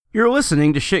You're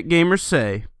listening to Shit Gamers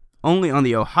Say, only on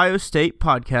the Ohio State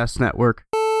Podcast Network.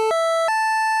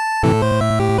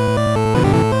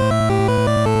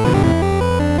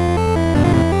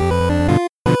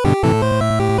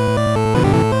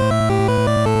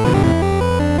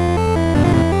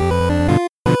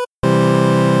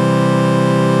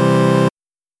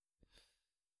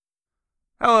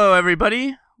 Hello,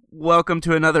 everybody. Welcome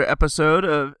to another episode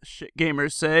of Shit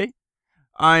Gamers Say.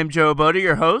 I'm Joe Boda,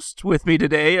 your host. With me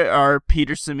today are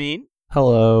Peter Sameen.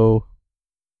 Hello.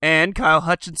 And Kyle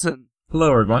Hutchinson.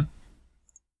 Hello, everyone.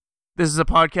 This is a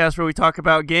podcast where we talk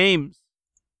about games.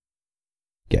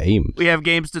 Games? We have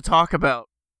games to talk about.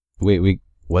 Wait,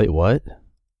 what?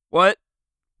 What?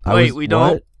 We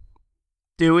don't? What?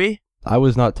 Do we? I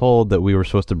was not told that we were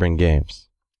supposed to bring games.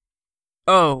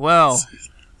 Oh, well.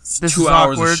 It's This 2 is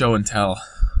hours awkward. of show and tell.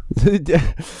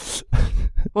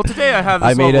 Well, today I have this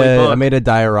I made lovely book. I made a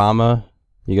diorama.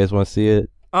 You guys want to see it?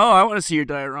 Oh, I want to see your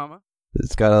diorama.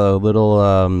 It's got a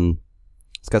little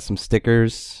it's got some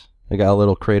stickers. I got a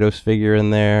little Kratos figure in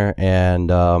there, and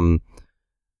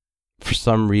for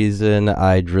some reason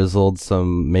I drizzled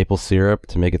some maple syrup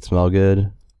to make it smell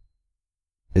good.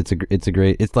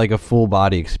 It's like a full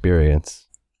body experience.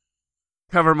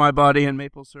 Cover my body in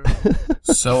maple syrup.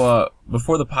 So,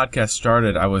 before the podcast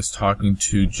started, I was talking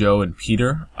to Joe and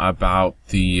Peter about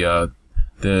the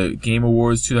Game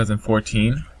Awards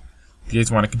 2014. Do you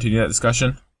guys want to continue that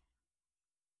discussion?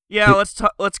 Yeah,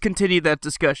 let's continue that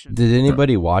discussion. Did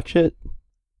anybody watch it?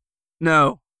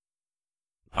 No.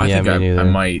 I Yeah, think me neither. I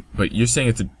might, but you were saying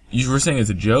it's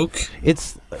a joke?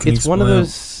 It's Can you one of explain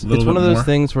those a little it's one bit of those more?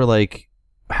 things where like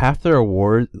half their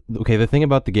awards. Okay, the thing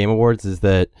about the Game Awards is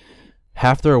that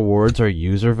half their awards are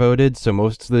user voted, so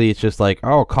mostly it's just like,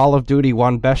 oh, Call of Duty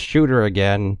won Best Shooter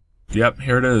again. Yep,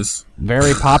 here it is.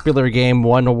 Very popular game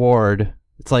won award.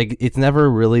 It's like it's never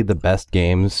really the best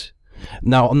games.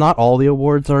 Now, not all the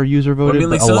awards are user Well, I voted, mean,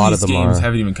 like, but a some lot of of these them games are.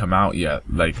 haven't even come out yet.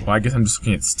 Like, well, I guess I'm just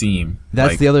looking at Steam.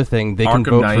 That's like, the other thing. They can Arkham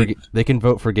vote Knight. they can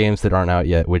vote for games that aren't out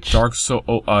yet, which not Dark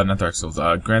Souls.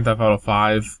 Grand Theft Auto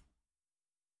 5.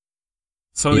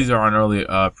 Some of these are on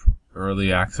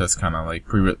early access, kind of like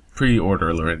pre-order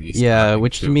release. yeah,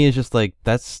 which to me is just like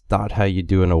that's not how you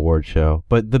do an award show.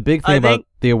 But the big thing about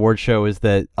the award show is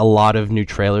that a lot of new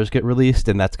trailers get released,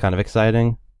 and that's kind of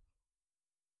exciting.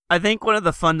 I think one of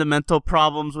the fundamental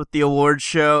problems with the awards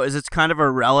show is it's kind of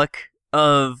a relic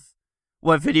of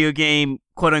what video game,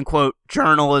 quote-unquote,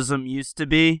 journalism used to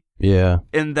be. Yeah.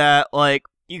 In that, like,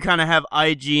 you kind of have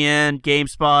IGN,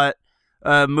 GameSpot,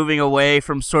 moving away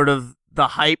from sort of the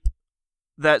hype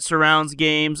that surrounds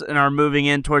games and are moving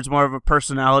in towards more of a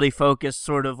personality-focused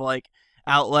sort of, like,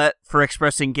 outlet for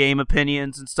expressing game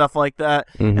opinions and stuff like that.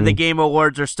 Mhm. And the Game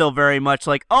Awards are still very much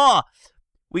like,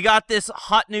 we got this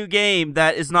hot new game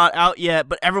that is not out yet,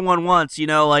 but everyone wants,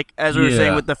 like, as we were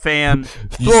saying with the fan.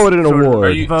 Throw it in an sort of- award.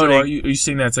 Are you, Joe, voting. are you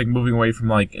saying that's like moving away from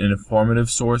like an informative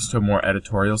source to a more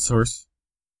editorial source?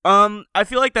 I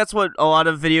feel like that's what a lot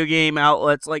of video game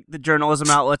outlets, like the journalism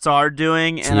outlets, are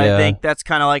doing, and Yeah. I think that's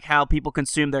kind of like how people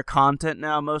consume their content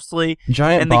now, mostly.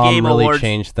 Giant and the Bomb Game really Awards-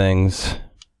 changed things.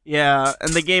 Yeah,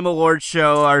 and the Game Awards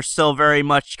show are still very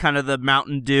much kind of the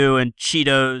Mountain Dew and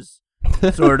Cheetos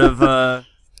sort of.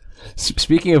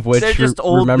 Speaking of which, They're just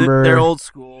old. remember They're old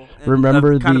school. in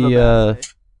remember a kind of a bad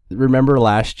way. remember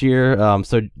last year?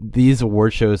 So these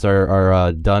award shows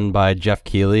are done by Jeff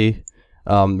Keighley.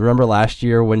 Remember last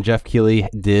year when Jeff Keighley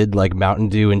did like Mountain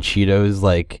Dew and Cheetos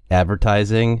like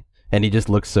advertising, and he just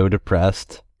looked so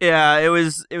depressed. Yeah, it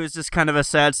was just kind of a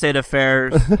sad state of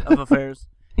affairs.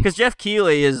 Because Jeff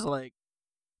Keighley is like,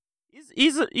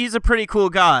 he's a pretty cool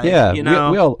guy. Yeah, you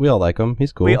know, we all like him.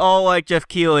 He's cool. we all like Jeff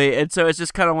Keighley, and so it's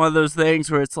just kind of one of those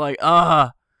things where it's like,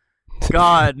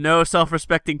 God, no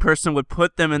self-respecting person would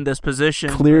put them in this position.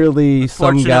 Clearly,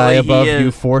 some guy Unfortunately, above he you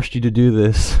is. forced you to do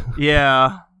this.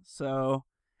 Yeah, so,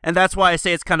 and that's why I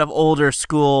say it's kind of older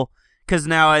school, because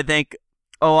now I think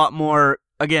a lot more,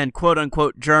 again,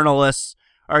 quote-unquote, journalists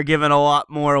are given a lot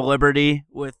more liberty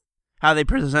with how they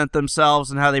present themselves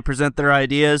and how they present their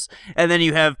ideas, and then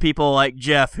you have people like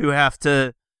Jeff who have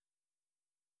to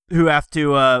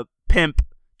pimp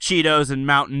Cheetos and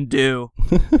Mountain Dew,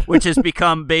 which has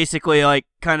become basically like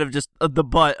kind of just the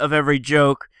butt of every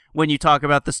joke when you talk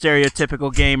about the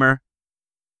stereotypical gamer.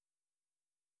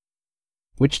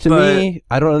 Which to me,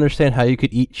 I don't understand how you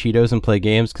could eat Cheetos and play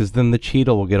games, because then the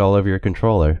Cheeto will get all over your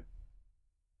controller.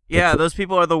 Yeah, those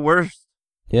people are the worst.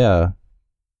 Yeah.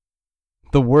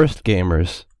 The worst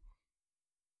gamers.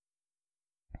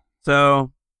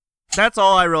 So that's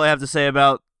all I really have to say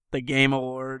about the Game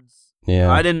Awards.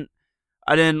 Yeah. I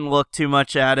didn't look too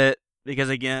much at it because,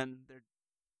 again,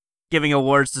 giving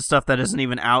awards to stuff that isn't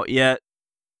even out yet.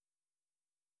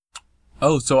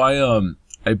 Oh, so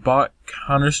I bought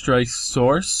Counter-Strike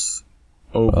Source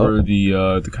over the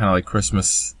kind of like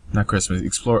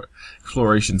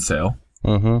exploration sale.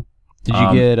 Mm-hmm.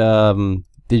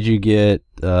 Did you get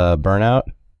Burnout?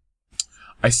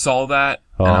 I saw that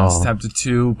and I was tempted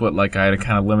to, but like I had a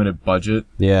kind of limited budget.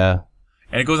 Yeah.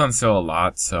 And it goes on sale a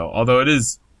lot, so although it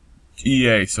is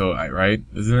EA, so right,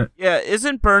 isn't it? Yeah,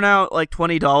 isn't Burnout like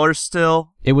 $20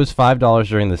 still? It was $5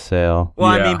 during the sale.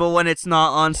 Well, Yeah. I mean, but when it's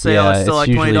not on sale, it's still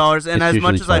like $20. And as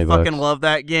much as I fucking love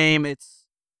that game, it's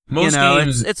Most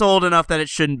games it's old enough that it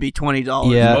shouldn't be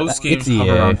 $20. Yeah, most games it's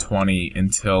hover EA. around 20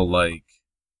 until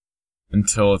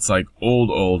it's like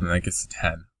old, and then it gets to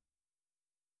 10.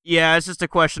 Yeah, it's just a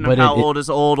question of But how old is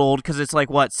old, because it's like,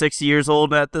 what, 6 years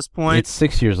old at this point? It's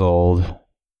 6 years old.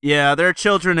 Yeah, there are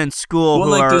children in school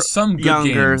who are there's some good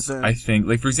younger games, than... I think.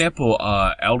 Like, for example,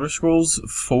 Elder Scrolls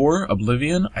 4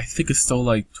 Oblivion, I think is still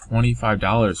like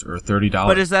 $25 or $30.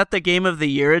 But is that the Game of the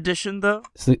Year edition, though?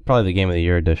 It's probably the Game of the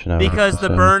Year edition. Because the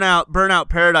so. Burnout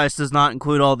Paradise does not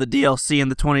include all the DLC in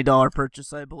the $20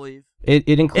 purchase, I believe. It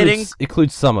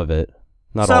includes some of it.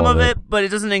 Not some all of it, but it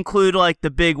doesn't include like the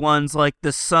big ones, like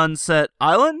the Sunset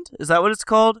Island. Is that what it's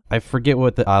called? I forget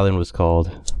what the island was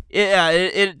called.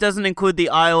 It doesn't include the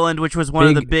island, which was one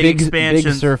of the big expansions.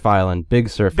 Big Surf Island. Big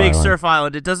Surf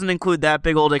Island. It doesn't include that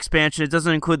big old expansion. It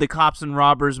doesn't include the Cops and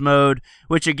Robbers mode,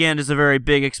 which again is a very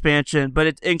big expansion. But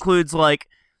it includes like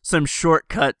some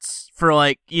shortcuts for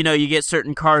like, you get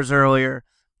certain cars earlier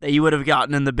that you would have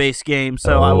gotten in the base game.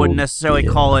 So I wouldn't necessarily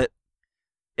call it.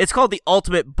 It's called the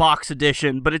Ultimate Box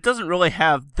Edition, but it doesn't really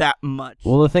have that much.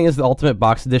 Well, the thing is, the Ultimate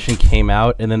Box Edition came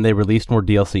out, and then they released more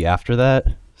DLC after that.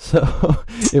 So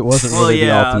it wasn't really the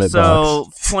Ultimate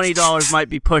Box. So $20 might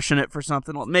be pushing it for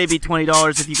something. Maybe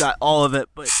 $20 if you got all of it,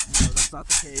 but that's not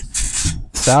the case.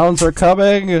 Sounds are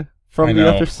coming from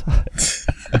the other side.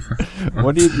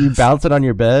 What are you bouncing on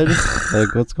your bed?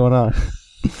 Like, what's going on?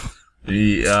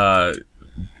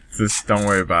 Just don't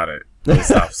worry about it. It'll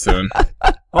stop soon.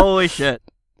 Holy shit.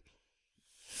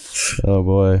 Oh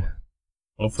boy.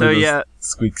 Hopefully those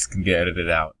squeaks can get edited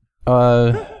out.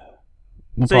 We'll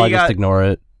probably just ignore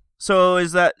it. So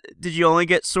did you only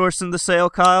get Source in the sale,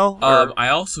 Kyle? I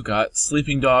also got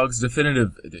Sleeping Dogs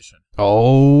Definitive Edition.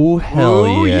 Oh, hell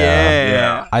Ooh,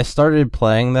 yeah. I started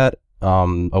playing that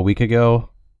a week ago.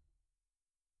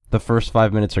 The first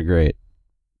 5 minutes are great.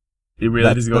 It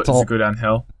really does it go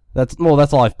downhill? That's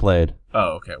all I've played.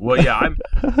 Oh, okay. Well, yeah,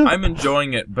 I'm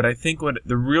enjoying it, but I think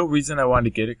the real reason I wanted to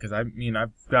get it, because I've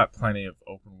got plenty of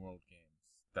open world games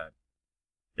that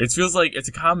it feels like it's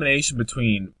a combination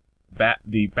between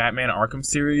the Batman Arkham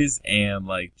series and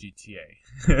like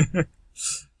GTA.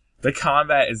 The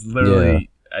combat is literally,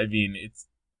 it's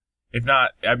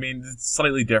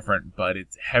slightly different, but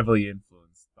it's heavily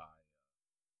influenced by,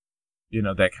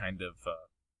 that kind of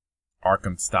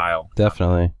Arkham style.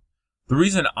 Definitely. The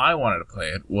reason I wanted to play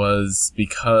it was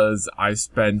because I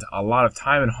spent a lot of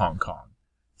time in Hong Kong.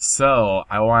 So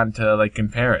I wanted to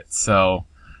compare it. So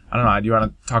I don't know, do you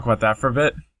want to talk about that for a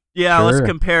bit? Yeah, sure. Let's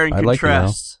compare and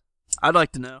contrast. I'd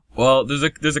like to know. Well, there's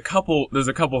a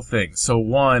couple things. So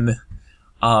one,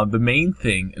 the main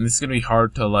thing, and this is gonna be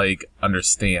hard to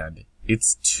understand,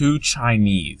 it's too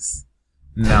Chinese.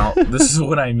 Now, this is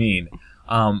what I mean.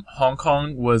 Hong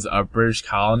Kong was a British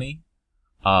colony.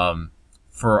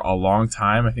 For a long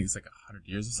time, I think it's 100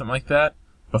 years or something like that,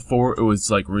 before it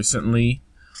was recently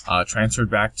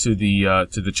transferred back to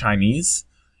the Chinese.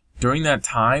 During that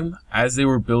time, as they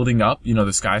were building up,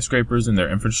 the skyscrapers and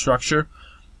their infrastructure,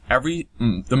 the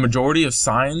majority of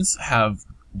signs have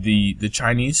the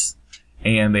Chinese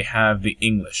and they have the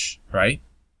English, right?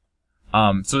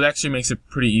 So it actually makes it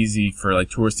pretty easy for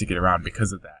tourists to get around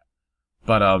because of that.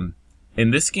 But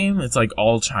in this game, it's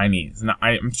all Chinese. And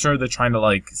I'm sure they're trying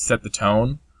to set the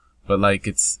tone, but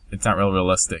it's not real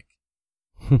realistic.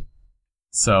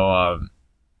 So,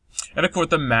 and of course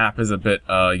the map is a bit,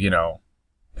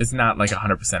 it's not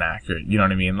 100% accurate. You know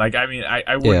what I mean?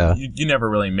 I wouldn't, you never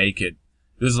really make it.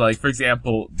 There's for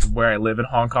example, where I live in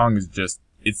Hong Kong is just,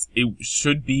 it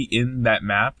should be in that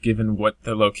map given what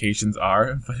the locations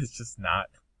are, but it's just not.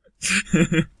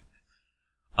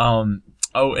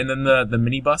 Oh, and then the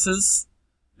minibuses,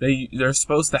 they're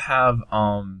supposed to have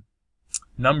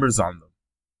numbers on them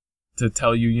to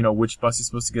tell you, which bus you're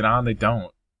supposed to get on. They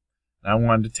don't. And I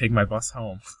wanted to take my bus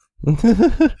home.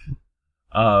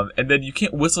 And then you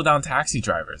can't whistle down taxi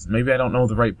drivers. Maybe I don't know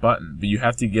the right button, but you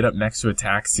have to get up next to a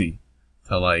taxi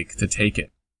to take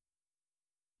it.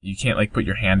 You can't put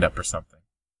your hand up or something.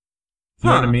 You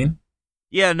know what I mean?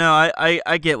 Yeah, no,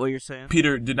 I get what you're saying.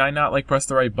 Peter, did I not like press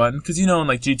the right button? Because in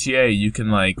like GTA, you can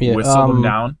like Yeah, whistle them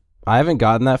down. I haven't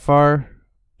gotten that far.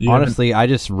 You Honestly, I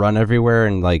just run everywhere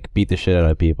and like beat the shit out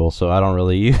of people, so I don't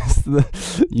really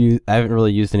I haven't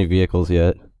really used any vehicles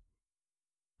yet.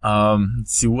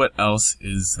 Let's see what else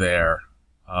is there.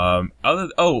 The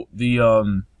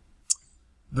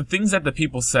things that the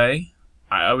people say,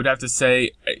 I would have to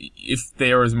say, if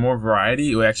there was more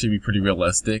variety, it would actually be pretty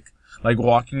realistic. Like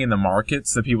walking in the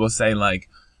markets, the people say like,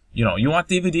 you want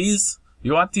DVDs?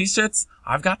 You want T-shirts?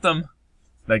 I've got them.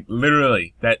 Like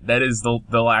literally, that is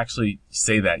they'll actually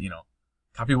say that,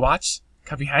 copy watch,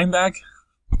 copy handbag.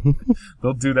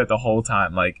 They'll do that the whole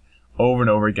time, like over and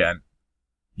over again.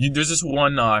 There's this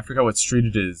one, I forgot what street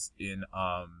it is in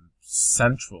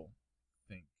Central, I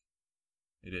think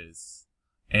it is,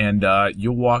 and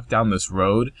you'll walk down this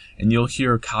road and you'll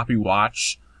hear copy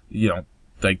watch,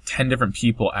 like 10 different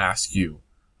people ask you,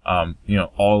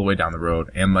 all the way down the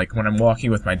road. And like when I'm walking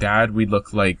with my dad, we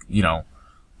look like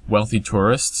wealthy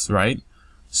tourists, right?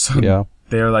 So Yeah.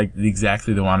 they're like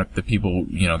exactly the people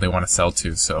they want to sell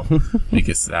to. So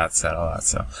because that said all that,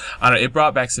 so I don't know. It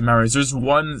brought back some memories. There's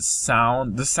one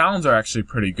sound. The sounds are actually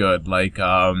pretty good. Like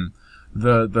the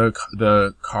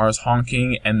cars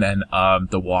honking and then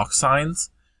the walk signs.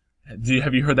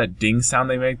 Have you heard that ding sound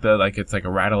they make? It's like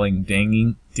a rattling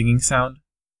dinging sound.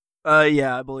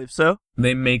 Yeah, I believe so.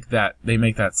 They make that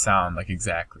sound like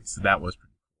exactly. So that was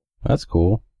That's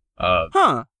cool.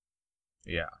 Huh.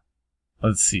 Yeah.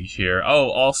 Let's see here. Oh,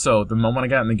 also, the moment I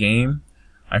got in the game,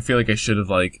 I feel like I should have,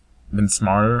 been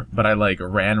smarter, but I,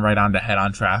 ran right onto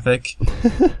head-on traffic.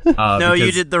 No,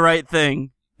 you did the right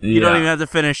thing. You don't even have to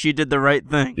finish. You did the right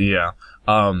thing. Yeah.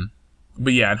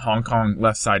 But yeah, in Hong Kong,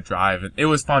 left side drive, it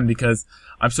was fun because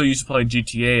I'm so used to playing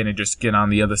GTA and I just get on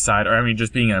the other side,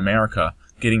 just being in America,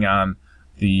 getting on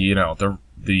the,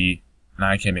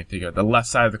 I can't even think of it, the left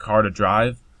side of the car to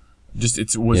drive. Just,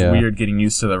 it was weird getting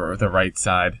used to the right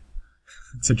side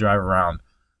to drive around.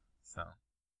 So,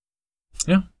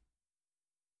 yeah.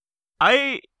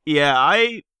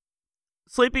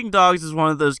 Sleeping Dogs is one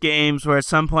of those games where at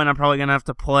some point I'm probably going to have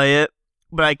to play it,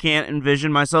 but I can't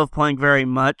envision myself playing very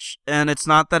much. And it's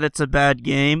not that it's a bad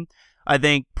game. I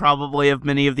think probably of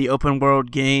many of the open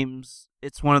world games,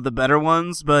 it's one of the better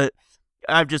ones, but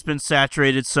I've just been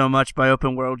saturated so much by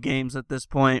open world games at this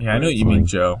point. Yeah, I know what you mean,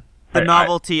 Joe. The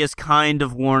novelty is kind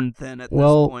of worn thin at this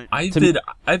point. I've been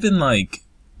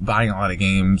buying a lot of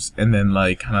games and then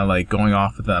going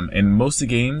off of them. And most of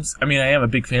the games, I am a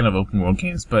big fan of open world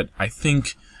games, but I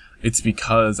think it's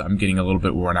because I'm getting a little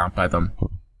bit worn out by them. I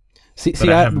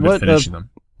haven't been finishing them.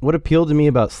 What appealed to me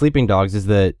about Sleeping Dogs is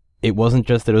that it wasn't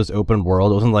just that it was open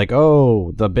world. It wasn't like,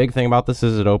 oh, the big thing about this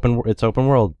is it's open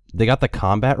world. They got the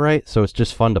combat right, so it's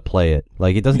just fun to play it.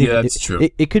 Like it doesn't. Yeah, that's true.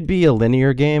 It could be a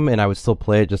linear game, and I would still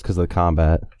play it just because of the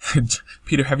combat.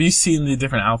 Peter, have you seen the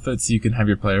different outfits you can have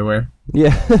your player wear?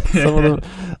 Yeah, some of them.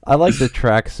 I like the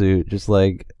tracksuit. Just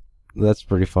that's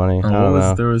pretty funny. I don't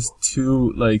know. There was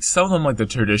two, some of them, the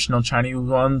traditional Chinese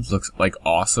ones looks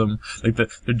awesome. Like the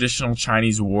traditional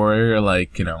Chinese warrior,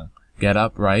 get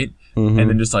up, right? Mm-hmm. And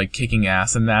then just kicking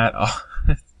ass in that. Oh.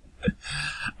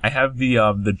 I have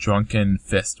the Drunken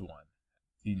Fist one.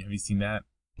 Have you seen that?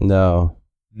 No.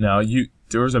 No,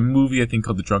 there was a movie I think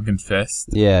called The Drunken Fist.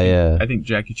 Yeah. I think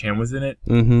Jackie Chan was in it.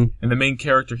 Mm-hmm. And the main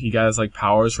character, he got his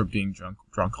powers for being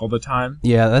drunk all the time.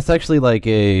 Yeah, that's actually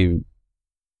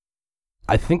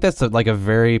I think that's a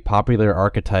very popular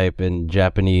archetype in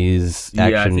Japanese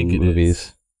action movies.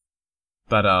 Is.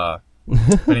 But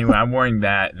anyway, I'm wearing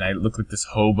that, and I look like this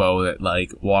hobo that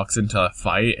walks into a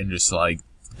fight and just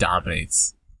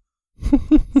dominates.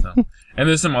 So. And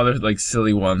there's some other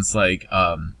silly ones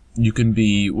you can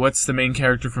be, what's the main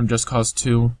character from Just Cause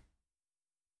 2?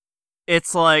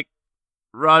 It's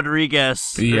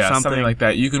Rodriguez or something like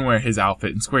that. You can wear his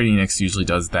outfit, and Square Enix usually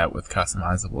does that with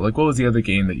customizable. What was the other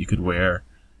game that you could wear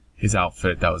his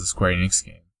outfit that was a Square Enix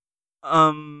game?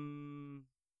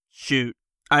 Shoot.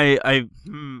 I'm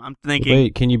thinking.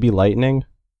 Wait, can you be Lightning?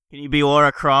 Can you be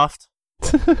Lara Croft?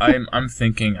 I'm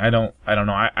thinking. I don't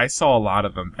know. I saw a lot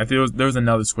of them. I think there was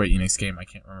another Square Enix game. I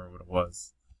can't remember what it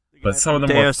was, but some of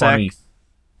them were funny. Ex.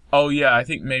 Oh yeah, I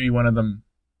think maybe one of them.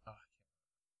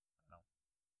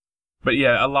 But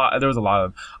yeah, there was a lot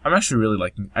of them. I'm actually really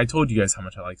liking. I told you guys how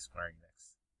much I like Square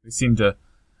Enix. They seem to.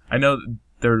 I know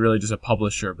they're really just a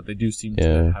publisher, but they do seem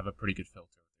to have a pretty good filter.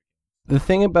 The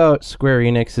thing about Square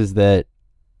Enix is that,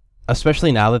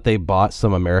 especially now that they bought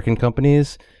some American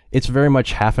companies, it's very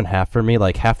much half and half for me.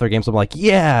 Half their games I'm like,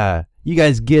 yeah, you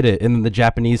guys get it. And then the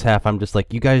Japanese half, I'm just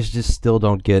like, you guys just still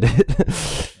don't get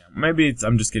it. Maybe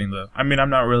I'm just getting I'm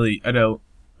not really, I don't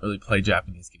really play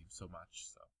Japanese games so much.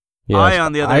 So. Yeah, I,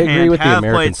 on the other agree hand, with the have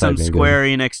American played some side being good. Square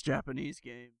Enix Japanese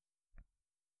games.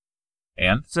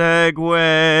 And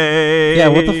Segway. Yeah,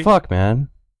 what the fuck, man?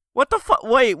 What the fuck?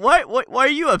 Wait, why are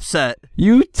you upset?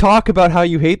 You talk about how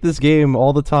you hate this game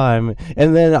all the time,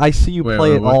 and then I see you Wait,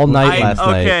 play wait, it what- all what- night last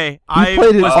night. Okay, You I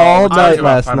played it was, all we're talking night about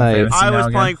last Final night. Fantasy. I now was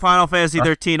again? playing Final Fantasy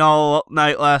 13 all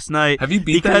night last night. Have you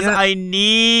beat because that yet? I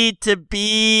need to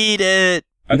beat it.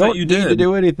 I You thought don't you need to did.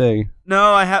 do anything.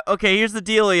 No, I have. Okay, here's the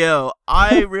dealio.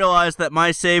 I realized that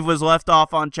my save was left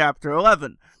off on chapter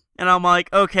 11. And I'm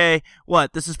like, okay,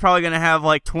 what? This is probably going to have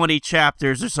like 20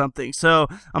 chapters or something. So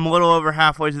I'm a little over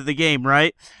halfway through the game,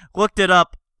 right? Looked it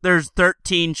up. There's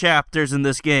 13 chapters in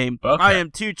this game. Okay. I am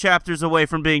 2 chapters away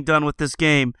from being done with this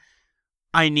game.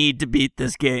 I need to beat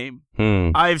this game.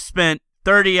 I've spent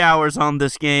 30 hours on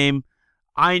this game.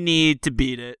 I need to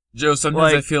beat it. Joe,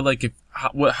 sometimes Like- I feel like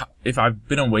if I've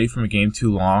been away from a game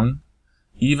too long,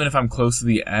 even if I'm close to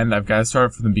the end, I've got to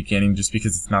start from the beginning just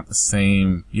because it's not the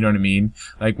same. You know what I mean?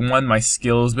 Like, 1, my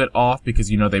skill is a bit off because,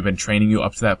 they've been training you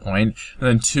up to that point. And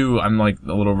then 2, I'm like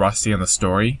a little rusty on the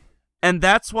story. And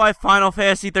that's why Final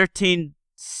Fantasy 13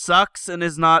 sucks and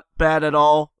is not bad at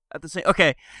all at the same.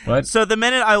 Okay, What? so the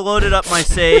minute I loaded up my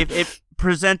save, it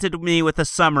presented me with a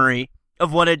summary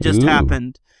of what had just Ooh.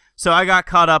 happened. So I got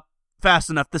caught up fast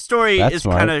enough. The story That's is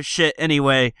smart. kind of shit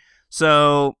anyway.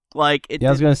 So like, it Yeah,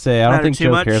 I was gonna say I don't matter think too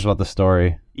Joe much. cares about the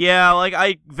story. Yeah, like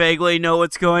I vaguely know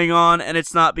what's going on, and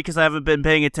it's not because I haven't been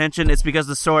paying attention. It's because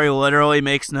the story literally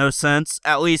makes no sense.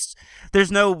 At least there's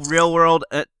no real world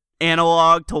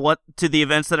analog to the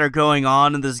events that are going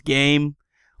on in this game.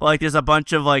 Like there's a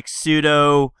bunch of like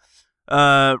pseudo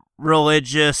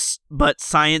religious but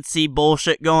sciencey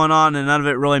bullshit going on, and none of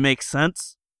it really makes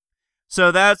sense.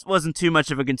 So that wasn't too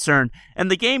much of a concern. And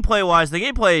the gameplay wise, the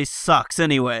gameplay sucks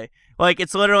anyway. Like,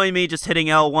 it's literally me just hitting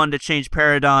L1 to change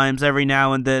paradigms every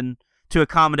now and then to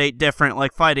accommodate different,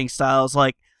 like, fighting styles.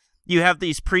 Like, you have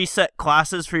these preset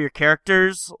classes for your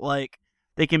characters. Like,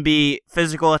 they can be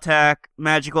physical attack,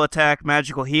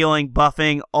 magical healing,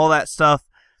 buffing, all that stuff.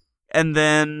 And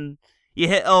then you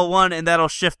hit L1 and that'll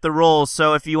shift the roles.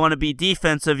 So if you want to be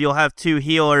defensive, you'll have 2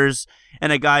 healers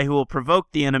and a guy who will provoke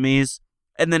the enemies.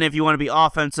 And then if you want to be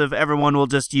offensive, everyone will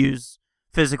just use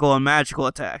physical and magical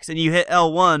attacks. And you hit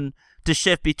L1 to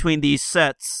shift between these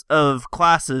sets of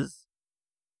classes.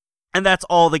 And that's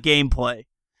all the gameplay.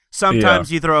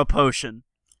 Sometimes you throw a potion.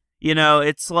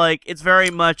 It's like, it's very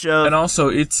much of... And also,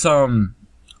 it's,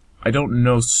 I don't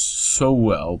know so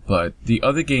well, but the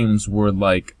other games were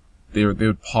like, they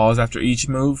would pause after each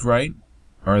move, right?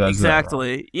 Or that's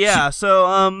Exactly. Yeah, so,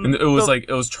 And it was it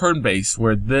was turn-based,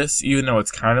 where this, even though it's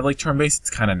kind of like turn-based,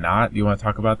 it's kind of not. You want to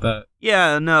talk about that?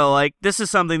 Yeah, no, like, this is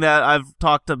something that I've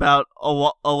talked about a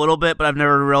little bit, but I've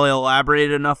never really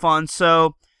elaborated enough on.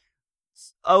 So,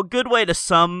 a good way to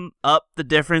sum up the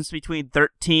difference between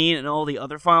 13 and all the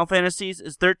other Final Fantasies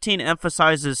is 13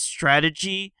 emphasizes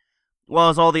strategy, while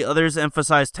as all the others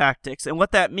emphasize tactics. And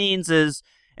what that means is,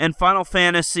 in Final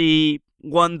Fantasy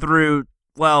 1 through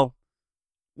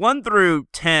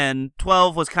 10,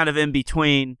 12 was kind of in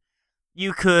between,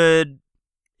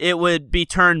 it would be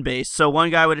turn-based. So one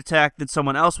guy would attack, then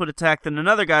someone else would attack, then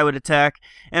another guy would attack.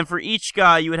 And for each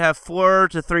guy, you would have 4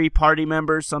 to 3 party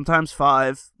members, sometimes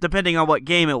 5, depending on what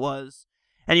game it was.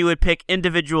 And you would pick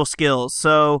individual skills.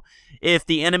 So if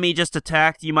the enemy just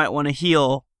attacked, you might want to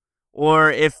heal. Or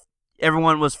if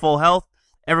everyone was full health,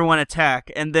 everyone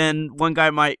attack. And then one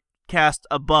guy might cast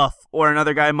a buff, or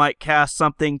another guy might cast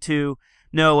something to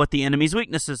know what the enemy's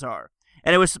weaknesses are.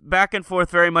 And it was back and forth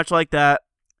very much like that.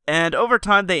 And over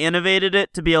time, they innovated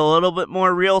it to be a little bit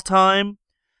more real-time,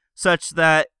 such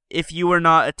that if you were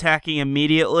not attacking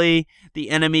immediately, the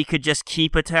enemy could just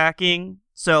keep attacking.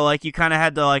 So, like, you kind of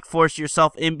had to, like, force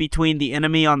yourself in between the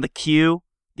enemy on the queue,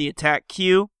 the attack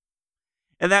queue.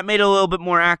 And that made it a little bit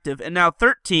more active. And now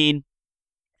 13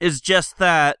 is just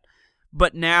that,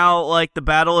 but now, like, the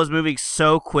battle is moving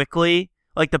so quickly,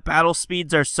 like, the battle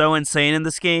speeds are so insane in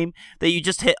this game, that you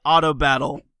just hit auto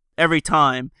battle every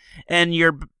time. And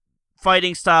your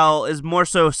fighting style is more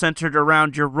so centered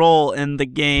around your role in the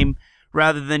game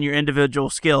rather than your individual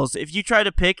skills. If you try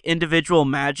to pick individual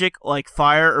magic like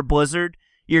fire or blizzard,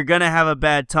 you're going to have a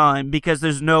bad time because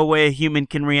there's no way a human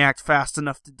can react fast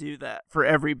enough to do that for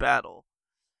every battle.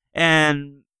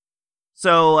 And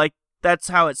so, like, that's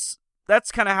kind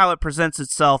of how it presents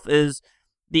itself, is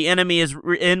the enemy is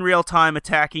in real time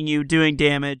attacking you, doing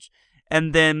damage,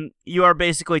 and then you are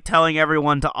basically telling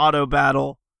everyone to auto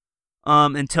battle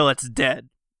until it's dead.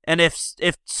 And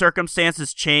if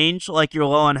circumstances change, like you're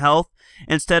low on health,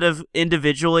 instead of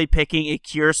individually picking a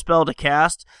cure spell to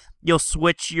cast, you'll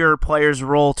switch your player's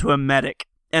role to a medic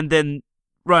and then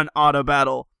run auto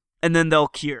battle, and then they'll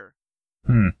cure.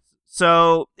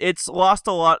 So it's lost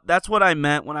a lot. That's what I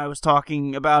meant when I was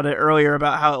talking about it earlier,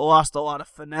 about how it lost a lot of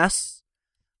finesse,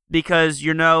 because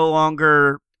you're no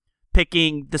longer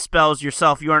picking the spells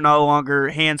yourself. You are no longer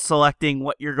hand selecting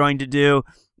what you're going to do.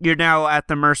 You're now at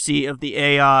the mercy of the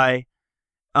AI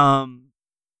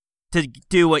to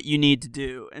do what you need to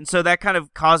do. And so that kind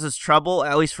of causes trouble,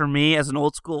 at least for me as an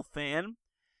old school fan,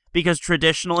 because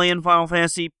traditionally in Final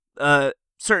Fantasy,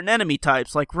 certain enemy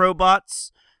types like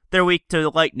robots, they're weak to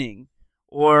lightning,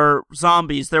 or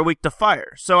zombies, they're weak to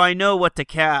fire. So I know what to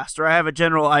cast, or I have a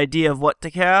general idea of what to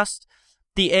cast.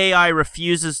 The AI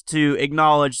refuses to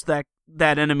acknowledge that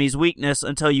enemy's weakness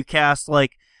until you cast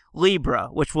like Libra,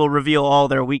 which will reveal all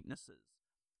their weaknesses.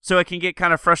 So it can get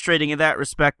kind of frustrating in that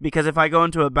respect, because if I go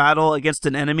into a battle against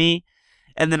an enemy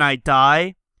and then I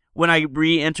die, when I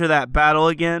re-enter that battle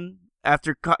again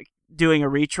after doing a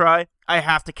retry, I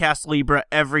have to cast Libra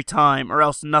every time, or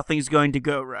else nothing's going to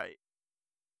go right.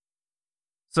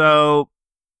 So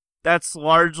that's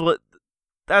largely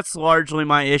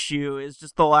my issue, is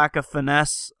just the lack of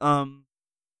finesse. And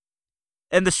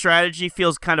the strategy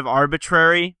feels kind of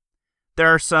arbitrary. There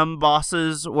are some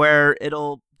bosses where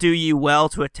it'll do you well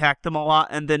to attack them a lot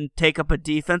and then take up a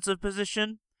defensive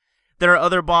position. There are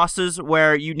other bosses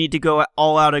where you need to go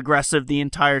all out aggressive the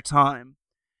entire time.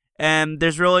 And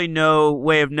there's really no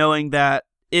way of knowing that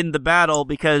in the battle,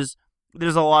 because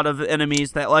there's a lot of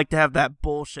enemies that like to have that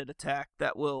bullshit attack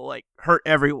that will like hurt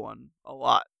everyone a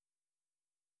lot.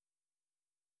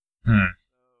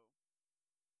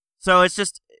 So it's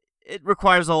just, it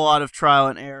requires a lot of trial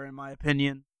and error, in my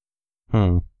opinion.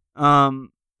 And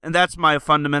that's my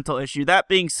fundamental issue. That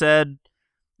being said,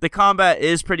 the combat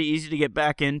is pretty easy to get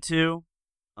back into.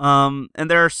 And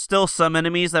there are still some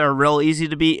enemies that are real easy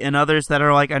to beat, and others that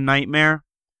are like a nightmare.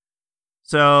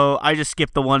 So I just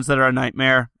skip the ones that are a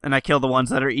nightmare, and I kill the ones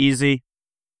that are easy.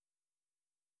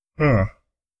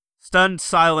 Stunned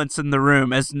silence in the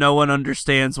room as no one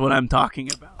understands what I'm talking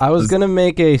about. I was gonna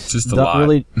make a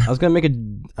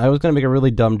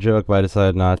really dumb joke, but I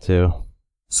decided not to.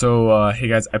 So, hey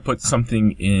guys, I put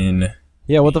something in.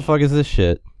 Yeah, what the fuck is this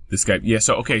shit? This guy. Yeah,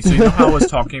 so, okay, so you know how I was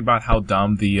talking about how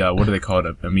dumb the, what do they call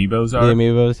it, amiibos are? The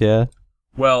amiibos, yeah.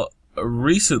 Well,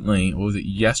 recently, what was it,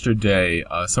 yesterday,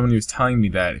 somebody was telling me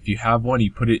that if you have one,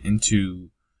 you put it into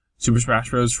Super Smash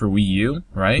Bros. For Wii U,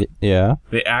 right? Yeah.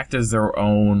 They act as their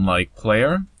own, like,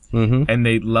 player, and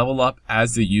they level up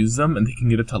as they use them, and they can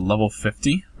get it to level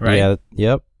 50, right? Yeah,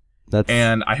 yep.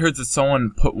 And I heard that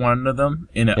someone put one of them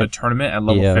in a tournament at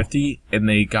level 50, and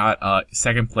they got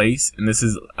second place, and this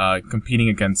is competing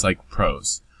against like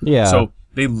pros. Yeah. So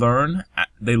they learn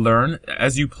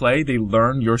as you play. They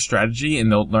learn your strategy, and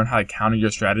they'll learn how to counter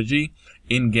your strategy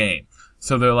in game.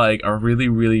 So they're like a really,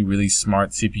 really, really smart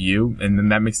CPU, and then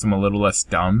that makes them a little less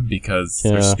dumb because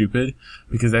they're stupid.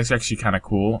 Because that's actually kind of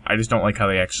cool. I just don't like how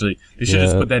they should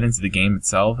just put that into the game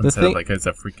itself instead of like as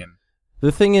a freaking.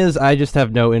 The thing is, I just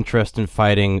have no interest in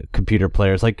fighting computer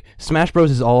players. Like, Smash Bros.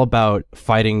 Is all about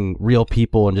fighting real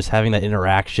people and just having that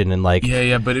interaction and, like...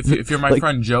 Yeah, but if you're my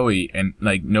friend Joey and,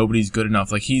 like, nobody's good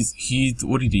enough, like,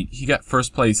 what did he do? He got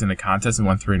first place in the contest and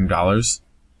won $300,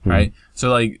 right? So,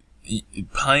 like,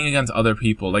 playing against other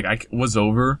people, like, I was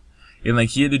over, and, like,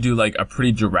 he had to do, like, a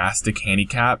pretty drastic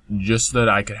handicap just so that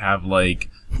I could have, like,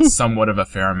 somewhat of a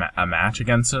fair match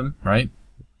against him, right?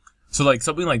 So, like,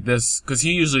 something like this, because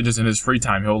he usually just in his free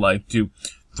time, he'll, like, do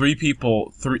three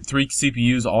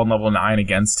CPUs all level 9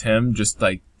 against him, just,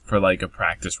 like, for, like, a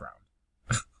practice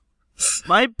round.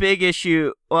 My big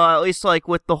issue, well, at least, like,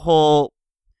 with the whole,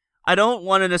 I don't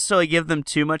want to necessarily give them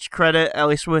too much credit, at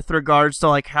least with regards to,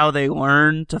 like, how they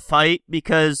learn to fight,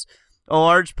 because a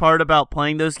large part about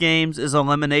playing those games is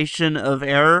elimination of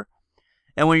error.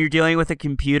 And when you're dealing with a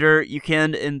computer, you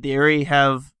can, in theory,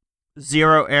 have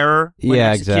zero error when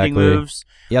executing moves.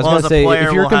 Yeah, I was going to say,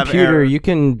 if you're a computer, you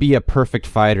can be a perfect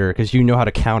fighter because you know how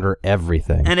to counter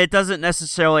everything. And it doesn't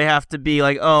necessarily have to be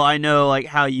like, oh, I know like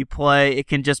how you play. It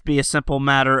can just be a simple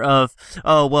matter of,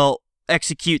 oh, well,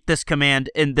 execute this command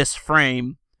in this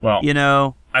frame. Well, you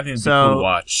know? I think it's a cool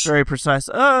watch. Very precise.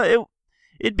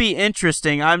 It'd be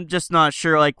interesting. I'm just not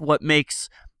sure like what makes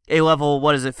a level,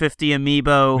 50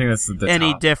 amiibo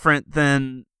any different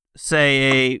than,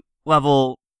 say, a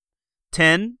level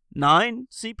 10, 9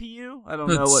 CPU? I don't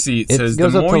know what... Let's see, it says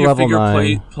the more your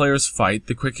figure players fight,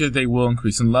 the quicker they will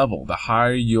increase in level. The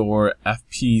higher your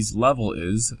FP's level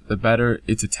is, the better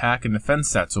its attack and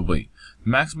defense stats will be.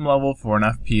 Maximum level for an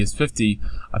FP is 50.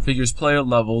 A figure's player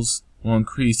levels will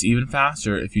increase even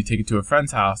faster if you take it to a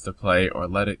friend's house to play or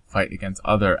let it fight against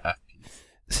other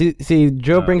FPs. See,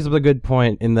 Joe brings up a good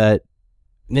point in that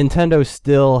Nintendo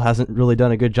still hasn't really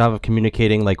done a good job of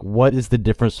communicating, like, what is the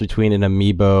difference between an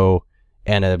amiibo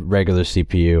and a regular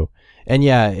CPU. And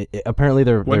yeah, apparently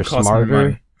they're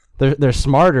smarter. They're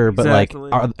smarter, but Exactly.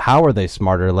 like, how are they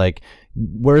smarter? Like,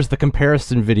 where's the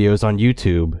comparison videos on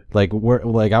YouTube? Like,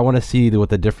 I want to see what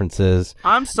the difference is.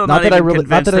 I'm still Not not, that I even really-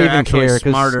 convinced not that I they're even actually care,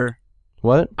 'cause- smarter.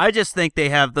 What? I just think they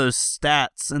have those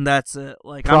stats, and that's it.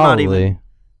 Like, Probably.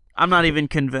 I'm not even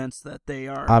convinced that they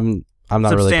are. I'm not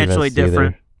really substantially convinced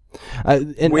different.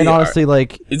 either. And Wait, honestly,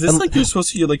 like, Is this like you're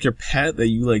supposed to be like your pet that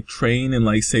you like train and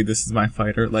like say this is my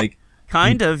fighter? Like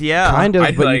Kind of, yeah. kind of,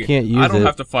 I but like, you can't use I don't it.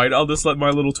 have to fight. I'll just let my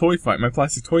little toy fight, my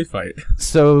plastic toy fight.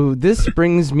 So this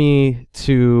brings me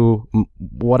to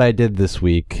what I did this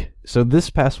week. So this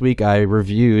past week, I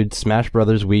reviewed Smash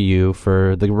Brothers Wii U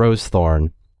for the Rose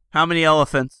Thorn. How many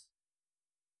elephants?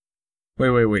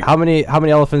 Wait. How many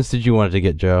elephants did you want to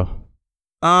get, Joe?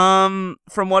 From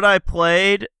what I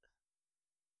played,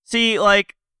 see,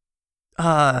 like,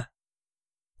 I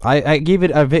gave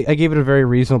it a very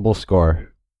reasonable score.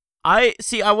 I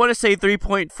want to say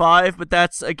 3.5, but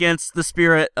that's against the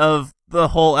spirit of the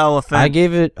whole elephant. I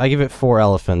gave it 4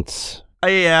 elephants.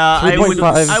 Yeah, I would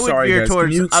 3.5. veer Guys,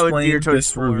 towards. can you I would explain veer towards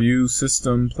this 4. review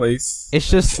system place? It's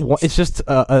just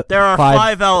There are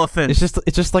 5 elephants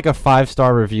It's just like a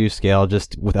 5-star review scale,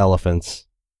 just with elephants.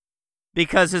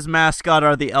 because his mascot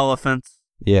are the elephants.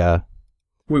 Yeah,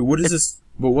 Wait, what is this?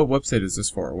 What website is this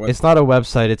for? What? it's not a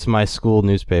website; it's my school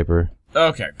newspaper.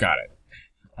 Okay, got it.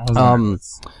 I was wondering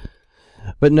what's-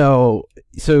 But no,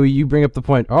 so you bring up the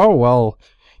point, oh, well,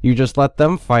 you just let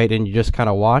them fight and you just kind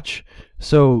of watch.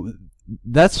 So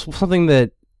that's something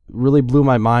that really blew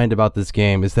my mind about this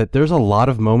game, is that there's a lot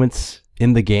of moments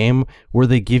in the game where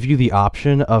they give you the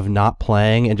option of not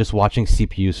playing and just watching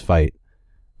CPUs fight.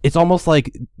 It's almost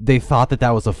like they thought that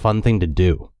was a fun thing to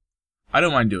do. I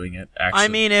don't mind doing it. Actually, I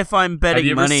mean, if I'm betting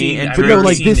you ever money seen- and have But you no, ever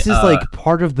like seen, this is like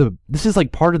part of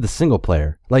the single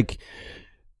player. Like,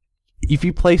 if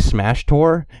you play Smash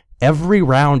Tour, every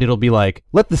round it'll be like,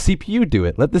 let the CPU do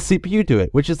it,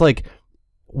 which is like,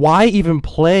 why even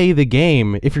play the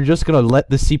game if you're just gonna let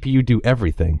the CPU do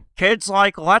everything? kids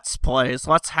like let's plays,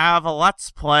 let's have a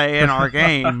let's play in our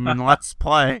game and let's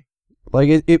play.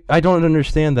 Like, I don't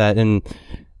understand that.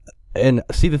 And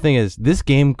see, the thing is, this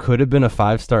game could have been a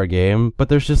 5-star game, but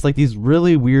there's just like these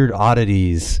really weird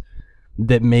oddities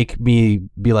that make me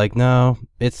be like, no,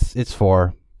 it's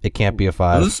 4. It can't be a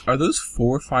 5. Are those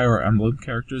 4 Fire Emblem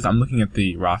characters? I'm looking at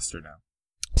the roster now.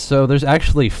 So there's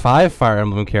actually 5 Fire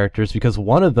Emblem characters, because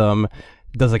one of them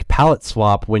does like palette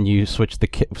swap when you switch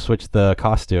the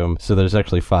costume. So there's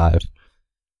actually 5.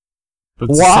 But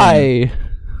it's the same. Why?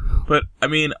 But I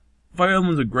mean, Fire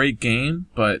Emblem's a great game,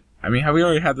 but I mean, have we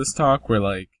already had this talk where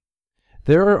like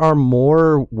There are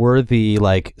more worthy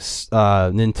like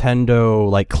Nintendo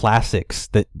like classics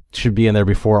that should be in there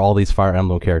before all these Fire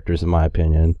Emblem characters, in my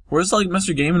opinion. where's like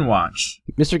Mr. Game & Watch?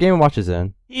 Mr. Game & Watch is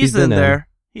in. He's been in there.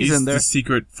 He's in there. The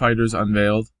secret fighters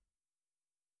unveiled.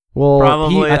 Well,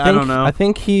 Probably, I don't know. I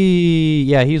think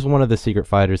he's one of the secret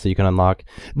fighters that you can unlock.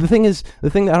 The thing that I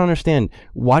don't understand,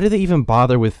 why do they even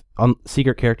bother with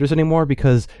secret characters anymore?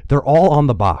 Because they're all on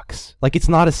the box. Like, it's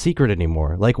not a secret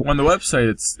anymore. Like, On the website,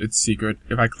 it's secret.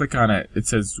 If I click on it, it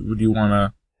says, "Would you want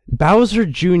to?" Bowser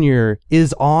Jr.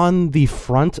 is on the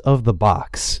front of the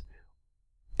box,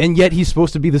 and yet he's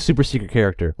supposed to be the super secret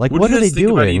character. Like, what do are you they guys think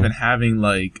about doing? even having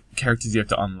like characters you have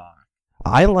to unlock?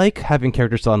 I like having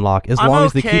characters to unlock as long I'm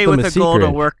as they okay keep them with a a goal secret.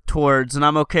 to work towards, and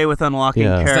I'm okay with unlocking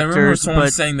Yeah. 'Cause I remember characters, someone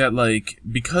but saying that like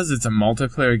because it's a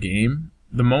multiplayer game,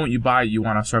 the moment you buy it, you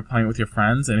want to start playing with your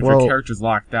friends, and if Well- your character's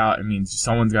locked out, it means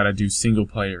someone's got to do single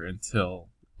player until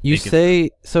You they can- say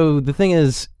so. The thing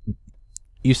is,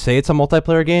 you say it's a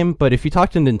multiplayer game, but if you talk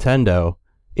to Nintendo,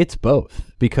 it's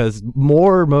both, because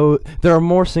there are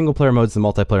more single player modes than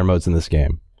multiplayer modes in this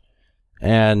game,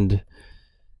 and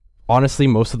honestly,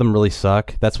 most of them really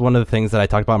suck. That's one of the things that I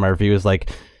talked about in my review. Is like,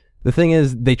 the thing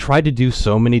is, they tried to do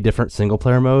so many different single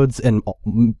player modes, and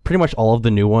pretty much all of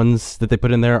the new ones that they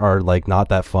put in there are like not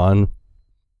that fun.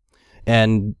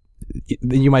 And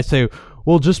you might say,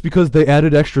 well, just because they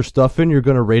added extra stuff in, you're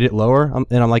going to rate it lower?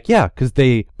 And I'm like, yeah, because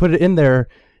they put it in there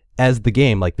as the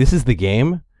game. Like, this is the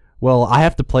game. Well, I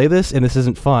have to play this, and this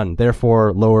isn't fun.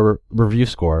 Therefore, lower review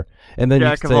score. And then you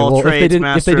Jack could of say, all well, if trades, they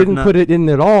master of didn't none. put it in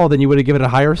at all, then you would have given it a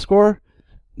higher score?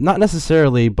 Not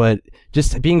necessarily, but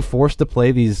just being forced to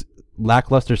play these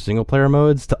lackluster single-player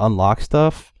modes to unlock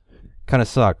stuff kind of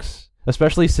sucks.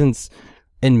 Especially since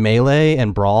in Melee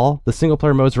and Brawl, the single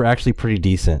player modes were actually pretty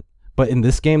decent. But in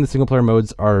this game, the single player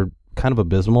modes are kind of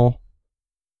abysmal.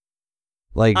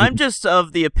 Like, I'm just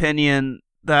of the opinion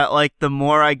that like the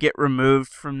more I get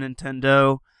removed from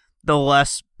Nintendo, the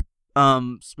less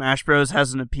Smash Bros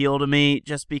has an appeal to me.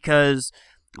 Just because,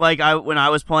 like, when I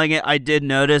was playing it, I did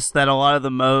notice that a lot of the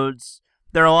modes,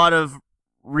 there are a lot of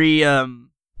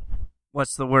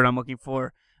what's the word I'm looking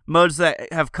for? Modes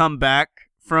that have come back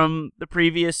from the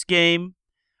previous game,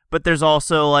 but there's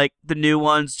also like the new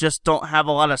ones just don't have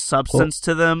a lot of substance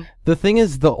to them. The thing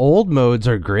is, the old modes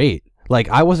are great. Like,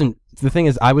 I was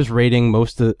rating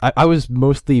I was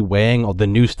mostly weighing all the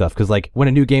new stuff, because like when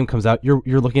a new game comes out, you're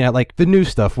looking at like the new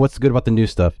stuff. What's good about the new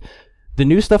stuff? The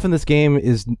new stuff in this game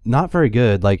is not very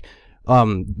good. Like,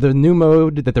 the new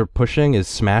mode that they're pushing is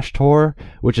Smash Tour,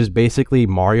 which is basically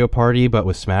Mario Party but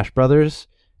with Smash Brothers,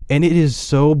 and it is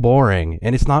so boring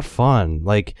and it's not fun.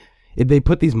 Like, they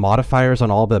put these modifiers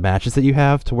on all the matches that you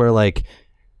have to where like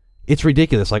it's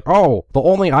ridiculous. Like, oh, the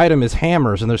only item is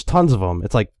hammers and there's tons of them.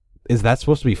 It's like, is that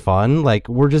supposed to be fun? Like,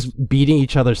 we're just beating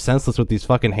each other senseless with these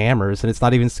fucking hammers, and it's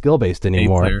not even skill-based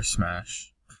anymore. 8-player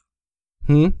Smash.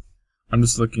 I'm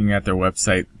just looking at their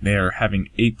website. They're having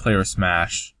 8-player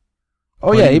Smash.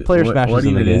 Oh, yeah, 8-player Smash is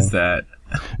in the game. What even is that?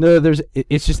 No,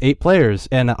 it's just 8 players,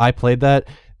 and I played that.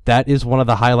 That is one of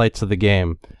the highlights of the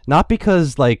game. Not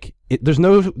because, like, there's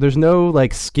no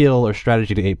like skill or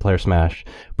strategy to 8-player Smash,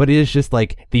 but it is just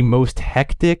like the most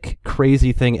hectic,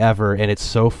 crazy thing ever, and it's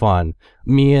so fun.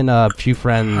 Me and a few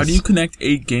friends. How do you connect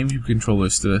 8 GameCube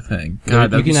controllers to the thing?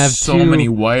 God, you can have so many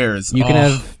wires. You can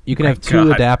have 2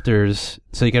 adapters,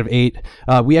 so you can have 8.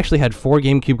 We actually had 4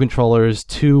 GameCube controllers,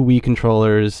 2 Wii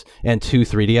controllers, and 2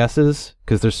 3DSs,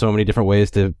 because there's so many different ways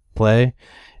to play.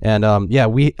 And yeah,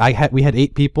 we had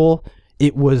 8 people.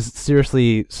 It was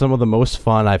seriously some of the most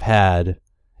fun I've had,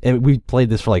 and we played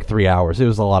this for like 3 hours. It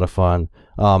was a lot of fun.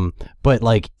 But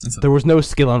like, there was no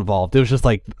skill involved. It was just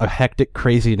like a hectic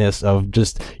craziness of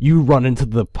just you run into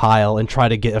the pile and try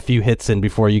to get a few hits in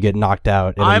before you get knocked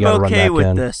out. And I'm you gotta okay run back with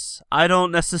in. this. I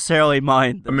don't necessarily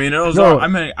mind. I mean, it was. No, I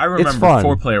remember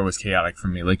 4-player was chaotic for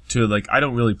me. Like, I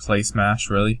don't really play Smash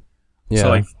really. Yeah. So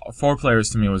like 4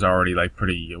 players to me was already like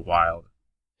pretty wild.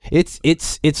 It's.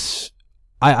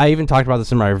 I even talked about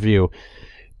this in my review.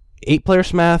 8-player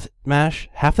Smash,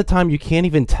 half the time you can't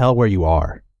even tell where you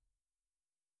are.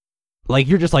 Like,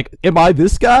 you're just like, am I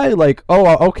this guy? Like,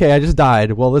 oh, okay, I just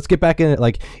died. Well, let's get back in it.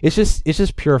 Like, it's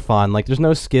just pure fun. Like, there's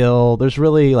no skill. There's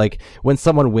really, like, when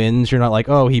someone wins, you're not like,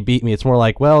 oh, he beat me. It's more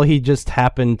like, well, he just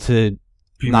happened to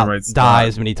not die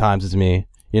as many times as me,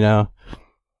 you know?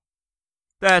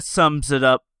 That sums it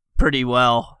up pretty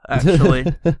well, actually.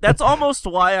 That's almost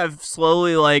why I've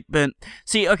slowly like been.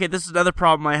 See, okay, this is another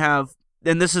problem I have,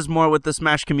 and this is more with the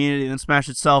Smash community than Smash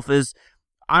itself. Is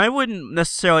I wouldn't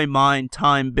necessarily mind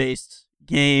time-based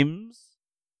games.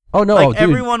 Oh no, like dude.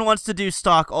 Everyone wants to do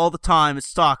stock all the time. It's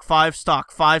stock, 5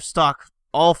 stock, 5 stock,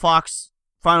 all Fox,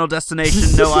 Final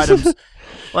Destination, no items.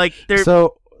 Like they're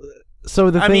so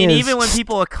the thing I mean, is, even when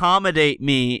people accommodate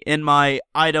me in my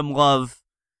item love,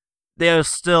 they'll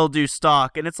still do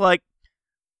stock, and it's like,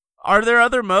 are there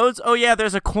other modes? Oh yeah,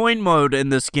 there's a coin mode in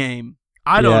this game.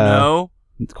 I don't know.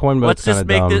 Coin mode's kind of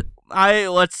dumb.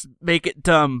 Let's make it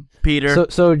dumb, Peter.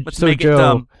 So make Joe, it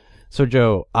dumb. So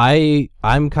Joe,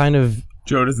 I'm kind of.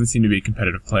 Joe doesn't seem to be a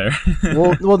competitive player.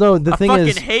 well, no. The thing is,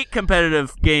 I fucking hate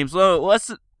competitive games.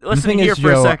 Listen here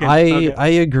for a Joe, second. I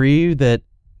agree that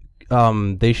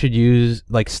they should use,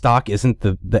 like, stock isn't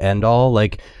the end all.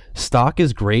 Like, stock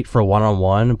is great for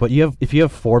 1-on-1, but if you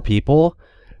have 4 people,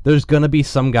 there's gonna be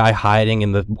some guy hiding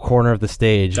in the corner of the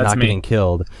stage, getting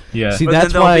killed. Yeah. See, but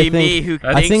that's then why there'll be me who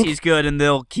thinks he's good, and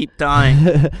they'll keep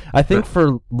dying. I think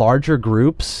for larger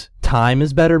groups, time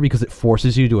is better because it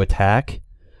forces you to attack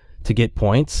to get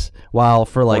points, while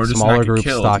for like smaller groups,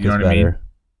 stock is better. I mean?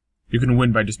 You can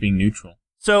win by just being neutral.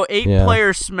 So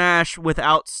 8-player Smash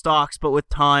without stocks but with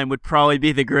time would probably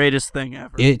be the greatest thing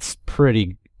ever. It's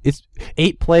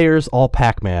 8 players, all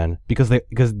Pac-Man, because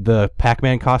the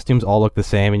Pac-Man costumes all look the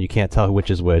same and you can't tell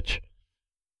which is which.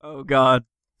 Oh God.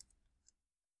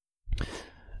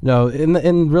 No,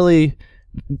 and really,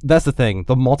 that's the thing.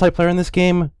 The multiplayer in this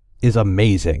game is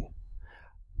amazing.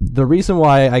 The reason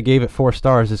why I gave it 4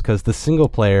 stars is because the single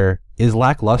player is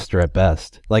lackluster at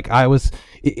best. Like,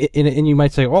 and you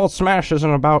might say, well, Smash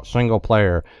isn't about single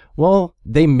player. Well,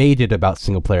 they made it about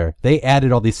single player. They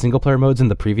added all these single player modes in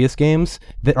the previous games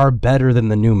that are better than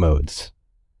the new modes.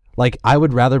 Like, I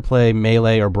would rather play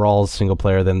Melee or Brawl's single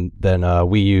player than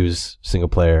Wii U's single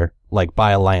player, like,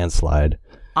 by a landslide.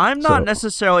 I'm not So-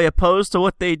 necessarily opposed to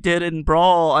what they did in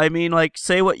Brawl. I mean, like,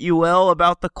 say what you will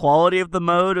about the quality of the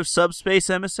mode of Subspace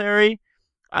Emissary.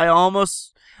 I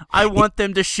want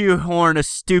them to shoehorn a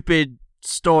stupid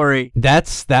story.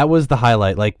 That was the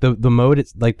highlight. Like the mode,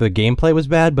 it's like the gameplay was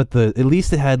bad, but at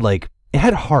least it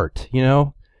had heart. You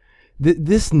know,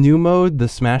 this new mode, the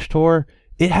Smash Tour,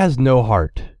 it has no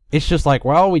heart. It's just like,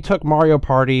 well, we took Mario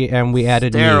Party and we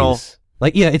added Sterile. Mii's.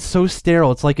 Like, yeah, it's so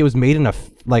sterile. It's like it was made in a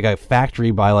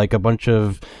factory by like a bunch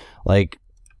of like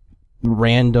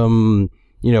random,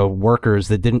 workers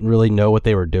that didn't really know what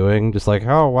they were doing. Just like,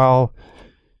 oh well,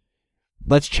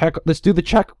 let's do the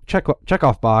check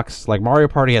off box. Like Mario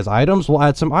Party has items, we'll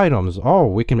add some items. Oh,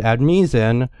 we can add Mii's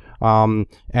in,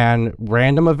 and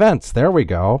random events. There we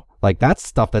go. Like that's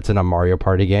stuff that's in a Mario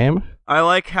Party game. I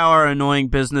like how our annoying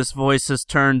business voice has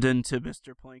turned into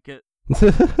Mr. Plinkett.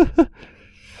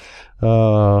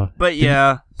 But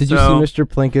yeah. Did you see Mr.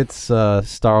 Plinkett's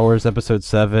Star Wars Episode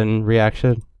 7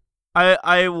 reaction?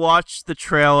 I watched the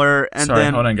trailer and Sorry,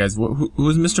 then hold on, guys. Who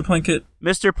is Mr. Plinkett?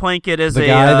 Mr. Plinkett is The a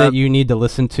guy that you need to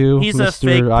listen to. he's Mr. a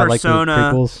fake I like the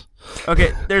persona. prequels.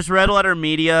 Okay, there's Red Letter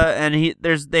Media, and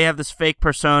they have this fake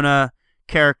persona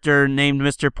character named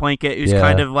Mr. Plinkett, who's Yeah.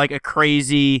 kind of like a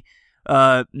crazy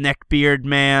neckbeard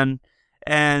man,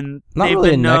 and Not they've really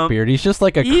a been known. neckbeard. He's just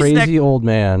like a He's crazy old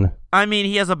man. I mean,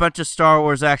 he has a bunch of Star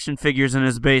Wars action figures in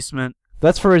his basement.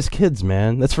 That's for his kids,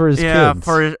 man. That's for his kids.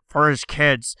 for his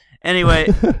kids. Anyway,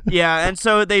 yeah, and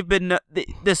so they've been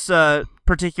this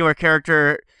particular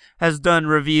character has done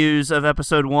reviews of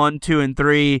episode 1, 2, and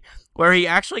 3, where he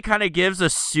actually kind of gives a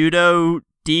pseudo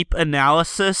deep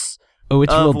analysis Oh,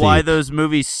 it's of real why deep. those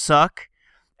movies suck,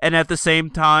 and at the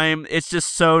same time, it's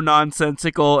just so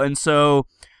nonsensical and so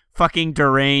fucking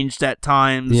deranged at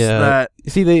times Yeah. that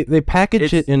See, they package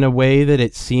It's- it in a way that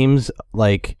it seems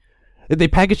like they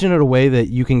package it in a way that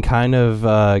you can kind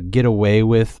of get away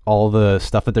with all the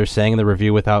stuff that they're saying in the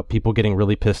review without people getting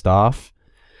really pissed off.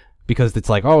 Because it's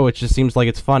like, oh, it just seems like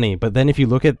it's funny. But then if you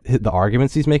look at the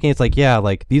arguments he's making, it's like, yeah,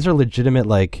 like these are legitimate.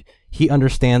 Like he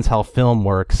understands how film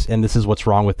works, and this is what's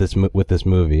wrong with this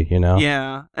movie. You know?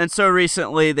 yeah. And so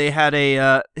recently they had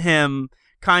him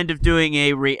kind of doing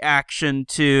a reaction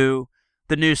to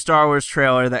the new Star Wars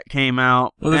trailer that came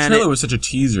out. Well, the and trailer was such a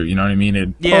teaser, you know what I mean?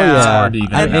 Yeah. It's hard to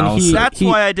even And analyze it. that's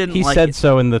why I didn't He like said it.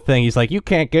 so in the thing. He's like, you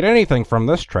can't get anything from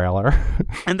this trailer.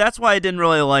 And that's why I didn't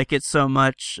really like it so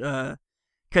much,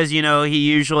 because he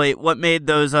usually what made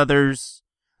those other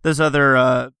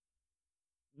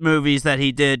movies that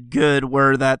he did good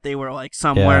were that they were like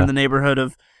somewhere Yeah. in the neighborhood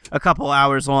of a couple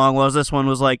hours long. Whereas this one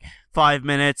was like 5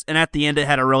 minutes, and at the end it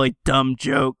had a really dumb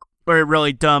joke or a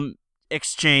really dumb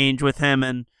exchange with him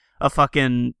and a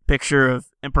fucking picture of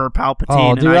Emperor Palpatine.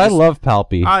 Oh, and dude, I love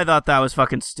Palpy. I thought that was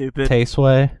fucking stupid.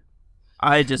 Tasteway.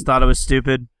 I just thought it was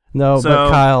stupid. No, So-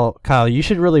 but Kyle, you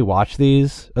should really watch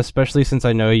these, especially since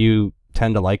I know you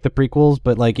tend to like the prequels.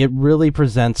 But like, it really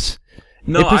presents.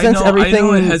 No, it presents I know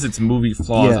everything. it has its movie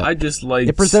flaws. Yeah. I just like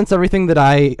It presents everything that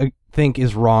I think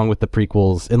is wrong with the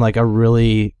prequels in like a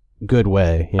really good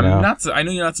way. You know? I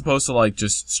know you're not supposed to like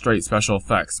just straight special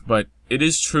effects, but it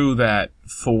is true that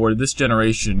for this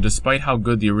generation, despite how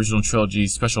good the original trilogy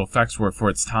special effects were for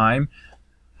its time,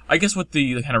 I guess with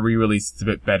the kind of re-release it's a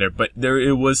bit better, but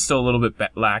it was still a little bit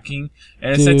lacking.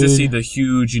 And it's nice to Dude, see the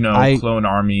huge, clone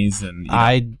armies and.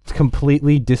 I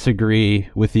completely disagree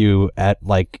with you at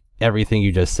like everything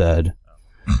you just said.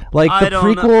 Like I the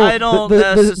don't know- prequel, I don't the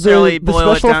necessarily the boil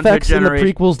it special down to a effects in the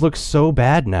generation. prequels look so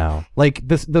bad now. Like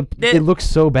it looks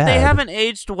so bad. They haven't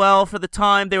aged well for the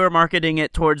time they were marketing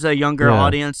it towards a younger Yeah.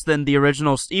 audience than the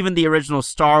original, even the original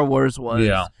Star Wars was.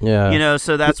 Yeah. Yeah.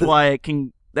 So that's why it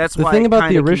can. That's The why thing it about the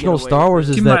kinda can original get away Star with Wars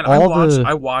it. is Keep in that mind, all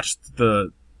I watched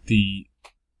the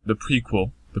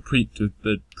prequel, the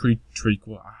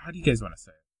pre-trequel. How do you guys want to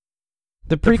say it?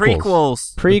 the the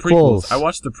prequels. prequels. The Prequels. I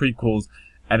watched the prequels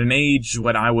at an age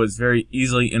when I was very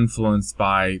easily influenced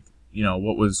by,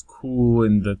 what was cool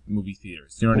in the movie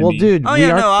theaters. You know what I Well, mean? dude, Oh we yeah,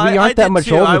 aren't, no, we I aren't that did much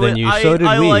too. older I than you. So did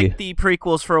I we. liked the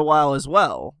prequels for a while as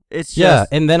well. It's just, Yeah,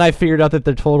 and then I figured out that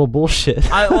they're total bullshit.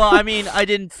 I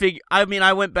didn't figure. I mean,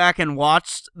 I went back and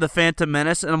watched the Phantom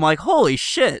Menace, and I'm like, holy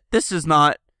shit, this is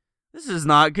not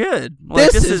good.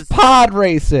 Like, this is pod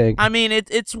racing. I mean,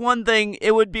 it's one thing.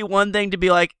 It would be one thing to be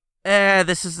like,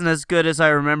 this isn't as good as I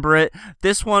remember it.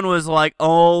 This one was like,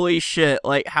 holy shit!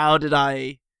 Like, how did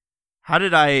I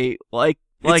like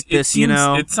this?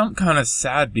 It's some kind of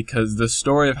sad because the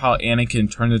story of how Anakin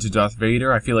turned into Darth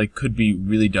Vader, I feel like could be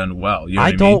really done well. You know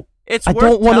what I mean? It's I worth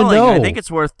don't wanna telling. I know. think it's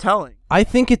worth telling. I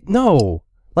think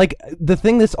like the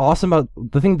thing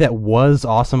that was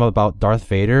awesome about Darth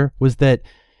Vader was that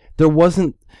there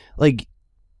wasn't like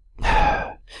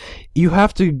you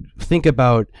have to think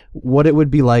about what it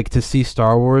would be like to see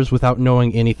Star Wars without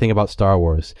knowing anything about Star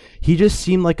Wars. He just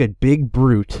seemed like a big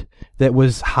brute that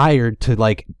was hired to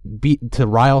like to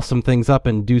rile some things up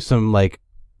and do some like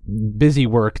busy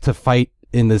work to fight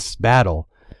in this battle.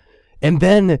 And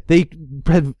then they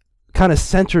had kind of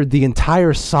centered the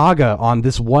entire saga on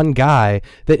this one guy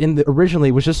that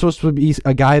originally was just supposed to be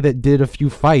a guy that did a few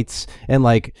fights, and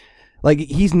like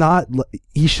he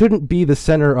shouldn't be the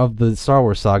center of the Star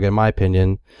Wars saga, in my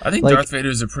opinion. I think Darth Vader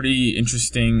is a pretty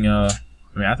interesting. I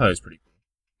thought he was pretty cool.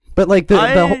 But like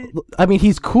I mean,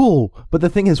 he's cool. But the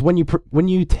thing is, when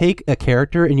you take a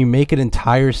character and you make an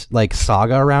entire like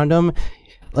saga around him,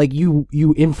 like you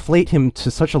inflate him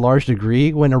to such a large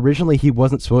degree when originally he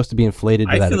wasn't supposed to be inflated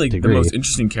to that degree. I feel like the most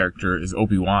interesting character is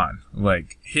Obi-Wan.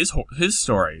 Like his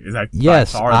story is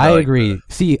yes, I agree.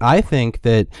 See, I think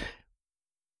that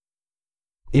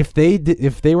if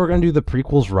they were going to do the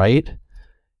prequels right,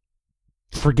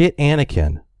 forget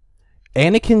Anakin.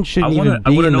 Anakin shouldn't even be in the movies. I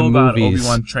want to know about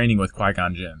Obi-Wan training with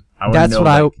Qui-Gon Jinn.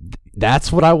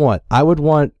 That's what I want. I would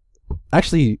want,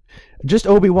 actually, just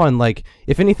Obi-Wan. Like,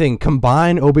 if anything,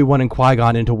 combine Obi-Wan and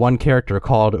Qui-Gon into one character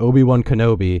called Obi-Wan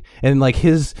Kenobi, and like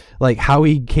his, like how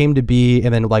he came to be,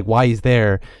 and then like why he's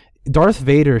there. Darth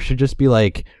Vader should just be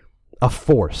like a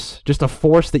force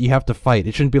that you have to fight.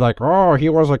 It shouldn't be like, oh, he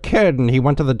was a kid and he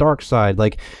went to the dark side.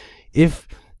 Like, if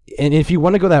you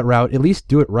want to go that route, at least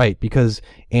do it right, because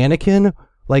Anakin,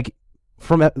 like,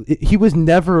 he was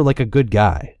never like a good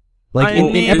guy. Like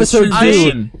in episode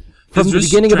 2, from the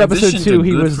beginning of episode 2,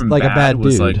 he was like a bad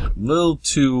dude. Like little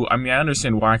too. I mean, I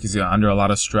understand why, because he's under a lot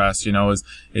of stress. You know,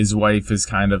 his wife is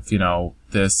kind of, you know,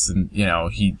 this, and you know,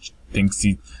 he thinks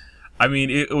he. I mean,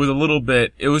 it was a little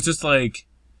bit. It was just like.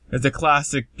 It's a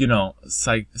classic, you know,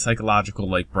 psychological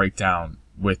like breakdown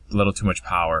with a little too much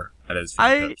power at his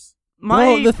fingertips.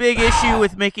 My big issue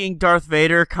with making Darth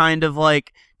Vader kind of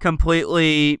like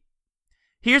completely.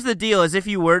 Here's the deal: is if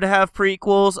you were to have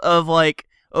prequels of like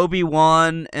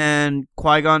Obi-Wan and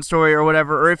Qui-Gon story or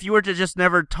whatever, or if you were to just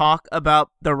never talk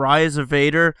about the rise of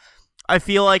Vader, I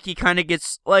feel like he kind of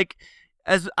gets like.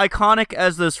 As iconic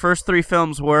as those first 3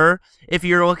 films were, if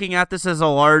you're looking at this as a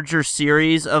larger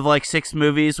series of like 6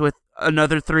 movies with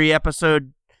another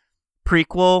 3-episode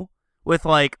prequel with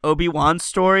like Obi-Wan's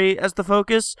story as the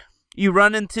focus, you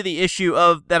run into the issue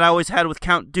of that I always had with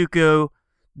Count Dooku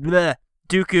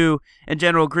and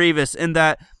General Grievous, in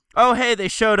that, oh hey, they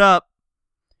showed up,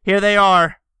 here they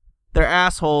are, they're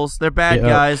assholes, they're bad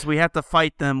guys, we have to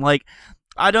fight them. Like,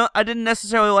 I didn't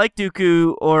necessarily like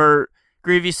Dooku or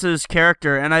Grievous's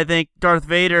character, and I think Darth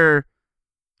Vader,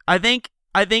 I think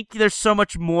there's so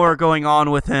much more going on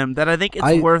with him that I think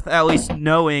it's worth at least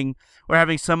knowing or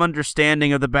having some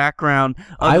understanding of the background.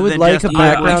 I would like a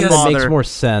background that makes more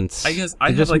sense. I guess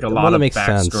I have like a lot of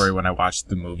backstory when I watch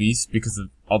the movies because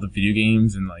of all the video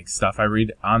games and like stuff I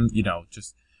read on, you know,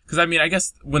 just because I mean, I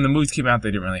guess when the movies came out, they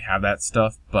didn't really have that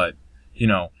stuff, but you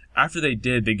know, after they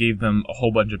did, they gave them a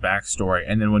whole bunch of backstory,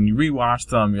 and then when you rewatch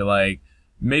them, you're like,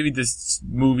 maybe this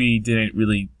movie didn't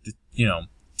really, you know,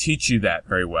 teach you that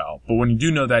very well. But when you do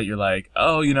know that, you're like,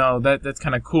 oh, you know, that's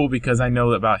kind of cool because I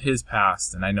know about his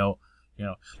past, and I know, you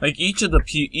know, like each of the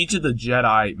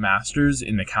Jedi Masters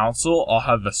in the Council all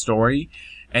have a story,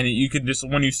 and you could just,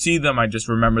 when you see them, I just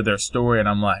remember their story, and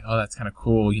I'm like, oh, that's kind of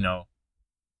cool, you know.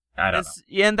 I don't know.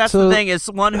 Yeah, and that's the thing, is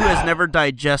one who has never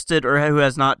digested or who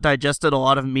has not digested a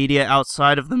lot of media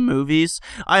outside of the movies,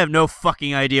 I have no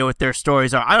fucking idea what their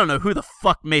stories are. I don't know who the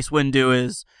fuck Mace Windu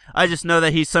is. I just know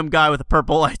that he's some guy with a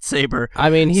purple lightsaber. I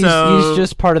mean, he's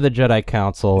just part of the Jedi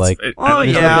Council. Like,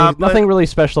 nothing really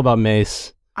special about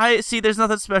Mace. I see. There's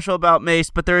nothing special about Mace,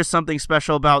 but there is something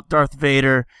special about Darth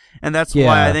Vader, and that's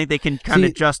why I think they can kind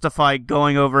of justify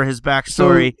going over his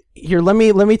backstory. So, here, let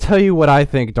me tell you what I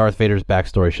think Darth Vader's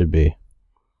backstory should be.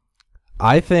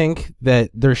 I think that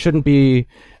they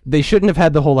shouldn't have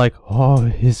had the whole like, oh,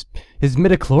 his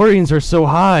midichlorians are so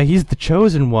high, he's the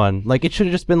chosen one. Like, it should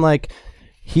have just been like,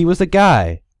 he was a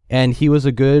guy and he was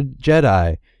a good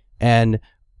Jedi, and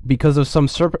because of some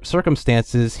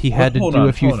circumstances, he had to do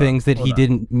a few things that he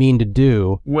didn't mean to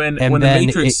do. When the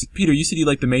Matrix, Peter, you said you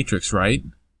liked the Matrix, right?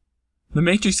 The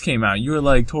Matrix came out. You were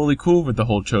like totally cool with the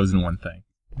whole chosen one thing.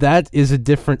 That is a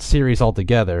different series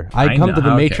altogether. I come to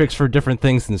the Matrix for different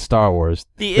things than Star Wars.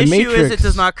 The issue is it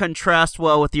does not contrast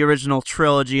well with the original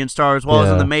trilogy in Star Wars,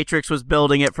 as in the Matrix was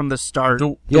building it from the start.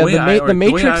 The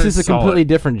Matrix is a completely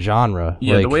different genre.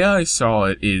 Yeah, the way I saw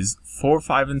it is 4,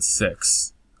 5, and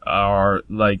 6 are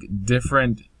like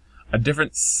a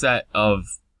different set of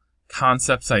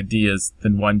concepts, ideas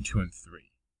than 1, 2, and 3.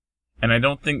 And I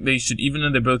don't think they should, even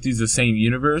though they both use the same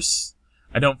universe,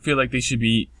 I don't feel like they should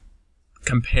be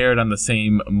compared on the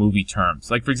same movie terms.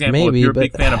 Like, for example, if you're a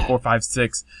big fan of 4, 5,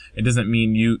 6, it doesn't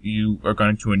mean you are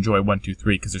going to enjoy 1, 2,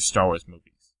 3 because they're Star Wars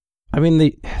movies. I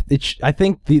mean, I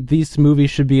think these movies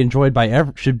should be enjoyed by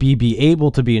be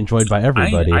able to be enjoyed by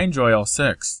everybody. I enjoy all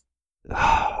 6.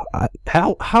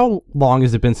 How long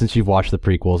has it been since you've watched the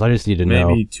prequels? I just need to know.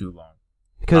 Maybe too long.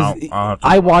 Because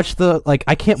I watched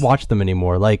I can't watch them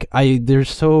anymore. Like they're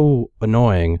so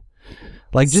annoying.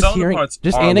 Like just hearing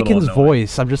Anakin's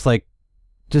voice, I'm just like,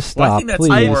 just stop, I think that's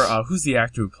please. more, who's the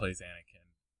actor who plays Anakin?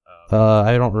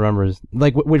 I don't remember.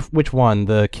 Like which one?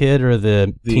 The kid or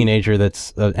the teenager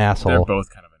that's an asshole? They're both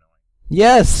kind of annoying.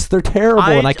 Yes, they're terrible,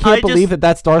 and I can't believe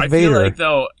that's Darth Vader. I feel like,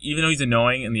 though, even though he's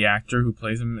annoying and the actor who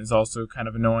plays him is also kind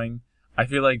of annoying, I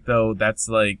feel like, though, that's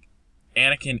like,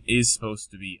 Anakin is supposed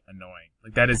to be annoying.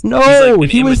 Like, that is,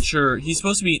 he's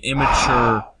supposed to be an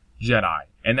immature Jedi,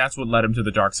 and that's what led him to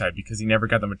the dark side, because he never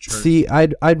got the maturity. See,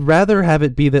 I'd rather have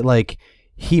it be that, like,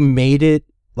 he made it,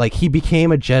 like, he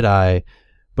became a Jedi,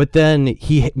 but then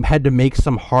he had to make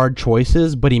some hard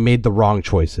choices, but he made the wrong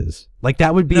choices. Like,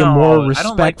 that would be a more respectful... I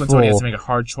don't like when somebody has to make a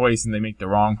hard choice and they make the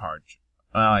wrong hard choice.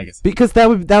 Well, I guess... Because that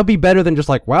would be better than just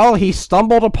like, well, he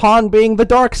stumbled upon being the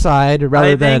dark side,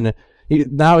 rather than...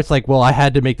 Now it's like, well, I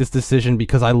had to make this decision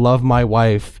because I love my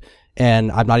wife,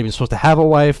 and I'm not even supposed to have a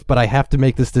wife, but I have to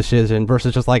make this decision,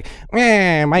 versus just like,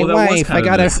 my wife, I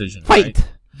gotta fight. Right?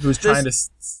 He was trying to...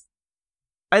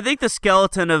 I think the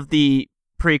skeleton of the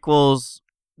prequels...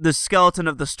 The skeleton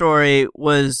of the story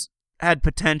had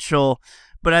potential,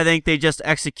 but I think they just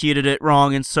executed it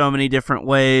wrong in so many different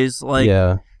ways. Like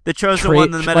the Chosen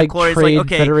One, the Metachlorians, like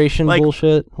okay, Federation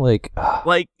bullshit, like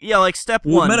step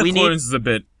one. Metachlorians is a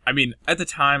bit. I mean, at the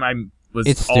time I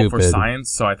was all for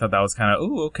science, so I thought that was kind of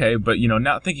okay. But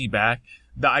now thinking back,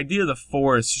 the idea of the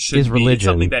Force should be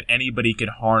something that anybody could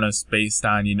harness based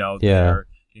on their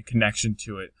connection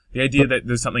to it. The idea that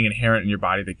there's something inherent in your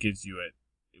body that gives you it.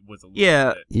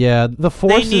 The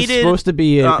Force is supposed to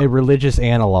be a religious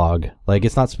analog. Like,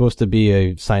 it's not supposed to be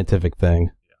a scientific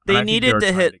thing. They needed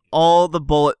to hit all the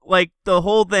the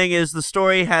whole thing is the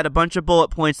story had a bunch of bullet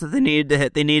points that they needed to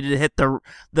hit. They needed to hit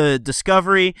the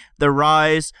discovery, the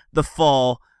rise, the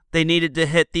fall. They needed to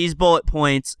hit these bullet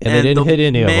points, and they didn't hit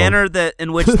any of them. The manner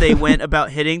in which they went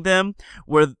about hitting them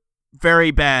were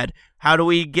very bad. How do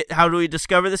we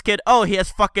discover this kid? Oh, he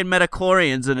has fucking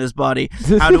metachlorians in his body.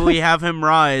 How do we have him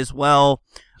rise? Well,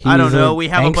 I don't know. We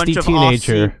have a bunch of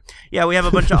off-scene, we have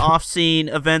a bunch of off-scene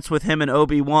events with him and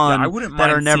Obi-Wan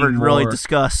that are never really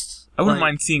discussed. I wouldn't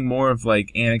mind seeing more of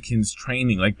like Anakin's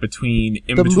training, like between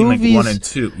 1 and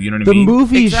 2. You know what I mean? The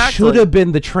movies should have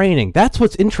been the training. That's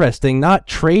what's interesting, not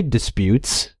trade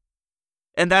disputes.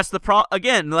 And that's the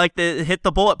again, like they hit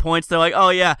the bullet points. They're like, oh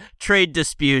yeah, trade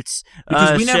disputes.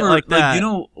 Because we never, like that.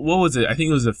 What was it? I think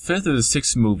it was the 5th or the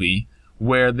 6th movie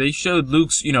where they showed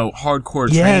Luke's, hardcore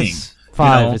training. Yes,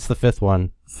 5. It's the 5th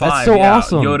one. 5, that's so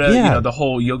awesome. Yoda, the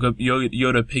whole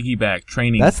Yoda piggyback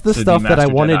training. That's the stuff that I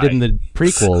wanted in the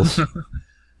prequels.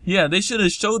 Yeah, they should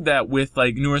have showed that with,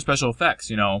 like, newer special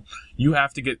effects, You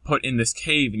have to get put in this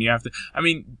cave, and you have to... I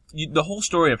mean, the whole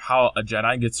story of how a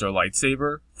Jedi gets their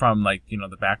lightsaber from, like,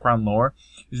 the background lore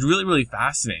is really, really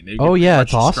fascinating. They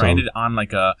it's awesome. Stranded on,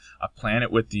 like, a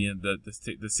planet with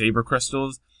the saber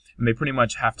crystals, and they pretty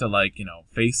much have to, like,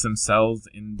 face themselves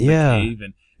in the cave,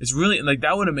 and it's really... Like,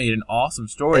 that would have made an awesome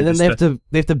story. And then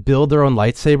they have to build their own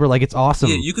lightsaber. Like, it's awesome.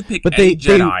 Yeah, you could pick any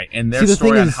Jedi, and their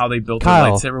story on how they built their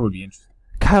lightsaber would be interesting.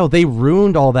 Kyle, they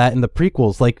ruined all that in the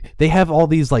prequels. Like, they have all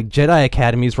these, like, Jedi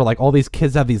academies where, like, all these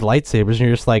kids have these lightsabers, and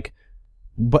you're just like,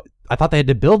 but I thought they had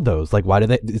to build those. Like, why do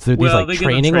they... Is there these, like,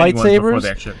 training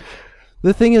lightsabers?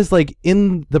 The thing is, like,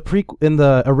 in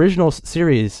the original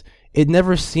series, it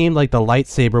never seemed like the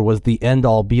lightsaber was the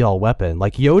end-all, be-all weapon.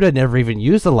 Like, Yoda never even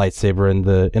used the lightsaber in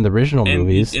the original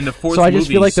movies. In the fourth so I just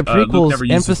feel like the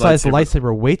prequels emphasize the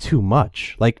lightsaber way too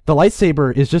much. Like, the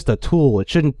lightsaber is just a tool. It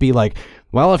shouldn't be like,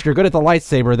 well, if you're good at the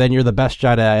lightsaber, then you're the best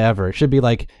Jedi ever. It should be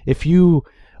like, if you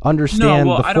understand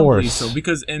the Force. I don't believe so,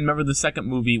 because remember the second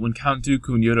movie, when Count Dooku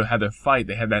and Yoda had their fight,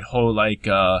 they had that whole, like,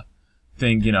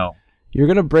 thing, You're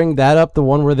gonna bring that up, the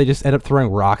one where they just end up throwing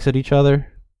rocks at each other?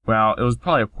 Well, it was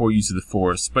probably a poor use of the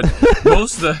Force, but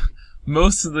most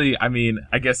of the, I mean,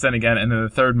 I guess then again, and then the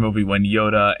third movie when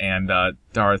Yoda and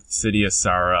Darth Sidious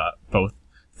are both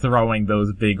throwing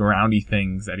those big roundy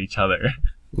things at each other.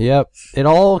 Yep, it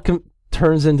all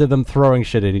turns into them throwing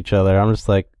shit at each other. I'm just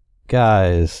like,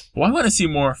 guys. Well, I want to see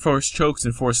more Force chokes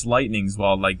and Force lightnings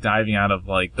while, like, diving out of,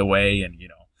 like, the way, and,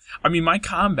 I mean, my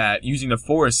combat using the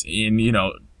Force in,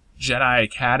 Jedi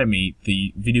Academy,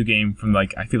 the video game from,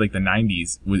 like, I feel like the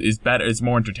 90s, is better. It's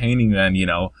more entertaining than,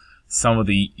 some of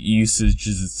the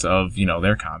usages of,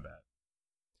 their combat.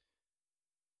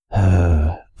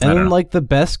 And then, know. like, the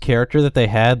best character that they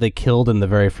had, they killed in the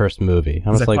very first movie. I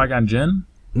Was was that like, Qui-Gon Jinn?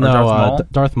 Or no, Darth Maul?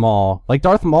 Darth Maul. Like,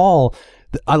 Darth Maul,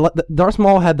 Darth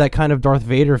Maul had that kind of Darth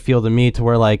Vader feel to me, to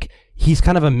where, like, he's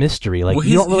kind of a mystery. Like,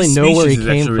 you don't really know where he came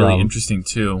is from. really interesting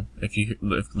too. If you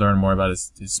learn more about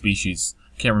his species,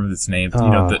 can't remember its name.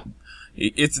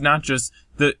 It's not just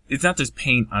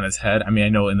paint on his head. I mean, I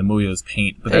know in the movie it was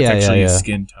paint, but that's actually his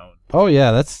skin tone. Oh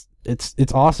yeah,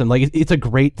 it's awesome. Like, it's a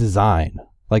great design.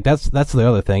 Like, that's the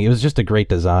other thing. It was just a great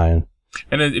design.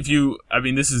 And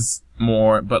this is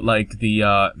more, but like the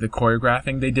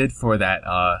choreographing they did for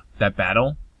that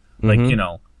battle, like,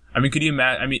 could you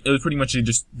imagine? I mean, it was pretty much they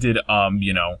just did,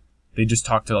 they just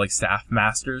talked to like staff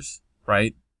masters,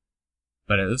 right?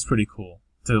 But it was pretty cool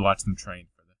to watch them train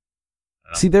for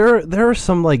that. See, there are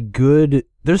some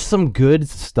there's some good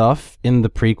stuff in the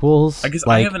prequels. I guess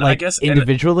I guess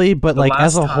individually, but like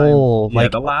as a whole,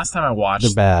 the last time I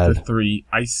watched the 3,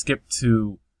 I skipped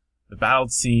to the battle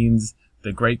scenes,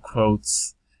 the great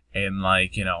quotes, and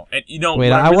Wait,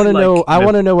 I want to know. I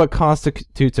want to know what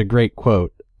constitutes a great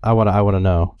quote. I want to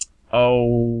know.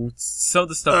 Oh, some of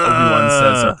the stuff Obi-Wan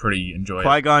says are pretty enjoyable.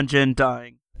 Qui-Gon Jinn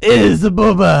dying. Is the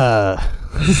booba?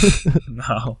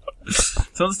 No,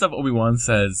 some of the stuff Obi-Wan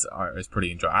says is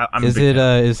pretty enjoyable.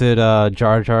 Is it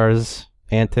Jar Jar's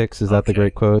antics? Is that the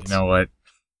great quotes? You know what?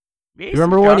 You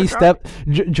remember when he stepped?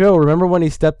 Joe, remember when he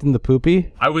stepped in the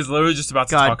poopy? I was literally just about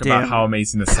to talk about how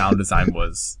amazing the sound design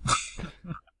was.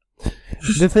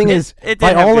 The thing is,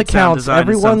 by all accounts,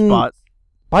 everyone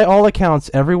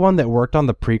that worked on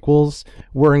the prequels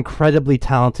were incredibly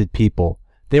talented people.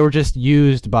 They were just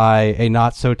used by a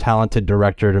not so talented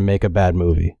director to make a bad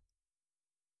movie.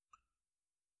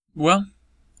 Well,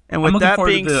 and with that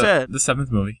being said, the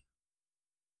 7th movie.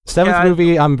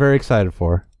 Movie, I'm very excited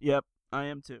for. Yep, I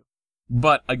am too.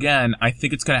 But again, I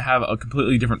think it's going to have a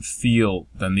completely different feel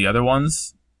than the other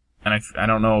ones. And I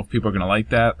don't know if people are going to like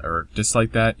that or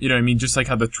dislike that. You know what I mean? Just like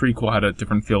how the prequel had a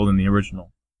different feel than the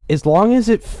original. As long as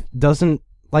it doesn't...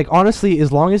 Like, honestly,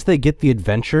 as long as they get the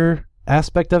adventure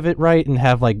aspect of it right and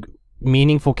have, like,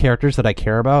 meaningful characters that I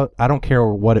care about, I don't care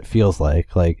what it feels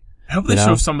like. Like, I hope they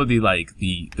show some of the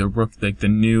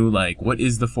new, like, what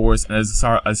is the Force, and as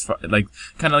far, like,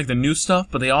 kind of like the new stuff,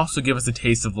 but they also give us a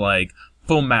taste of, like,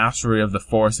 full mastery of the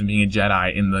Force and being a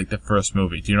Jedi in, like, the first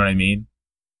movie. Do you know what I mean?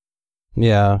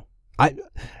 Yeah.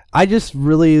 I just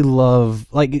really love,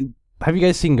 like, have you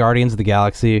guys seen Guardians of the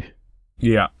Galaxy?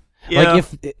 Yeah. Yeah.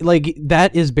 Like,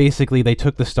 that is basically, they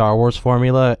took the Star Wars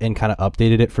formula and kind of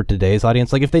updated it for today's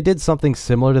audience. Like, if they did something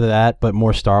similar to that, but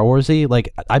more Star Warsy,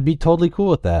 like, I'd be totally cool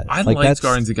with that. I liked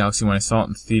Guardians of the Galaxy when I saw it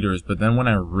in theaters, but then when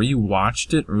I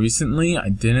rewatched it recently, I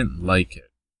didn't like it.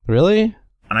 Really?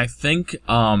 And I think,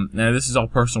 now this is all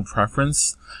personal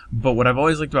preference, but what I've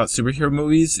always liked about superhero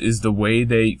movies is the way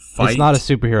they fight. It's not a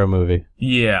superhero movie.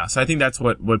 Yeah, so I think that's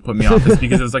what put me off, is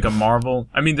because it was like a Marvel.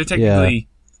 I mean, they're technically...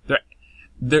 Yeah.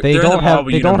 They don't have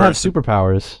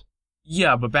superpowers.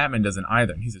 Yeah, but Batman doesn't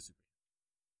either. He's a superhero.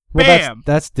 Well, Bam!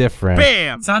 That's different.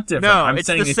 Bam! It's not different. No, I'm it's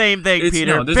saying the same thing,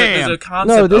 Peter. No, there's Bam! a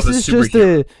concept this of a is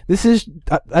superhero. this is,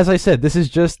 as I said, this is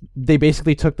just, they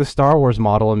basically took the Star Wars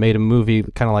model and made a movie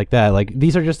kind of like that. Like,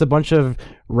 these are just a bunch of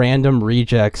random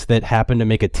rejects that happen to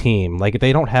make a team. Like,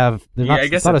 they don't have, I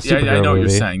guess it's not a superhero I know what movie.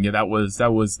 you're saying. Yeah, that was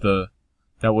the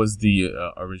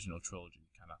original trilogy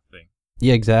kind of thing.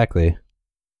 Yeah, exactly.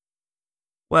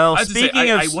 Well,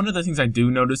 speaking of... one of the things I do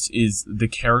notice is the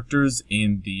characters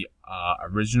in the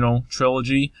original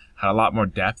trilogy had a lot more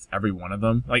depth, every one of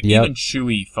them. Like, even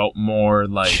Chewie felt more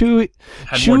like...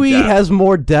 Chewie has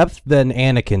more depth than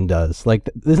Anakin does. Like,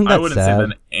 isn't that sad? I wouldn't say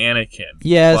than Anakin.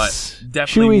 Yes. But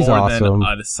definitely Chewie's more awesome.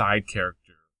 than a side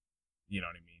character. You know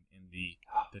what I mean? In the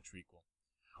prequel.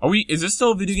 Is this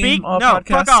still a video game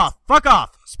podcast? No, fuck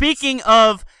off. Speaking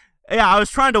of... Yeah, I was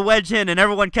trying to wedge in, and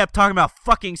everyone kept talking about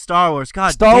fucking Star Wars.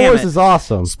 God damn it. Star Wars is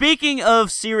awesome. Speaking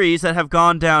of series that have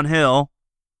gone downhill,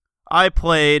 I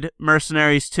played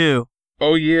Mercenaries 2.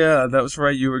 Oh, yeah, that was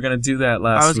right. You were going to do that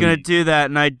last week. I was going to do that,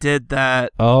 and I did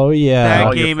that. Oh, yeah.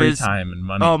 That game your free is... time and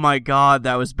money. Oh, my God,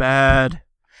 that was bad.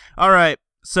 All right,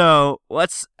 so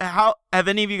have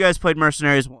any of you guys played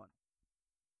Mercenaries 1?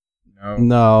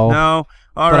 No. No?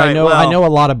 All but right, I know a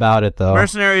lot about it, though.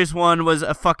 Mercenaries 1 was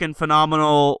a fucking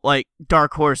phenomenal, like,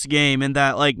 dark horse game in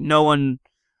that, like, no one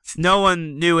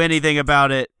knew anything about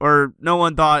it, or no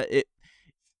one thought it...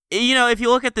 You know, if you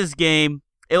look at this game,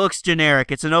 it looks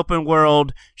generic. It's an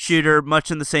open-world shooter,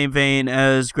 much in the same vein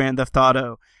as Grand Theft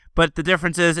Auto. But the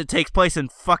difference is it takes place in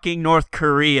fucking North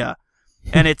Korea.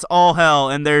 And it's all hell,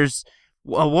 and there's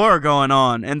a war going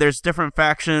on, and there's different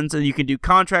factions, and you can do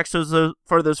contracts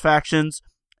for those factions,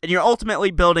 and you're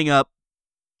ultimately building up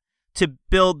to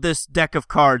build this deck of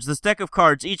cards. This deck of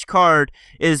cards, each card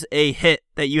is a hit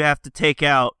that you have to take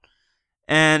out,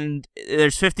 and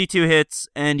there's 52 hits,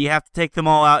 and you have to take them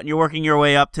all out, and you're working your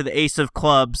way up to the Ace of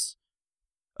Clubs,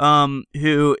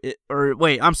 Ace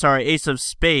of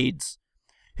Spades,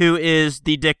 who is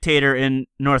the dictator in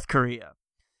North Korea.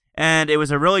 And it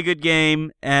was a really good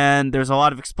game, and there's a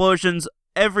lot of explosions.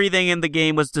 Everything in the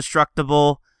game was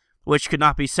destructible, which could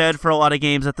not be said for a lot of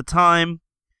games at the time.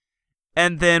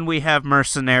 And then we have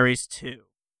Mercenaries 2.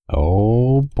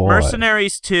 Oh, boy.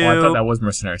 Mercenaries 2... Oh, I thought that was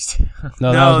Mercenaries 2.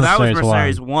 No, that was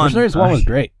Mercenaries 1. Mercenaries 1 was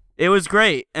great. It was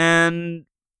great, and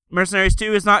Mercenaries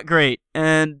 2 is not great.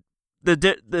 And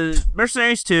the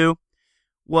Mercenaries 2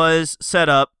 was set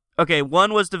up... Okay,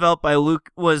 1 was developed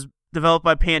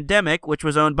by Pandemic, which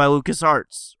was owned by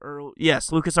LucasArts.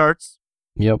 LucasArts.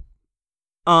 Yep.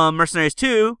 Mercenaries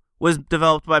 2 was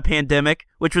developed by Pandemic,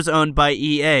 which was owned by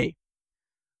EA.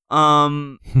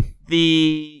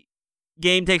 The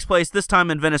game takes place this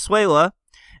time in Venezuela,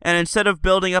 and instead of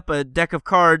building up a deck of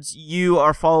cards, you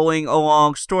are following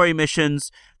along story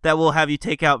missions that will have you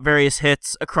take out various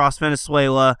hits across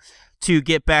Venezuela to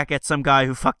get back at some guy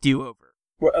who fucked you over.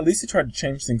 Well, at least they tried to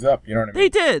change things up, you know what I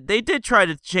mean? They did try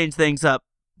to change things up.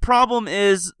 Problem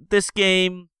is, this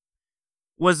game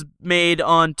was made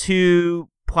on 2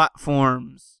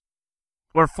 platforms,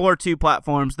 or for 2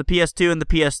 platforms, the PS2 and the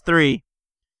PS3.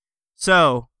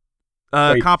 So,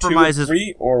 Wait, compromises... 2 and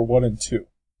 3 or 1 and 2?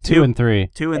 2 and 3.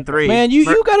 2 and 3. Man,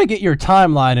 you gotta get your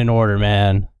timeline in order,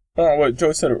 man. Oh, what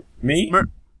Joe said, me?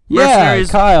 Yeah,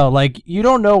 Kyle, you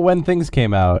don't know when things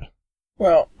came out.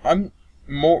 Well, I'm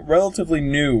relatively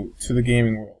new to the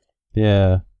gaming world.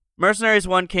 Yeah. Mercenaries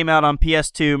 1 came out on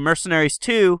PS2. Mercenaries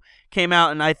 2 came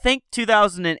out in, I think,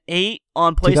 2008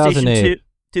 on PlayStation 2.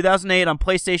 2008 on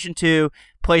PlayStation 2,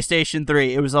 PlayStation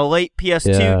 3. It was a late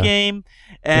PS2 game.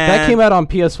 And if that came out on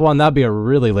PS1, that'd be a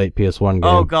really late PS1 game.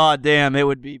 Oh, god damn, it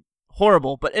would be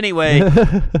horrible. But anyway,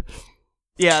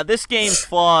 yeah, this game's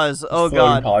flaws. Oh,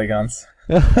 god. Polygons.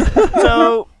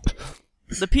 So,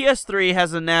 the PS3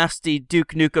 has a nasty Duke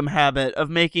Nukem habit of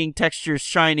making textures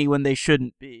shiny when they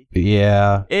shouldn't be.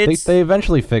 Yeah. They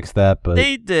eventually fixed that, but...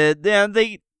 They did. Yeah,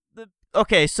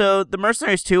 Okay, so the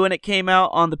Mercenaries 2, when it came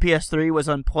out on the PS3, was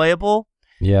unplayable.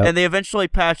 Yeah. And they eventually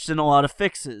patched in a lot of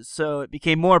fixes, so it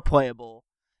became more playable.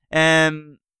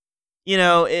 And,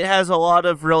 it has a lot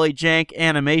of really jank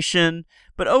animation,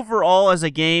 but overall, as a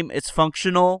game, it's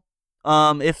functional.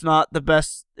 If not the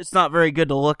best, it's not very good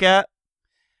to look at.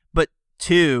 But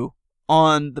 2,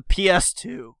 on the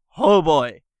PS2, oh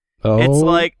boy.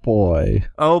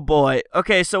 Oh boy.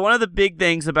 Okay, so one of the big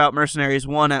things about Mercenaries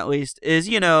 1, at least, is,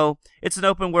 it's an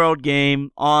open world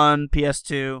game on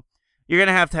PS2. You're going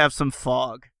to have some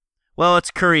fog. Well,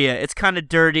 it's Korea. It's kind of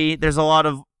dirty. There's a lot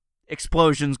of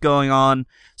explosions going on.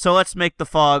 So let's make the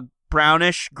fog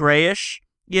brownish, grayish.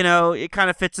 It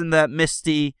kind of fits in that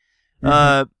misty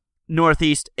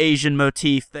Northeast Asian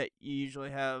motif that you usually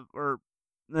have. Or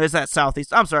is that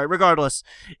Southeast? I'm sorry. Regardless,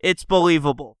 it's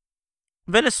believable.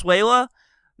 Venezuela,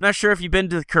 not sure if you've been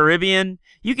to the Caribbean,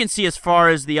 you can see as far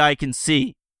as the eye can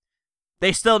see.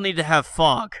 They still need to have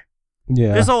fog.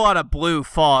 Yeah. There's a lot of blue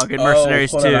fog in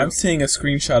Mercenaries 2. I'm seeing a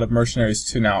screenshot of Mercenaries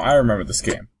 2 now. I remember this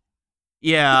game.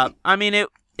 Yeah, I mean,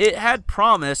 it had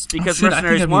promise because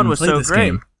Mercenaries 1 was so great.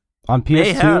 Game. On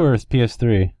PS2 or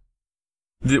PS3?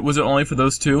 Was it only for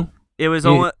those 2? It was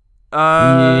only...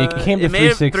 it came to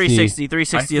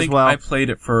 360 as well. I played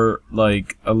it for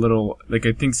a little, I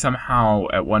think somehow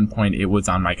at one point it was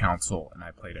on my console and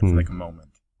I played it for a moment.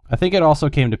 I think it also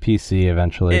came to PC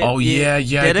eventually.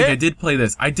 I did play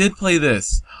this.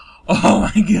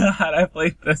 Oh my god, I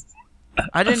played this.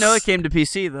 I didn't know it came to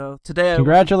PC though. Today,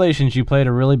 congratulations, you played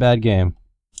a really bad game.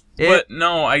 But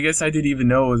no, I guess I didn't even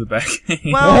know it was a bad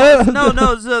game. Well,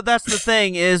 no. So that's the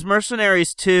thing is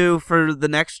Mercenaries 2 for the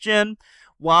next gen.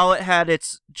 While it had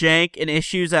its jank and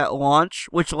issues at launch,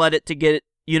 which led it to get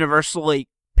universally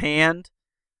panned,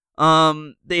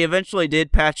 they eventually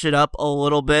did patch it up a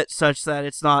little bit such that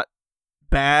it's not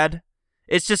bad.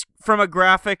 It's just from a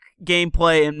graphic,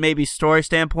 gameplay, and maybe story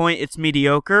standpoint, it's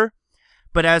mediocre.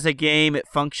 But as a game, it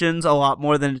functions a lot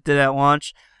more than it did at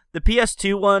launch. The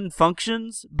PS2 one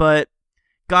functions, but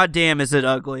goddamn is it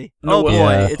ugly.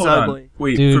 It's ugly.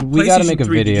 Wait, dude, for we gotta PlayStation make a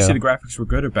 3, video. Did you say the graphics were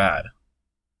good or bad?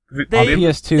 They-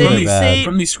 PS2 they are bad. say-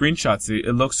 From these screenshots,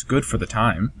 it looks good for the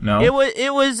time. No, It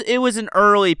was an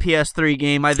early PS3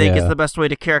 game. I think is Yeah. the best way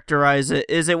to characterize it.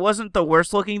 Is it wasn't the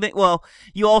worst looking thing. Well,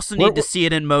 you also need to see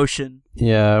it in motion.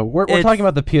 Yeah, we're It's- talking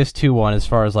about the PS2 one as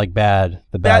far as like bad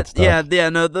stuff. Yeah.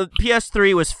 No, the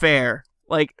PS3 was fair,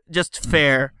 like just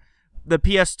fair. The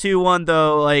PS2 one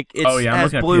though, like it I'm has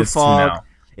looking at blue PS2 fog. now.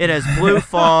 It has blue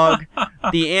fog.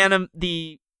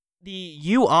 The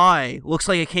UI looks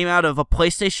like it came out of a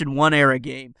PlayStation 1 era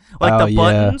game. Like Oh, the yeah.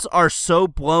 buttons are so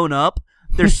blown up.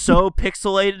 They're so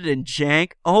pixelated and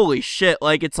jank. Holy shit.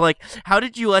 Like it's like, how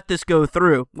did you let this go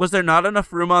through? Was there not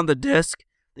enough room on the disc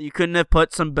that you couldn't have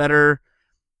put some better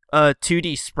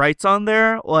 2D sprites on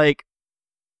there? Like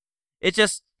it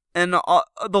just and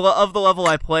of the level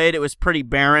I played, it was pretty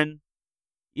barren.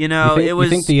 You know, it was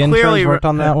You think the clearly interns worked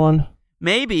on that one?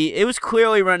 Maybe. It was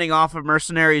clearly running off of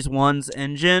Mercenaries 1's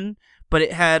engine, but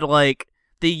it had, like,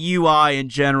 the UI in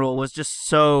general was just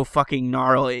so fucking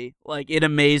gnarly. Like, it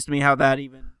amazed me how that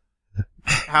even...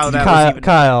 How that was even...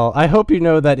 Kyle, I hope you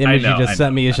know that image know, you just I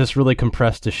sent know. me is just really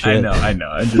compressed to shit. I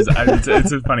know.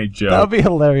 It's a funny joke. That would be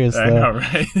hilarious, I though. know,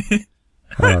 right?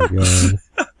 Oh, God.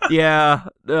 Yeah.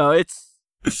 No, it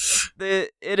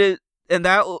is... And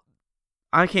that...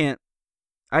 I can't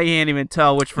even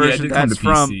tell which Yeah, it version did come that's to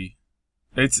from. PC.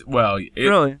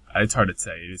 Really? It's hard to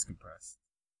say. It is compressed.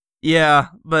 Yeah,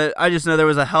 but I just know there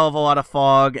was a hell of a lot of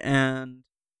fog, and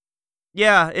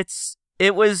yeah, it's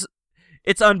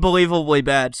unbelievably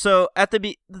bad. So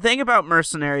the thing about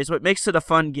Mercenaries, what makes it a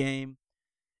fun game,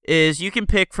 is you can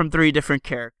pick from 3 different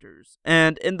characters,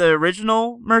 and in the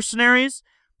original Mercenaries,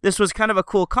 this was kind of a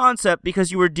cool concept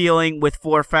because you were dealing with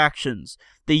 4 factions: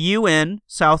 the UN,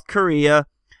 South Korea,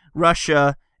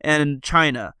 Russia, and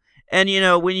China. And, you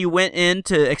know, when you went in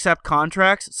to accept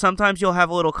contracts, sometimes you'll have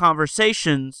little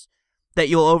conversations that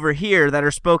you'll overhear that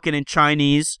are spoken in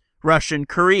Chinese, Russian,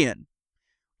 Korean.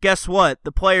 Guess what?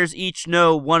 The players each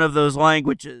know one of those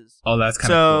languages. Oh, that's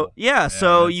kind of cool. Yeah,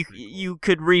 so that's you pretty cool. you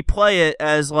could replay it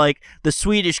as, like, the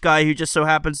Swedish guy who just so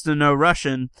happens to know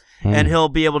Russian, and he'll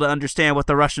be able to understand what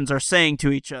the Russians are saying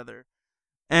to each other.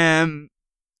 And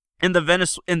in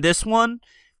this one,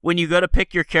 when you go to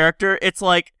pick your character, it's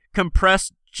like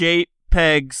compressed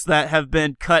JPEGs that have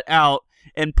been cut out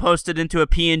and posted into a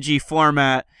PNG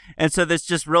format. And so there's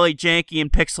just really janky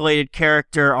and pixelated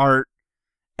character art.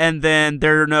 And then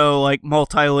there are no, like,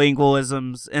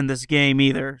 multilingualisms in this game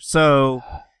either. So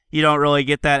you don't really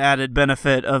get that added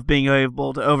benefit of being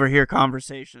able to overhear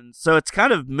conversations. So it's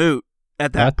kind of moot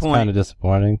at that That's point. kind of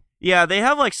disappointing. Yeah, they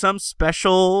have, like, some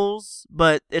specials,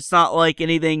 but it's not, like,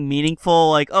 anything meaningful.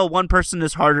 Like, oh, one person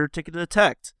is harder to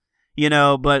detect, you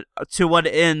know, but to what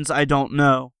ends, I don't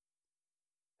know.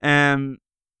 And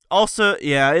also,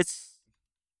 yeah,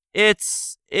 at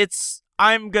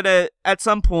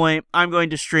some point, I'm going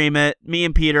to stream it. Me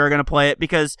and Peter are going to play it,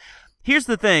 because here's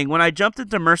the thing. When I jumped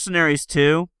into Mercenaries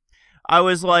 2, I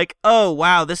was like, oh,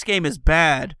 wow, this game is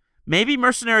bad. Maybe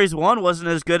Mercenaries 1 wasn't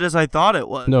as good as I thought it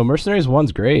was. No, Mercenaries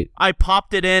 1's great. I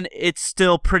popped it in. It's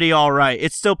still pretty all right.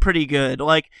 It's still pretty good.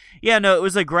 Like, yeah, no, it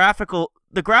was the graphical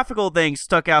thing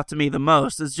stuck out to me the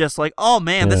most. It's just like, oh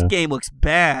man, this Yeah. game looks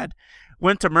bad.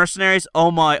 Went to Mercenaries.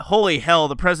 Oh my, holy hell,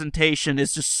 the presentation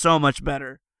is just so much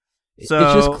better. So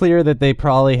It's just clear that they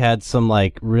probably had some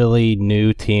like really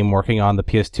new team working on the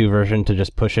PS2 version to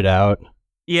just push it out.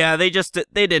 yeah, they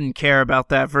didn't care about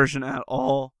that version at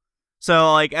all.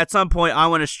 So, like, at some point, I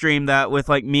want to stream that with,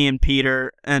 like, me and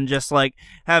Peter, and just, like,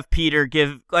 have Peter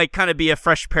kind of be a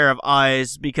fresh pair of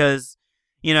eyes, because,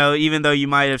 you know, even though you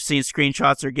might have seen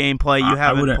screenshots or gameplay, you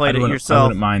haven't played it I yourself.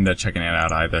 wouldn't mind checking it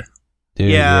out either.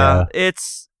 Dude, Yeah,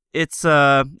 it's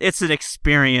an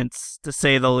experience, to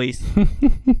say the least.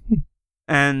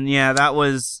 And, yeah, that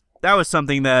was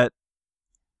something that,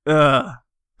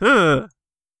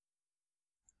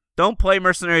 don't play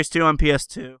Mercenaries 2 on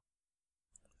PS2.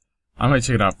 I might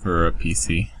check it out for a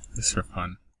PC, just for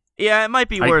fun. Yeah, it might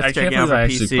be worth I can't checking out believe for I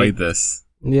PC. actually played this.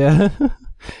 Yeah.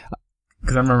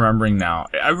 Because I'm remembering now.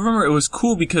 I remember it was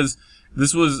cool because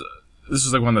this was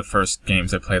like one of the first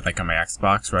games I played like on my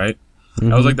Xbox, right?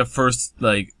 That was like the first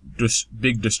like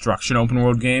big destruction open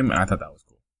world game, and I thought that was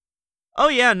cool. Oh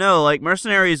yeah, no, like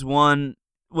Mercenaries 1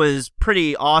 was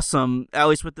pretty awesome, at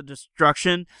least with the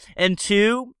destruction. And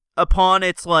 2, upon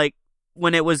its like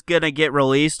when it was gonna get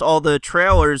released, all the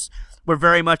trailers were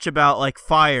very much about like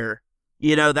fire.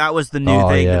 You know, that was the new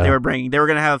thing that they were bringing. They were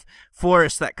gonna have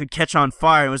forests that could catch on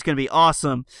fire. It was gonna be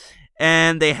awesome.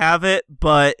 And they have it,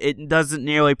 but it doesn't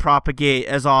nearly propagate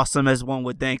as awesome as one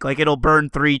would think. Like, it'll burn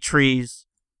 3 trees,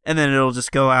 and then it'll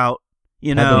just go out,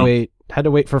 you know? had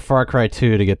to wait for Far Cry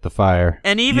 2 to get the fire.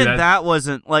 And even that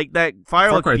wasn't like that.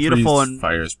 Fire looked beautiful, and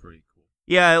fire is pretty cool.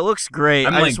 Yeah, it looks great.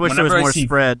 I just wish there was more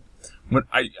spread. When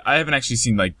I haven't actually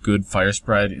seen like good fire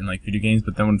spread in like video games,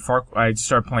 but then when I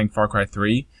started playing Far Cry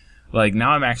 3, like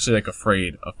now I'm actually like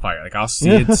afraid of fire. Like I'll see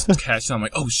it catch, and I'm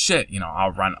like, oh shit,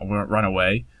 I'll run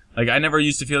away. Like I never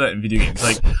used to feel that in video games.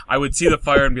 Like I would see the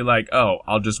fire and be like, oh,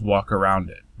 I'll just walk around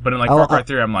it. But in like Far Cry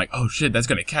 3, I'm like, oh shit, that's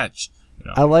gonna catch.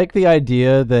 I like the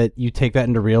idea that you take that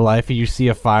into real life and you see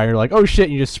a fire, you're like, oh shit,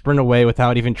 you just sprint away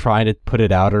without even trying to put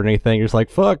it out or anything. You're just like,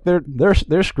 fuck,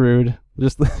 they're screwed.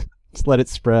 Just let it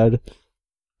spread.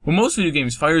 Well, most video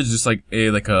games, fire is just like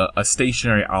a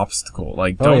stationary obstacle.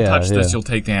 Like, don't touch this, you'll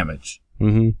take damage.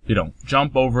 Mm-hmm.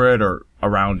 Jump over it or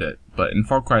around it. But in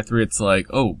Far Cry 3, it's like,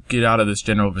 oh, get out of this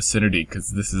general vicinity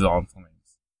because this is all in flames.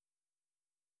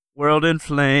 World in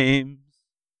Flames.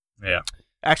 Yeah.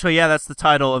 Actually, yeah, that's the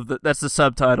title that's the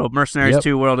subtitle. Mercenaries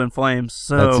 2: World in Flames.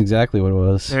 So that's exactly what it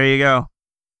was. There you go.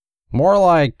 More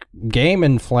like Game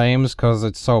in Flames because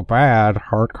it's so bad.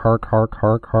 Hark, hark, hark,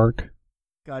 hark, hark.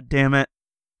 God damn it.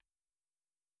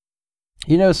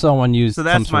 Someone used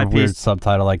some sort of weird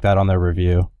subtitle like that on their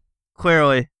review.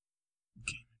 Clearly.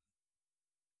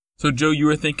 So, Joe, you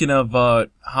were thinking of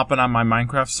hopping on my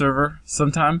Minecraft server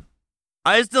sometime?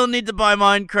 I still need to buy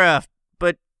Minecraft,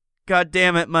 but god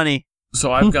damn it, money.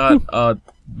 So I've got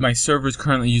my server's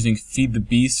currently using Feed the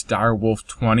Beast Direwolf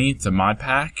 20. It's a mod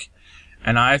pack.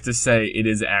 And I have to say, it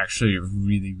is actually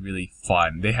really, really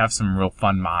fun. They have some real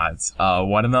fun mods.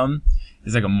 One of them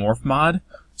is like a morph mod.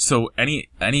 So any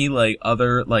like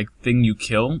other like thing you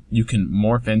kill, you can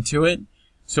morph into it.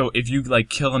 So if you like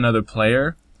kill another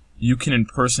player, you can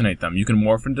impersonate them. You can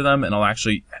morph into them and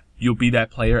you'll be that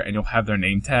player and you'll have their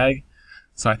name tag.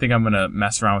 So I think I'm gonna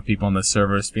mess around with people on the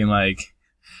servers being like,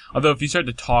 although if you start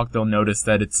to talk, they'll notice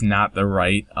that it's not the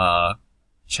right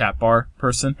chat bar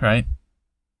person, right?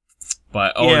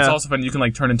 But It's also fun. You can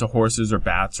like turn into horses or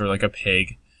bats or like a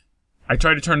pig. I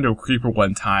tried to turn into a creeper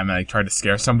one time and I tried to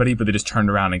scare somebody, but they just turned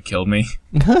around and killed me.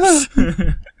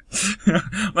 I'm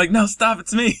like, no, stop,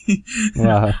 it's me.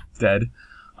 Wow. Dead.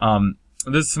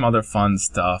 There's some other fun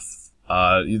stuff.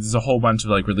 There's a whole bunch of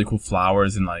like really cool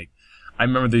flowers and like, I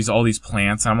remember there's all these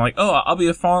plants and I'm like, oh, I'll be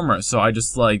a farmer. So I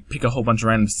just like pick a whole bunch of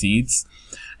random seeds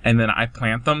and then I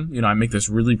plant them. I make this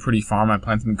really pretty farm. I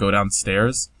plant them and go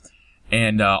downstairs.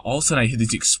 And all of a sudden I hear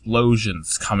these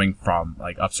explosions coming from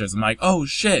like upstairs. I'm like, oh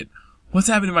shit, what's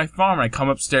happening to my farm? And I come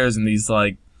upstairs and these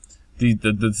like,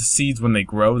 the seeds when they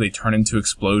grow, they turn into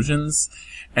explosions.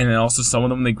 And then also some of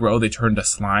them, when they grow, they turn to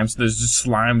slime. So there's just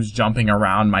slimes jumping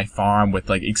around my farm with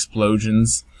like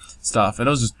explosions stuff. And it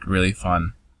was just really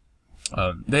fun.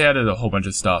 They added a whole bunch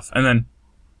of stuff. And then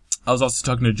I was also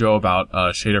talking to Joe about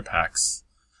shader packs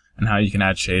and how you can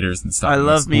add shaders and stuff. I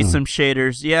love me some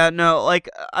shaders. Yeah, no, like,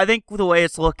 I think the way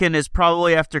it's looking is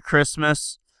probably after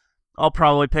Christmas, I'll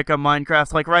probably pick up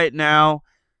Minecraft. Like, right now,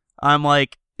 I'm,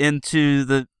 like, into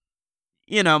the,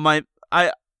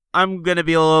 I'm going to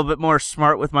be a little bit more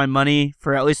smart with my money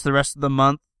for at least the rest of the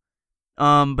month.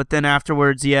 But then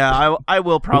afterwards, yeah, I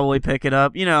will probably pick it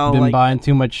up, Been buying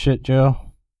too much shit, Joe?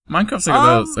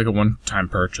 Minecraft's like a one-time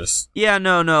purchase. Yeah,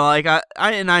 no, like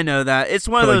I know that it's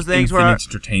one of those things where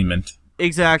entertainment.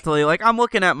 Exactly. Like I'm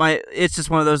looking at it's just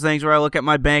one of those things where I look at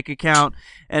my bank account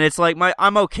and it's like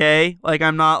I'm okay. Like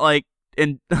I'm not like,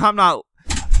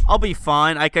 I'll be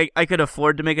fine. I could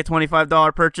afford to make a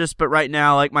 $25 purchase, but right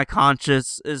now, like my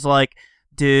conscience is like,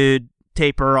 dude,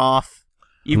 taper off.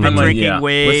 You've been drinking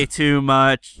way too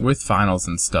much. With finals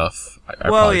and stuff.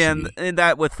 And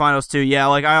that with finals too. Yeah,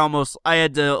 like I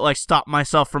had to like stop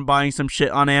myself from buying some shit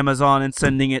on Amazon and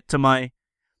sending it to my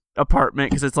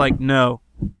apartment because it's like, no,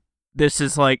 this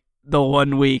is like the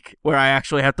 1 week where I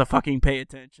actually have to fucking pay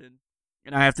attention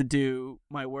and I have to do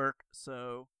my work.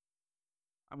 So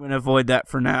I'm going to avoid that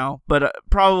for now. But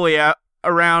probably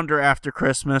around or after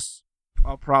Christmas,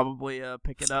 I'll probably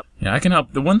pick it up. Yeah, I can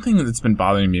help. The one thing that's been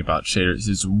bothering me about shaders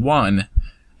is, one,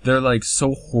 they're like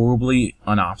so horribly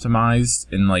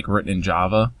unoptimized and like written in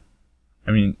Java.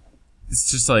 I mean,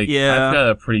 it's just like, I've got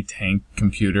a pretty tank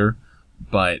computer,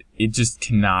 but it just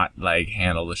cannot like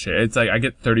handle the shader. It's like I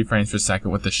get 30 frames per second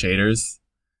with the shaders,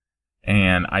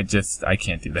 and I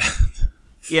can't do that.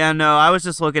 Yeah, no, I was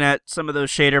just looking at some of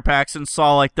those shader packs and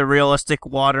saw like the realistic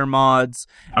water mods,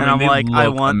 and I'm like, I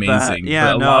want amazing, that.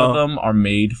 Yeah, but a lot of them are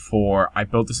made for, I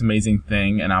built this amazing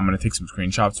thing and I'm going to take some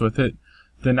screenshots with it.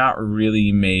 They're not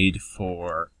really made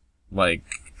for, like,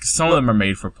 some of them are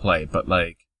made for play, but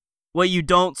like... What you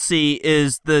don't see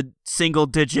is the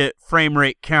single-digit frame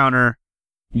rate counter.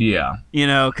 Yeah.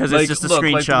 Because it's just a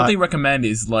screenshot. Like, what they recommend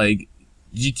is like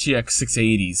GTX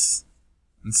 680s.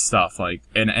 and stuff, like,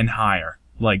 and higher,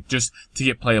 like, just to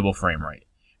get playable frame rate.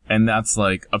 And that's,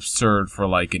 like, absurd for,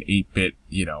 like, an 8-bit,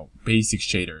 basic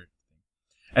shader.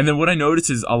 And then what I notice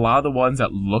is a lot of the ones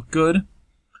that look good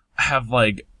have,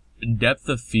 like, depth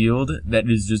of field that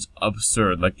is just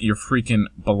absurd. Like, you're freaking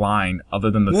blind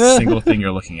other than the single thing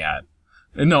you're looking at.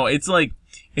 No, it's like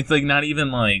not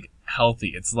even, like,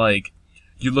 healthy. It's like,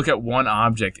 you look at one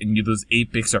object and those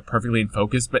 8 bits are perfectly in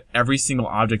focus, but every single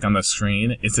object on the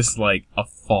screen is just like a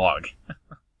fog.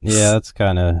 Yeah, that's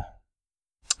kind of...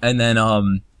 And then,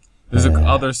 there's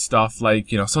other stuff, like,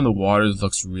 some of the waters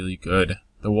looks really good.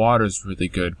 The water's really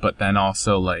good, but then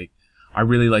also, like, I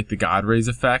really like the God Rays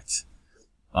effect.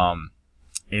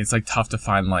 It's, like, tough to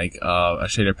find, like, a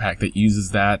shader pack that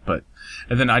uses that,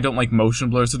 and then I don't like motion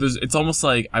blur, so it's almost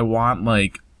like I want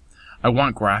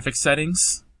graphic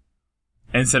settings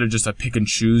instead of just a pick and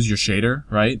choose your shader,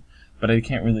 right? But I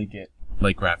can't really get,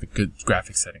 like, good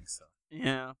graphic settings, so.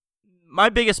 Yeah. My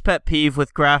biggest pet peeve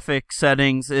with graphic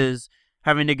settings is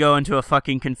having to go into a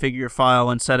fucking configure file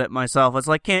and set it myself. It's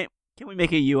like, can we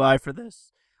make a UI for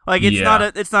this? Like,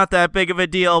 it's not that big of a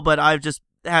deal, but I've just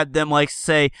had them, like,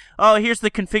 say, oh, here's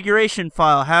the configuration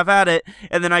file, have at it,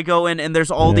 and then I go in and there's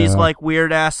all these, like,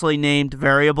 weird-assly named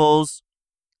variables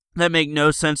that make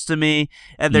no sense to me,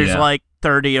 and there's, like,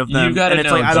 30 of them, and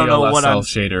it's like, I don't know what I'm...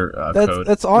 shader code.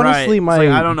 That's honestly right. Like,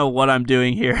 I don't know what I'm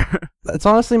doing here. That's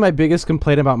honestly my biggest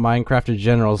complaint about Minecraft in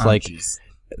general, is, Geez.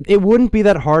 It wouldn't be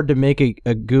that hard to make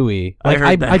a GUI. Like,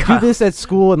 I do this at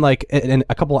school in, like, in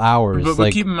a couple hours.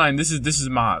 But keep in mind, this is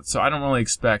mod, so I don't really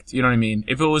expect, you know what I mean?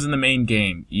 If it was in the main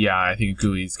game, yeah, I think a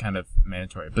GUI is kind of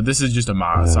mandatory. But this is just a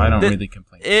mod, so I don't really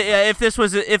complain. If this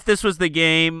was the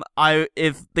game,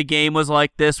 if the game was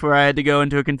like this, where I had to go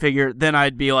into a configure, then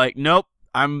I'd be like, nope,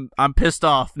 I'm pissed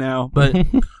off now. But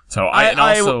so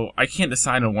I can't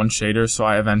decide on one shader, so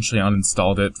I eventually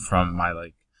uninstalled it from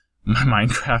my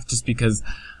Minecraft just because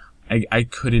I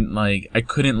couldn't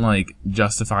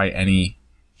justify any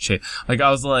shit. Like, I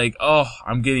was like, oh,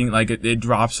 I'm getting, like, it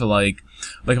drops to, like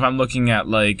if I'm looking at,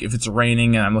 like, if it's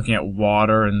raining and I'm looking at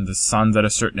water and the sun's at a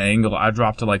certain angle, I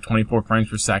drop to, like, 24 frames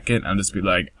per second and just be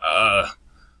like,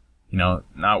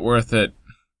 not worth it.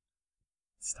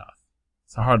 It's tough.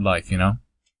 It's a hard life, I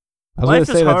was going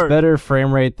to say that's better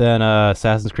frame rate than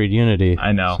Assassin's Creed Unity.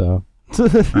 I know.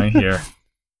 So. I hear.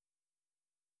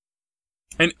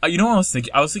 And what I was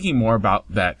thinking? I was thinking more about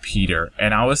that, Peter,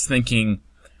 and I was thinking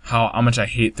how much I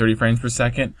hate 30 frames per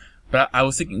second. But I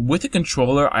was thinking, with a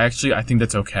controller, I think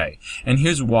that's okay. And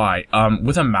here's why.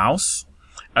 With a mouse,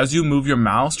 as you move your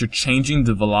mouse, you're changing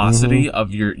the velocity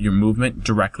of your movement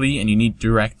directly, and you need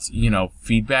direct,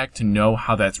 feedback to know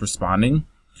how that's responding.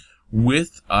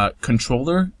 With a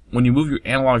controller, when you move your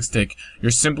analog stick,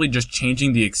 you're simply just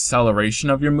changing the acceleration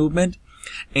of your movement.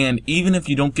 And even if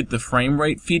you don't get the frame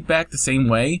rate feedback the same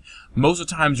way, most of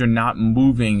the times you're not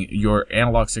moving your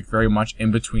analog stick very much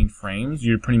in between frames.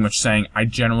 You're pretty much saying, I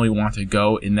generally want to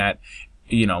go in that,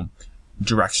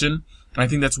 direction. And I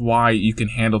think that's why you can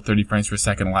handle 30 frames per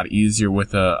second a lot easier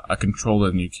with a controller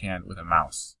than you can with a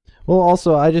mouse. Well,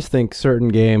 also, I just think certain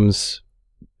games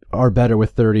are better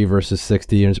with 30 versus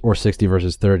 60 or 60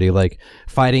 versus 30. Like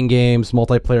fighting games,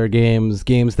 multiplayer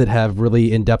games that have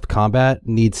really in-depth combat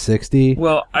need 60.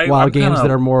 While games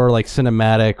that are more like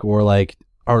cinematic or like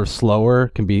are slower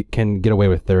can get away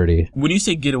with 30. When you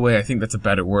say get away, I think that's a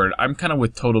better word. I'm kind of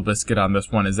with Total Biscuit on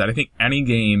this one, is that I think any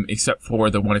game except for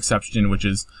the one exception, which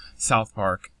is South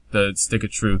Park, the Stick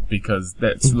of Truth, because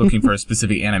that's looking for a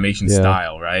specific animation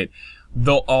style, right?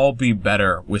 They'll all be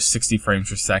better with 60 frames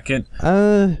per second.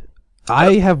 I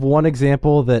have one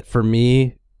example that for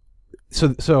me,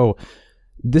 so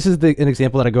this is an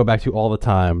example that I go back to all the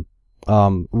time.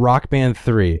 Rock Band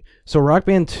 3. So Rock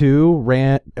Band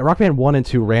 1 and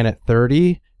 2 ran at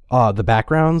 30, the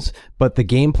backgrounds, but the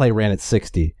gameplay ran at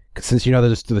 60. Since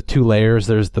there's the two layers,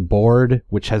 there's the board,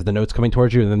 which has the notes coming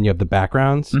towards you, and then you have the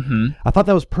backgrounds. Mm-hmm. I thought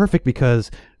that was perfect because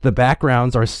the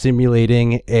backgrounds are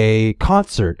simulating a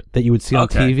concert that you would see on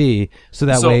TV, so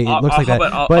way it looks like that.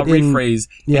 I'll rephrase.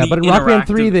 But in Rock Band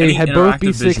 3, they had both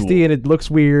be 60, visual. And it looks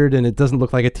weird, and it doesn't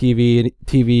look like a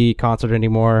TV concert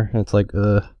anymore. And it's like,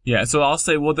 Yeah, so I'll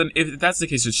say, well, then if that's the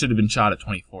case, it should have been shot at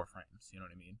 24 frames. You know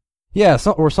what I mean? Yeah,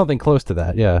 or something close to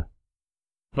that. Yeah.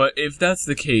 But if that's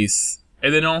the case.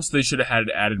 And then also they should have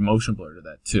had added motion blur to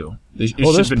that too. It should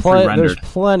there's have been pre-rendered. There's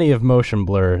plenty of motion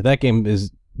blur. That game is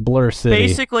Blur City.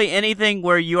 Basically anything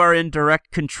where you are in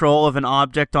direct control of an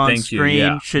object on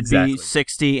screen should be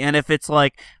 60. And if it's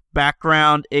like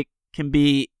background, it can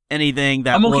be anything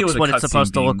that looks what it's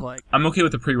supposed to look like. I'm okay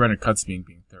with the pre-rendered cutscene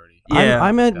being 30. Yeah.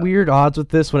 I'm at weird odds with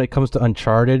this when it comes to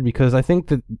Uncharted, because I think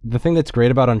that the thing that's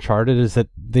great about Uncharted is that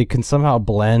they can somehow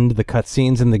blend the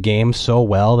cutscenes in the game so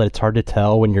well that it's hard to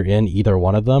tell when you're in either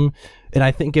one of them. And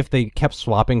I think if they kept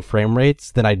swapping frame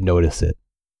rates, then I'd notice it.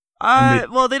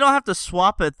 Well, they don't have to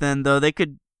swap it then, though. They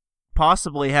could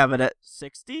possibly have it at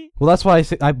 60. Well, that's why I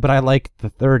say, but I like the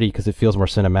 30 because it feels more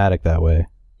cinematic that way.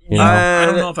 You know? I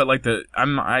don't know if I like the.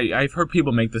 I've heard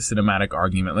people make the cinematic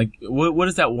argument. Like, what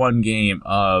is that one game?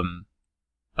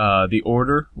 The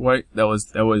Order. What that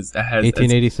has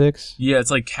 1886. Yeah,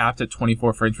 it's like capped at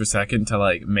 24 frames per second to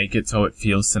like make it so it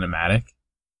feels cinematic.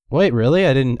 Wait, really? I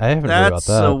haven't heard about that. That's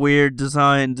a weird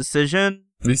design decision.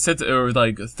 They said it was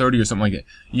like 30 or something like it.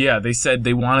 Yeah, they said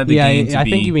they wanted the game to be. I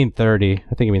think you mean 30.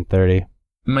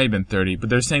 It might have been 30, but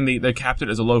they're saying they capped it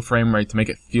as a low frame rate to make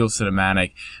it feel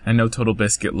cinematic. And no Total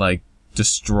Biscuit like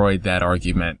destroyed that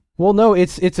argument. Well, no,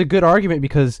 it's a good argument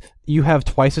because you have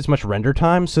twice as much render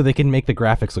time, so they can make the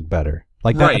graphics look better.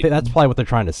 Like that, Right. that's probably what they're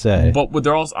trying to say. But what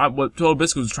what Total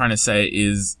Biscuit was trying to say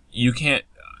is you can't.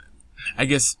 I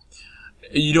guess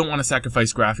you don't want to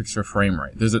sacrifice graphics for frame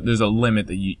rate. There's a limit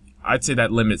that I'd say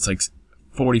that limit's like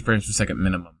 40 frames per second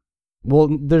minimum. Well,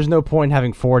 there's no point in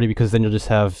having 40 because then you'll just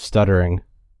have stuttering.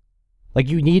 Like,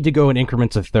 you need to go in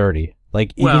increments of 30.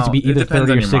 Like, it needs to be either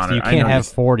 30 or 60. You can't have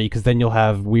 40 because then you'll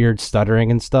have weird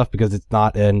stuttering and stuff because it's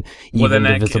not an even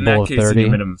divisible of 30. In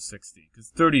that minimum 60. Because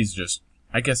 30 is just,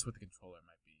 I guess, what the controller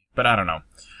might be. But I don't know.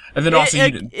 And then also,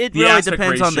 it the really aspect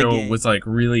depends ratio on the game. was like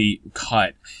really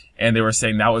cut. And they were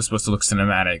saying that was supposed to look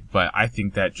cinematic. But I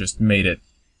think that just made it.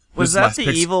 Was that the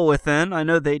Evil Within? I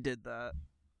know they did that.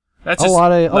 That's a just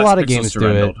lot of pixels games to do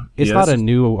render. it. It's Yeah, not this a is-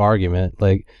 new argument.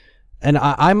 Like, and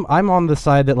I'm on the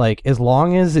side that, like, as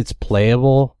long as it's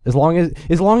playable, as long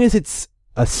as it's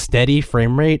a steady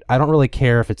frame rate, I don't really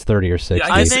care if it's 30 or 60.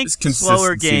 Yeah, I guess think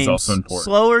consistency is also important.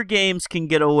 slower games can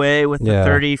get away with the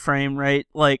 30 frame rate.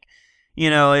 Like,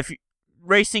 if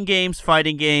racing games,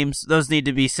 fighting games, those need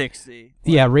to be 60.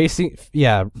 Racing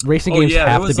games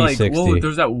have to be 60. Whoa, there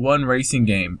was that one racing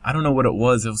game. I don't know what it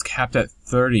was. It was capped at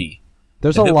 30.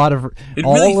 There's a lot of... It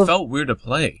really felt weird to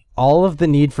play. All of the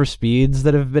Need for Speeds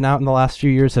that have been out in the last few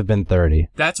years have been 30.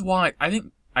 That's why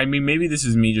I mean, maybe this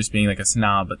is me just being like a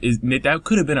snob, but that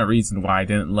could have been a reason why I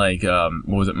didn't like, what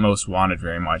was it, Most Wanted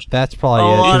very much. That's probably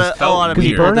A lot of because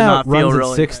people did not Burnout feel runs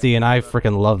really at 60, and I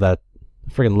freaking love that.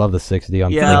 I freaking love the 60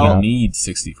 on Yeah, Burnout. You need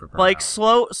 60 for Burnout. Like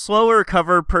slower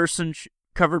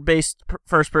cover-based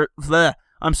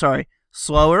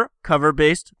slower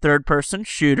cover-based third-person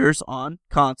shooters on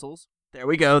consoles. There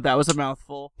we go. That was a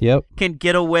mouthful. Yep. Can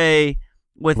get away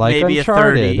with Like maybe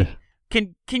Uncharted. a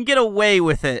 30. Can get away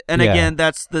with it. And Yeah. again,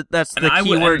 that's the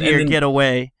key word here. Get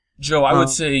away. Joe, I would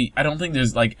say I don't think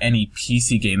there's like any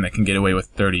PC game that can get away with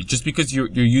 30 just because you're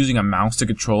using a mouse to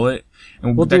control it.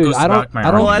 And Well, that dude, goes I back my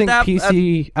don't argument.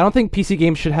 think I don't think PC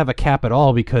games should have a cap at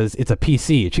all because it's a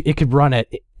PC. It could run at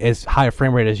as high a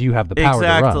frame rate as you have the power to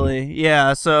run. Exactly.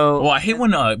 Yeah. So. Well, I hate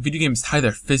when video games tie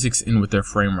their physics in with their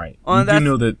frame rate. Well, You do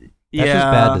know that. That's just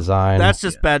bad design. That's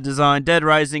just bad design. Dead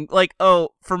Rising,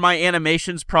 for my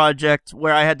animations project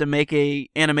where I had to make a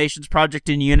animations project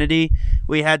in Unity,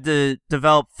 we had to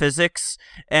develop physics,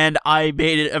 and I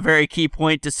made it a very key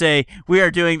point to say we are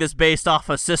doing this based off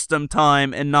of system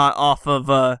time and not off of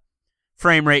a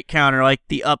frame rate counter, like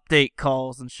the update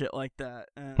calls and shit like that.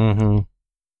 Mm-hmm.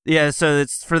 Yeah, so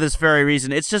it's for this very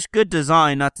reason. It's just good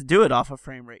design not to do it off a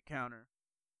frame rate counter.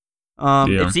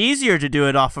 It's easier to do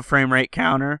it off a frame rate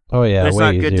counter. Oh yeah, But it's way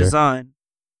not easier. good design.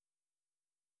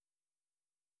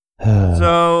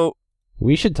 So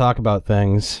we should talk about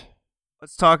things.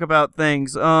 let's talk about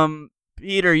things.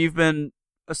 Peter, you've been,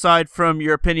 aside from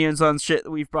your opinions on shit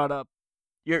that we've brought up,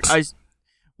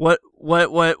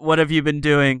 what have you been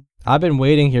doing? I've been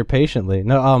waiting here patiently.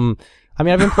 No, I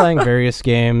mean, I've been playing various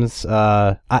games.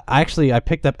 I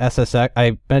picked up SSX.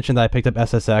 I mentioned that I picked up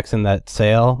SSX in that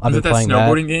sale. I've been that playing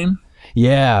snowboarding game?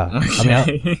 Yeah.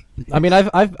 Okay. I mean,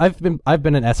 I've been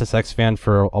an SSX fan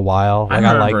for a while. I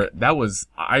remember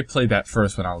I played that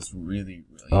first when I was really,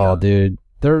 really Oh, young. dude,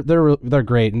 they're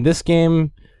great. And this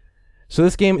game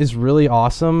is really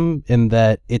awesome in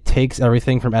that it takes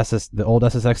everything from the old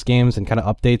SSX games and kind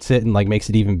of updates it and like makes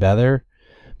it even better.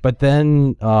 But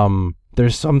then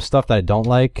there's some stuff that I don't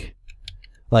like.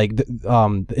 Like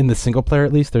in the single player,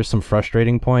 at least, there's some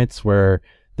frustrating points where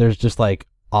there's just like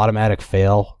automatic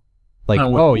fail. Like,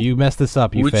 you messed this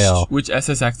up, you fail. Which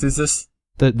SSX is this?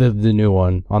 The new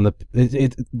one on the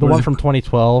one from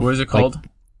 2012. What is it called?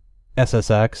 Like,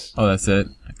 SSX. Oh, that's it.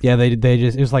 Yeah, they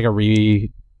just, it was like a name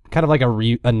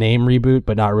reboot,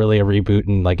 but not really a reboot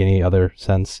in like any other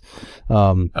sense.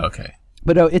 Okay.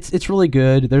 But no, it's really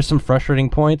good. There's some frustrating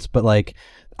points, but like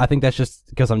I think that's just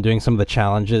because I'm doing some of the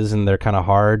challenges and they're kind of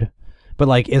hard. But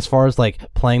like as far as like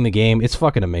playing the game, it's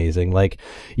fucking amazing. Like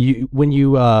when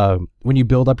you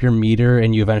build up your meter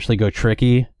and you eventually go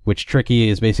tricky, which tricky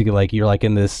is basically like you're like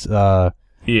in this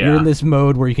you're in this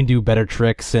mode where you can do better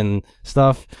tricks and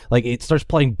stuff. Like it starts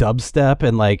playing dubstep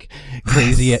and like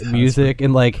crazy music,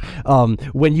 and like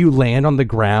when you land on the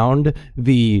ground,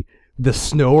 the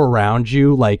snow around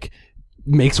you like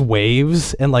makes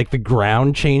waves and like the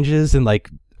ground changes and like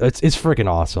it's freaking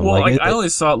awesome. Well, like I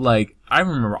always thought like I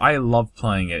remember I loved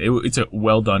playing it. It's a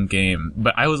well done game,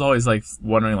 but I was always like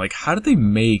wondering like how did they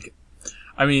make?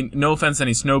 I mean, no offense to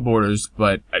any snowboarders,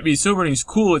 but I mean snowboarding is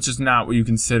cool. It's just not what you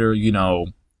consider. It's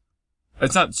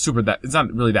not it's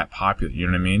not really that popular. You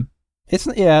know what I mean?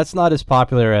 It's not as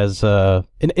popular as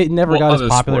it never got as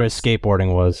popular as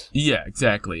skateboarding was. Yeah,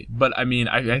 exactly. But I mean,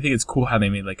 I think it's cool how they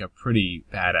made like a pretty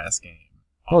badass game.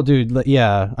 Oh, dude,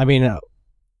 yeah. I mean,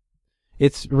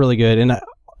 it's really good, and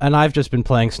I've just been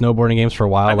playing snowboarding games for a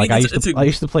while. I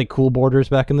used to play Cool Boarders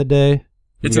back in the day.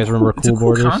 You guys remember Cool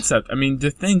Boarders? It's a cool concept. I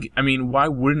mean, why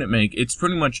wouldn't it make? It's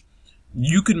pretty much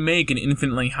you could make an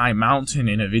infinitely high mountain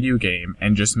in a video game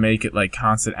and just make it like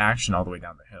constant action all the way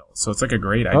down the hill. So it's like a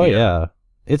great idea. Oh yeah,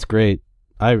 it's great.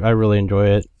 I really enjoy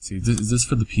it. See, is this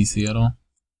for the PC at all?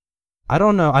 I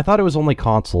don't know. I thought it was only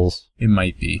consoles. It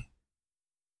might be.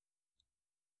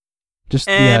 Just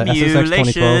SSX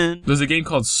 2012. There's a game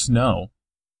called Snow.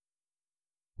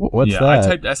 What's that? I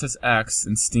typed SSX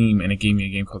in Steam and it gave me a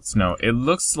game called Snow. It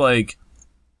looks like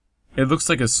a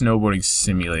snowboarding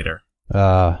simulator.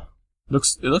 It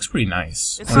looks pretty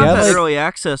nice. It's not the early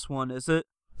access one, is it?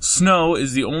 Snow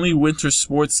is the only winter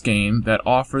sports game that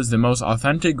offers the most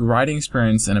authentic riding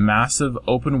experience in a massive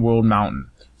open-world mountain.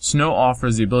 Snow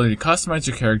offers the ability to customize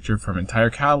your character from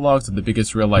entire catalogs of the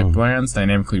biggest real-life brands,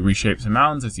 dynamically reshapes the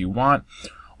mountains as you want,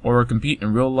 or compete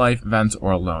in real-life events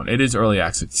or alone. It is early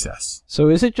access. So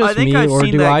is it just me, or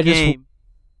do I just...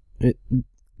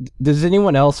 Does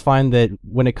anyone else find that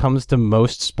when it comes to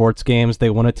most sports games, they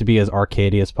want it to be as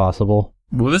arcadey as possible?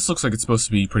 Well, this looks like it's supposed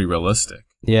to be pretty realistic.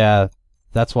 Yeah,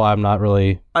 that's why I'm not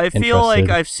really I feel interested.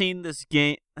 like I've seen this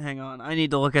game... Hang on, I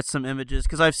need to look at some images,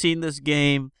 because I've seen this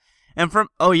game... And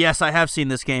oh yes, I have seen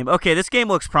this game. Okay, this game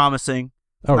looks promising.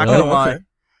 Oh, really? Not gonna lie. Okay.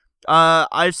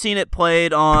 I've seen it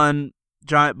played on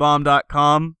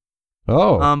GiantBomb.com.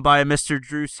 Oh. By Mr.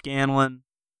 Drew Scanlon.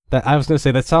 I was gonna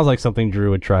say that sounds like something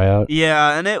Drew would try out.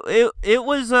 Yeah, and it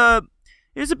was a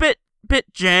bit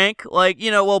jank. Like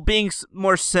being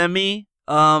more semi.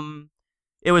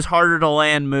 It was harder to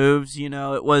land moves.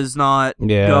 It was not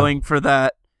going for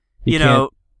that. You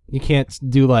can't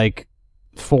do like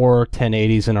 4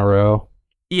 1080s in a row.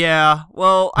 Yeah,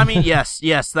 well, I mean, yes,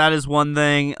 that is one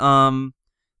thing.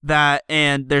 That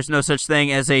and there's no such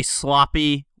thing as a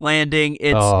sloppy landing.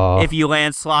 It's if you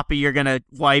land sloppy, you're gonna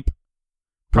wipe,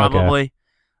 probably.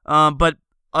 Okay. But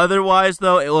otherwise,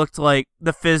 though, it looked like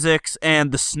the physics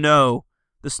and the snow.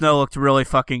 The snow looked really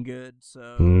fucking good.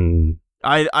 So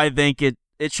I think it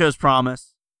shows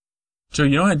promise. Joe,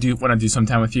 you know what I do when I do some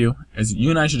time with you? Is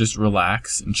you and I should just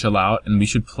relax and chill out, and we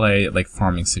should play, like,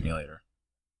 Farming Simulator.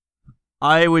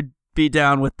 I would be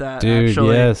down with that, dude,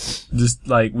 actually. Yes. Just,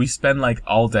 like, we spend, like,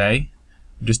 all day,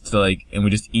 and we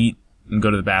just eat and go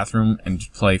to the bathroom and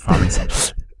just play Farming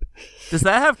Simulator. Does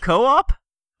that have co-op?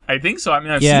 I think so. I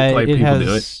mean, I've seen people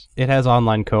do it. It has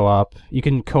online co-op. You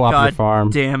can co-op your farm.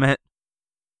 Damn it.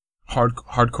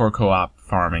 Hardcore co-op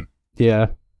farming. Yeah.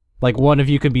 Like, one of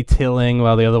you could be tilling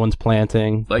while the other one's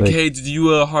planting. Like, hey, did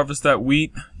you harvest that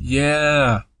wheat?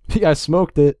 Yeah. Yeah, I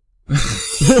smoked it. There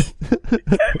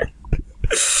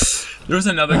was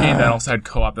another game that also had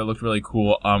co-op that looked really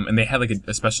cool, and they had, like,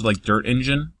 a special, like, dirt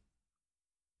engine.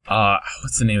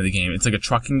 What's the name of the game? It's, like, a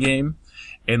trucking game,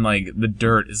 and, like, the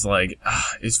dirt is, like,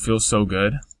 it feels so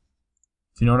good. Do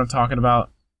you know what I'm talking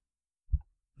about?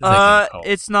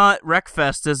 It's not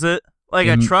Wreckfest, is it? Like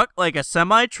a truck, like a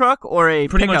semi-truck, or a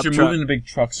pretty pickup much you're truck? moving the big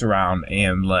trucks around,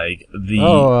 and like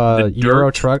the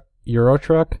Euro truck.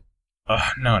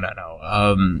 No.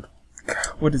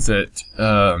 What is it?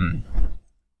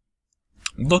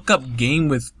 Look up game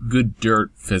with good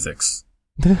dirt physics.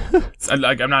 I'm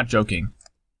not joking.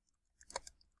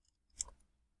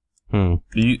 Are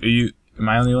you? Am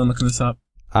I the only one looking this up?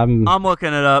 I'm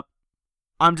looking it up.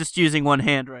 I'm just using one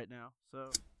hand right now.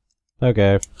 So.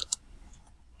 Okay.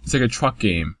 It's like a truck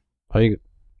game.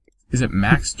 Is it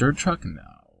Max Dirt Truck? No.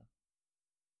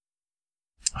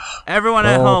 Everyone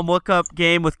at home, look up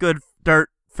game with good dirt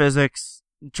physics.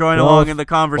 Join along in the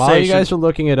conversation. While you guys are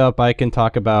looking it up, I can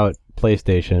talk about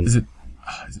PlayStation. Is it?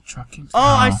 Is it Truck Games?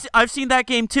 Oh, No. I've seen that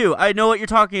game too. I know what you're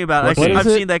talking about. What is I've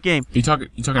it? seen that game. You talking?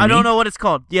 I don't me? know what it's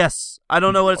called. Yes, I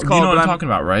don't know what it's You called. know what but I'm talking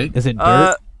about, right? Is it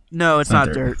dirt? No, it's not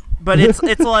not dirt. dirt. But it's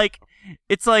like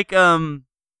it's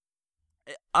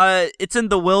in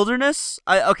the wilderness.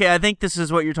 I think this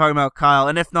is what you're talking about, Kyle.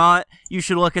 And if not, you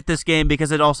should look at this game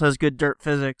because it also has good dirt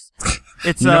physics.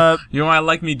 It's you know why I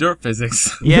like me dirt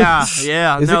physics. yeah.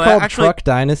 Is no, it called actually, Truck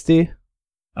Dynasty?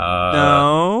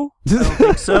 No, I don't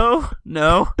think so.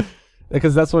 No.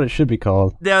 Because that's what it should be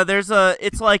called. Yeah,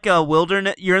 it's like a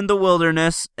wilderness. You're in the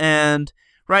wilderness, and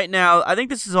right now, I think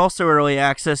this is also early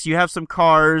access. You have some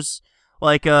cars,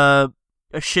 like a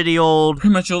shitty old.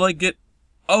 Pretty much, you'll like get.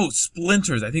 Oh,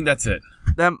 Splinters. I think that's it.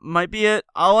 That might be it.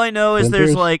 All I know is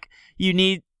there's Splinters? like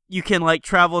you can like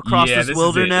travel across Yeah, this this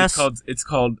wilderness, is it. It's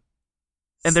called.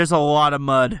 and there's a lot of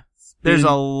mud. There's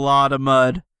a lot of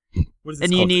mud, What is it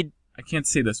and you called? need. I can't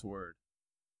say this word.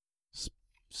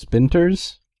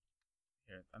 Spinters?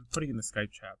 Here, I'm putting it in the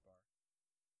Skype chat bar.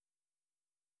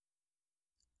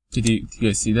 Did you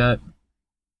guys see that?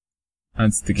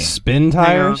 That's the game. Spin Hang on.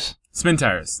 tires? Spin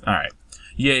tires. All right.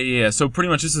 Yeah. So pretty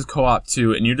much this is co-op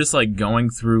too, and you're just like going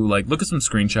through like look at some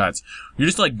screenshots. You're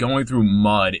just like going through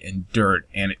mud and dirt,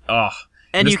 and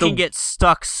And you just can get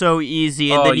stuck so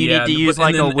easy, and then you need to use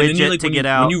like a widget to get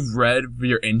out. When you rev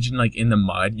your engine like in the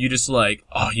mud, you just like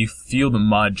you feel the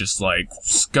mud just like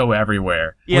go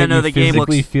everywhere. Yeah, Wait, no, you the game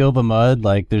physically looks. feel the mud?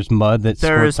 Like there's mud that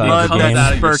There is squirts mud out of the comes game? out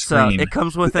that of your spurts out. screen. It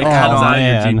comes with an It comes Oh, out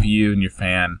add-on. of your man. GPU and your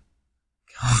fan.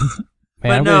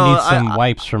 Man, I'm But gonna no, need some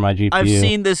wipes for my GPU. I've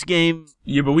seen this game.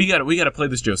 Yeah, but we gotta play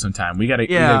this Joe sometime. We gotta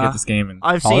Yeah. get this game and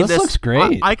I've Oh, seen this looks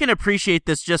great. I can appreciate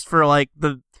this just for like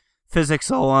the physics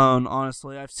alone.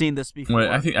 Honestly, I've seen this before. Wait,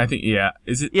 I think yeah.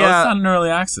 Is it? Oh, Yeah. it's not an early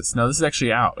access. No, this is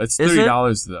actually out. It's Is it?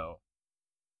 $30 though.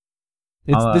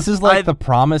 This is like the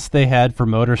promise they had for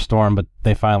MotorStorm, but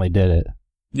they finally did it.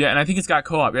 Yeah, and I think it's got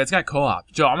co-op. Yeah, it's got co-op.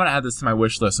 Joe, I'm gonna add this to my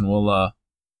wish list, and we'll.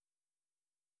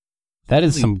 That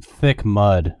is some thick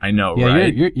mud. I know, Yeah,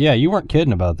 right? you weren't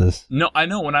kidding about this. No, I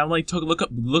know. When I like look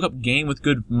up game with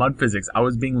good mud physics, I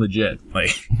was being legit.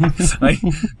 Like, like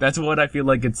that's what I feel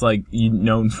like it's like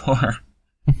known for.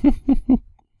 Let's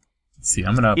see,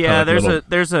 I'm gonna. Yeah, put, like,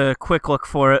 there's a quick look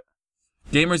for it.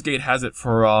 Gamersgate has it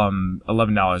for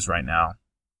 $11 right now.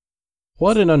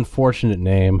 What an unfortunate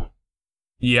name.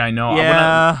 Yeah, I know.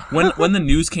 Yeah. When the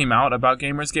news came out about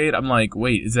Gamersgate, I'm like,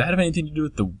 wait, does that have anything to do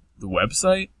with the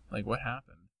website? Like, what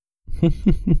happened?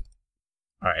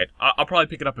 All right, I'll probably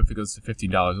pick it up if it goes to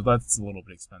 $15. But that's a little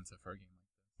bit expensive for a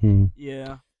game.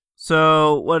 Yeah.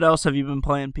 So, what else have you been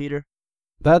playing, Peter?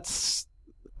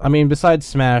 Besides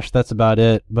Smash, that's about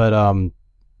it. But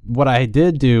what I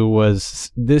did do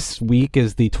was this week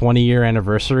is the 20-year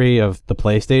anniversary of the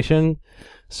PlayStation.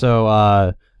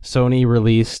 So Sony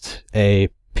released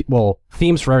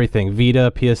themes for everything: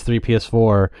 Vita, PS3,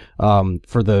 PS4,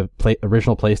 for the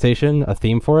original PlayStation, a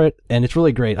theme for it, and it's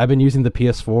really great. I've been using the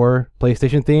PS4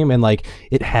 PlayStation theme, and like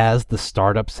it has the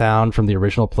startup sound from the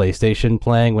original PlayStation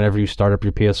playing whenever you start up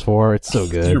your PS4. It's so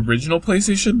good. The original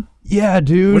PlayStation? Yeah,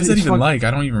 dude. What is that it's even fun- like?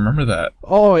 I don't even remember that.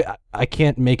 Oh, I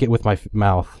can't make it with my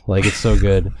mouth. Like it's so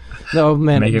good. No,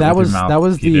 man, Make it that with was your mouth, that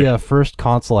was Peter. the first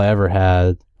console I ever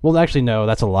had. Well, actually, no,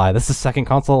 that's a lie. That's the second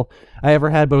console I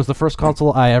ever had, but it was the first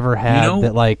console I ever had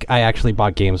that like I actually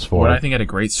bought games for. What I think had a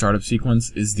great startup sequence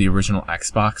is the original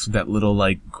Xbox with that little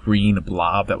like green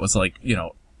blob that was like,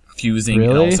 fusing and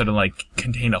all of a Really? sudden like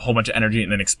contained a whole bunch of energy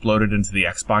and then exploded into the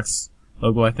Xbox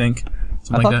logo, I think.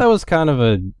 I thought that was kind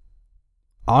of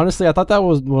honestly, I thought that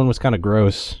one was kind of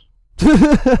gross.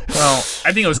 Well,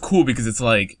 I think it was cool because it's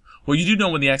like, well, you do know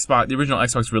when the original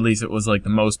Xbox released, it was like the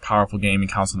most powerful gaming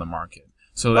console in the market.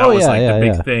 So that was the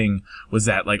big thing was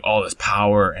that like all this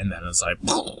power and then it's like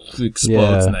it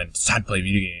explodes and then just had to play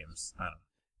video games. I don't know.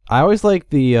 I always liked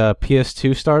the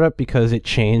PS2 startup because it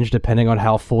changed depending on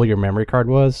how full your memory card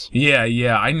was. Yeah.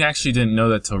 I actually didn't know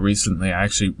that till recently. I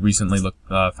actually recently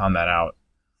found that out.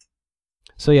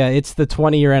 So yeah, it's the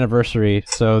 20-year anniversary.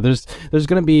 So there's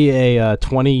going to be a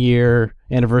 20-year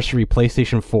anniversary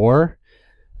PlayStation 4,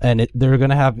 and they're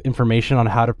going to have information on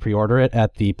how to pre-order it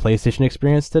at the PlayStation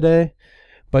Experience today.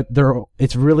 But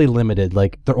it's really limited.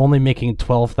 Like they're only making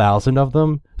 12,000 of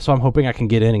them, so I'm hoping I can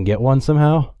get in and get one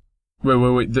somehow.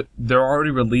 Wait. They're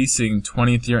already releasing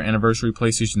 20th year anniversary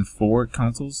PlayStation 4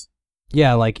 consoles?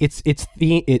 Yeah, like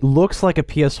it looks like a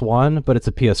PS1, but it's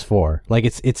a PS4. Like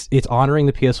it's honoring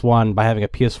the PS1 by having a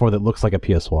PS4 that looks like a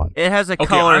PS1. It has a Okay,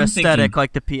 color I'm aesthetic thinking-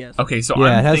 like the PS. Okay, so Yeah,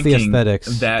 I'm it has the thinking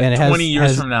aesthetics, that and it 20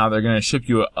 years has- from now they're going to ship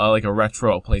you a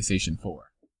retro PlayStation 4.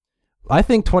 I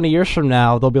think 20 years from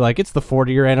now they'll be like, it's the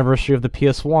 40-year anniversary of the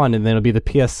PS1, and then it'll be the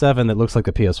PS7 that looks like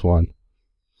the PS1.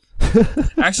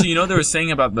 Actually, you know they were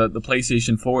saying about the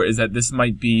PlayStation 4 is that this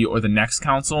might be, or the next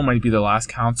console might be the last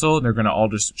console, and they're going to all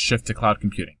just shift to cloud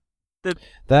computing.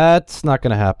 That's not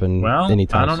going to happen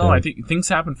anytime I don't know. soon. I think things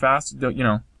happen fast.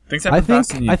 Things happen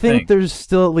faster than you I think there's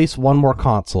still at least one more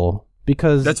console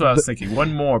because that's what I was thinking.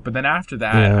 One more, but then after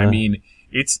that, I mean,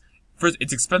 it's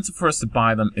expensive for us to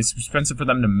buy them. It's expensive for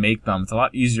them to make them. It's a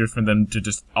lot easier for them to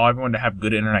just everyone to have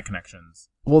good internet connections.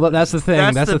 Well, that's the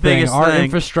thing. That's the thing. Our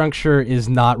infrastructure is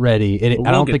not ready.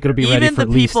 I don't think it'll be ready for at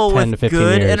least 10 to 15 years. Even the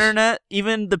people with good internet,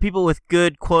 even the people with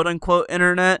good quote-unquote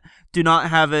internet, do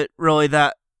not have it really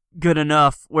that good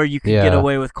enough where you can get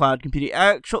away with cloud computing.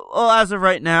 As of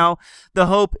right now, the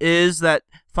hope is that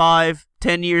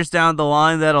 5-10 years down the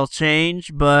line that'll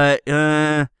change, but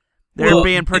they're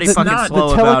being pretty fucking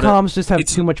slow about it. The telecoms just have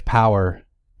too much power.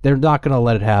 They're not going to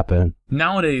let it happen.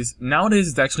 Nowadays,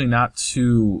 it's actually not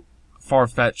too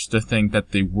far-fetched to think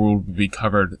that the world will be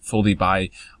covered fully by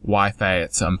Wi-Fi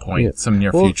at some point, some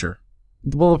near future.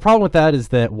 Well, the problem with that is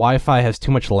that Wi-Fi has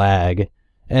too much lag,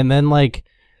 and then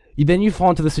then you fall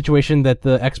into the situation that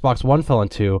the Xbox One fell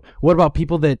into. What about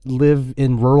people that live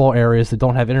in rural areas that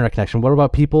don't have internet connection? What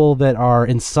about people that are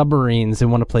in submarines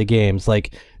and want to play games?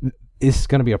 It's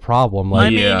going to be a problem. I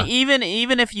mean,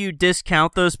 even if you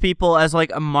discount those people as a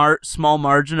small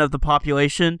margin of the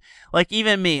population,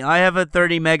 even me, I have a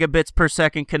 30 megabits per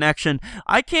second connection.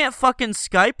 I can't fucking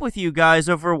Skype with you guys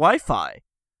over Wi-Fi.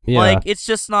 Yeah. It's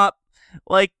just not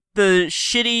the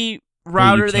shitty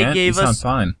router they gave us. Sounds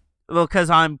fine. Well, because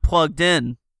I'm plugged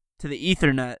in to the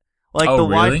Ethernet. The really?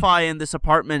 Wi-Fi in this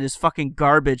apartment is fucking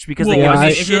garbage because they give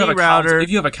us a shitty router.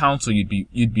 If you have a console, you'd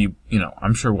be,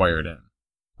 I'm sure wired in.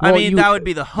 Well, that would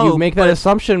be the hope. You make that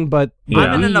assumption, but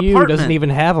I'm in an EU apartment. doesn't even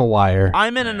have a wire.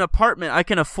 I'm in an apartment. I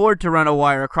can afford to run a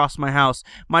wire across my house.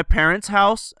 My parents'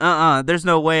 house, there's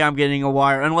no way I'm getting a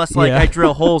wire unless I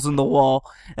drill holes in the wall,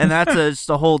 and that's just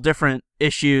a whole different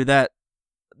issue that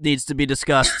needs to be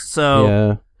discussed.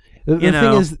 So, the thing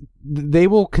is, they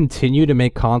will continue to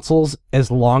make consoles as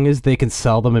long as they can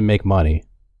sell them and make money.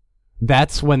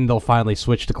 That's when they'll finally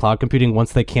switch to cloud computing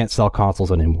once they can't sell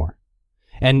consoles anymore.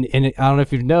 And I don't know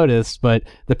if you've noticed, but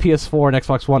the PS4 and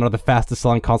Xbox One are the fastest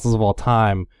selling consoles of all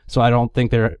time. So I don't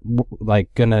think they're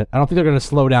gonna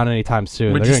slow down anytime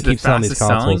soon. They're gonna keep selling these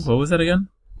consoles. What was that again?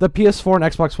 The PS4 and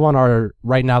Xbox One are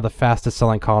right now the fastest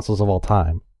selling consoles of all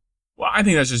time. Well, I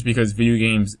think that's just because video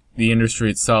games, the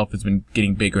industry itself, has been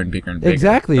getting bigger and bigger and bigger.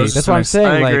 Exactly. That's what I'm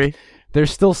saying. I agree. They're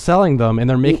still selling them and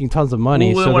they're making tons of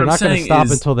money, so they're not going to stop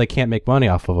until they can't make money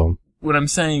off of them. What I'm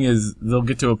saying is they'll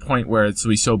get to a point where it's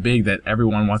be so big that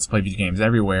everyone wants to play video games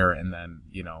everywhere, and then,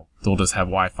 they'll just have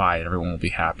Wi-Fi and everyone will be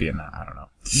happy, and I don't know.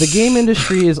 The game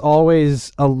industry is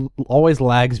always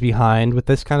lags behind with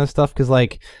this kind of stuff because,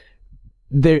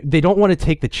 they don't want to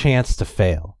take the chance to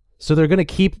fail. So they're going to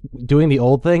keep doing the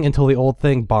old thing until the old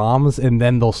thing bombs, and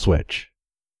then they'll switch.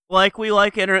 We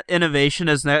like innovation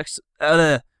as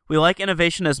we like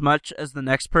innovation as much as the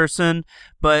next person,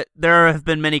 but there have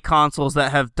been many consoles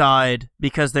that have died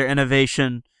because their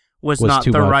innovation was not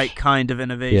the right kind of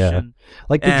innovation.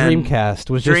 Yeah. The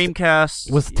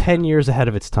Dreamcast was 10 years ahead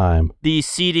of its time. The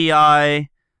CDI,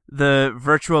 the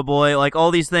Virtual Boy,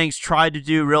 all these things tried to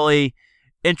do really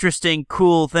interesting,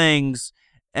 cool things,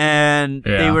 and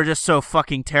they were just so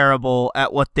fucking terrible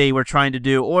at what they were trying to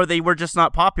do, or they were just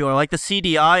not popular. The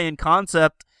CDI in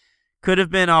concept could have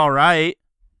been all right.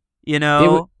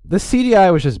 The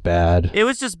CDI was just bad. It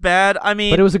was just bad. I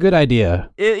mean, but it was a good idea.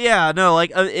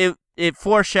 It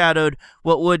foreshadowed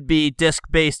what would be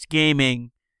disc-based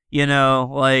gaming. It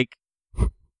was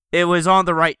on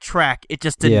the right track. It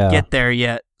just didn't get there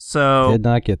yet. So did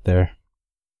not get there.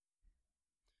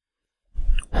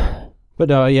 But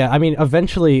no, I mean,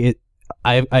 eventually,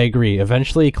 I agree.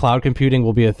 Eventually, cloud computing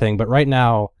will be a thing. But right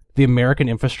now, the American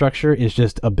infrastructure is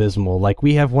just abysmal.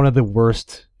 We have one of the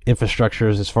worst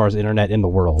infrastructures as far as internet in the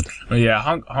world. Oh, yeah,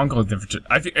 Hong Kong's infrastructure.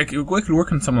 I think it could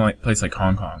work in some place like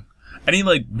Hong Kong. Any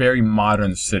very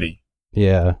modern city.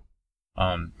 Yeah.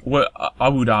 Abu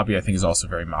Dhabi I think is also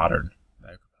very modern.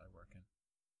 That could probably work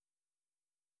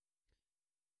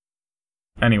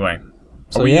in. Anyway,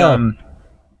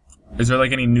 is there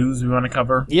any news we want to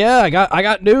cover? Yeah, I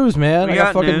got news, man. I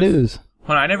got fucking news.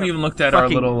 Hold on, I never even looked at our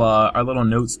little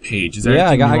notes page. Is there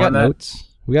anything I new got on that? notes.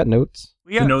 We got notes.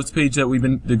 The notes page that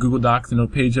the Google Docs, the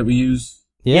note page that we use.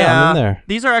 Yeah, I'm in there.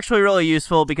 These are actually really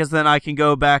useful because then I can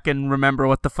go back and remember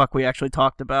what the fuck we actually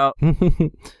talked about. All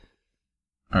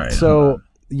right. So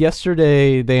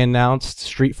yesterday they announced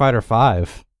Street Fighter V.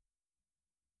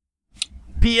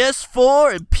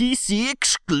 PS4 and PC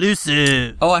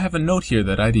exclusive. Oh, I have a note here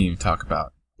that I didn't even talk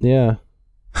about. Yeah.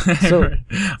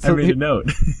 I made a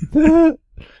note.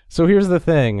 So here's the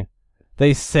thing.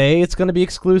 They say it's going to be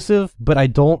exclusive, but I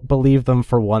don't believe them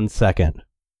for 1 second.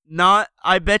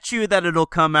 I bet you that it'll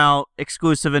come out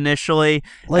exclusive initially,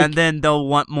 and then they'll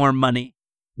want more money.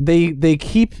 These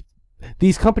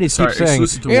companies keep saying,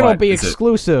 it'll be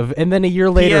exclusive, and then a year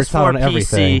later it's on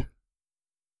everything.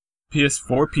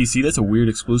 PS4, PC, that's a weird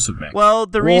exclusive, man. Well,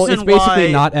 the reason it's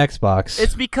basically not Xbox.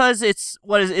 It's because it's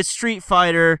Street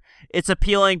Fighter. It's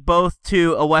appealing both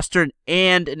to a Western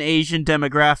and an Asian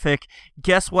demographic.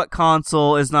 Guess what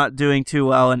console is not doing too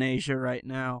well in Asia right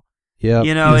now? Yeah.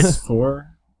 It's PS4?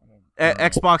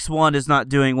 Xbox One is not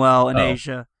doing well in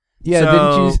Asia. Yeah,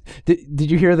 so,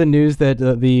 did you hear the news that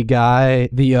the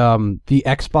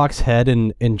Xbox head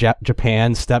in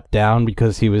Japan stepped down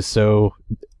because he was so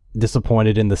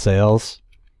disappointed in the sales?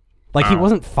 Like, he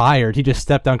wasn't fired, he just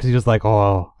stepped down because he was like,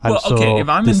 oh, I'm if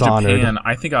I'm dishonored. in Japan,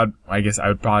 I guess I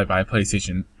would probably buy a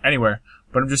PlayStation anywhere.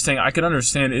 But I'm just saying, I could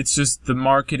understand, it's just the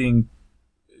marketing,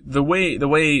 the way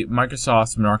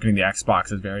Microsoft's marketing the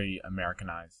Xbox is very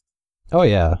Americanized. Oh,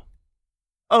 yeah.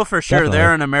 Oh, for sure. Definitely.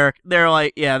 They're an American. They're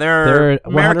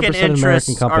American 100% interests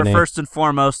American company. are first and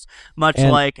foremost, much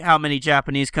like how many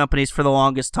Japanese companies for the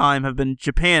longest time have been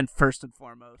Japan first and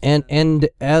foremost. And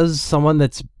as someone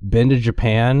that's been to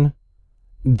Japan,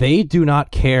 they do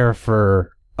not care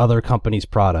for other companies'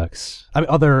 products. I mean,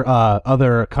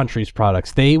 other countries'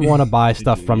 products. They want to buy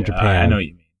stuff from Japan. I know what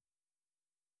you mean.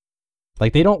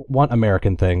 Like, they don't want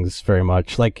American things very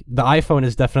much. Like, the iPhone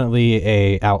is definitely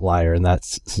a outlier in that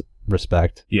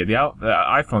respect. Yeah, the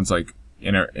iPhone's like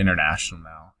international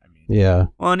now. I mean, yeah.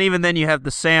 Well, and even then, you have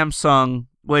the Samsung,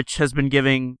 which has been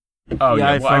giving. Oh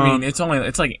yeah, iPhone. well, I mean,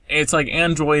 it's like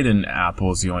Android and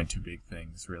Apple is the only two big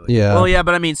things, really. Yeah. Well, yeah,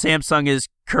 but I mean, Samsung is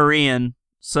Korean,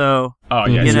 so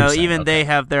even they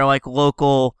have their like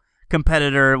local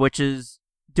competitor, which is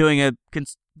doing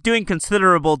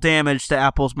considerable damage to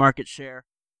Apple's market share.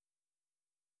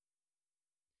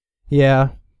 Yeah,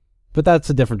 but that's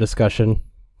a different discussion.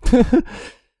 Do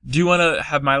you want to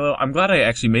have Milo? I'm glad I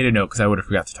actually made a note because I would have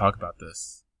forgot to talk about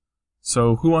this.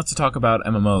 So, who wants to talk about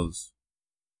MMOs?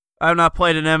 I've not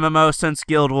played an MMO since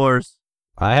Guild Wars.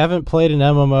 I haven't played an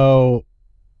MMO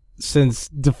since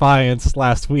Defiance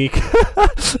last week.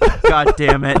 God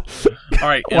damn it! All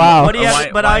right. Wow. What do you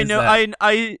have, but I know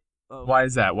I. Why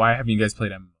is that? Why haven't you guys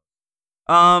played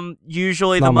MMO?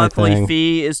 Usually the Not my monthly thing.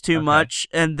 fee is too much,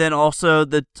 and then also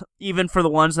even for the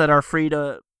ones that are free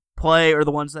to play or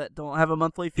the ones that don't have a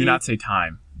monthly fee. Do not say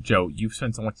time, Joe. You've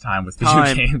spent so much time with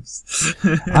video games.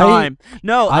 Time.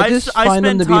 No, I just find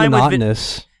them to be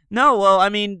monotonous. No, well, I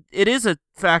mean, it is a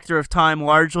factor of time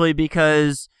largely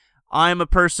because I'm a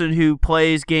person who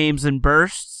plays games in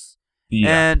bursts,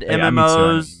 and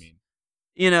MMOs.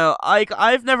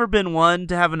 I've never been one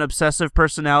to have an obsessive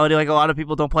personality. Like, a lot of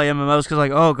people don't play MMOs because,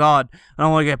 like, oh god, I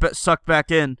don't want to get sucked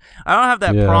back in. I don't have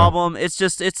that problem. It's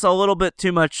just it's a little bit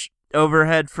too much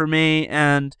overhead for me,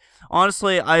 and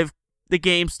honestly, the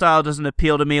game style doesn't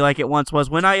appeal to me like it once was.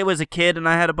 When I was a kid and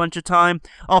I had a bunch of time,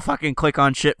 I'll fucking click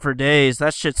on shit for days.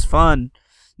 That shit's fun.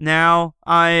 Now,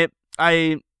 I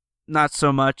not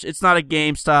so much. It's not a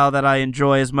game style that I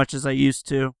enjoy as much as I used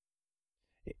to.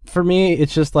 For me,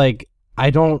 it's just like I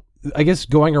guess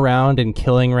going around and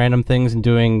killing random things and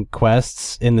doing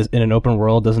quests in an open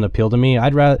world doesn't appeal to me.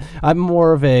 I'm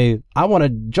more of I want to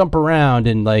jump around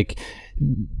and like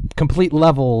complete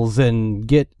levels and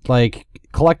get like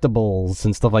collectibles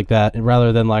and stuff like that,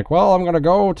 rather than like, well, I'm gonna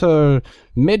go to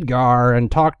Midgar and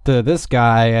talk to this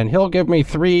guy and he'll give me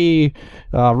 3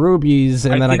 rubies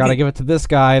and then I gotta give it to this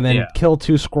guy and then kill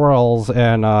 2 squirrels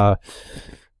and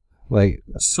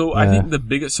So I think the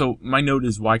biggest. So my note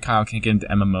is why Kyle can't get into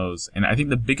MMOs, and I think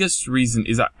the biggest reason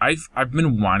is I've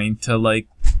been wanting to, like,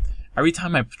 every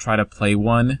time I try to play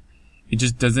one, it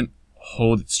just doesn't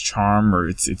hold its charm or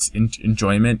its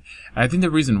enjoyment. And I think the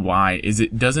reason why is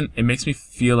it makes me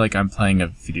feel like I'm playing a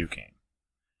video game.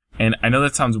 And I know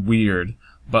that sounds weird,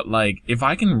 but like if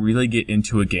I can really get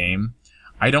into a game,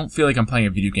 I don't feel like I'm playing a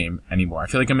video game anymore. I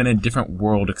feel like I'm in a different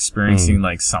world experiencing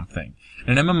like something.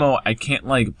 In an MMO, I can't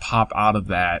like pop out of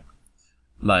that.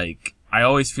 Like, I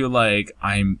always feel like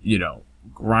I'm,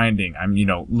 grinding. I'm,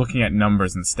 looking at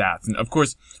numbers and stats. And of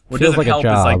course, what doesn't help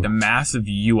is like the massive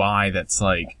UI that's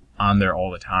like on there all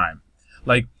the time.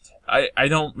 Like, I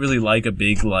don't really like a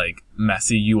big, like,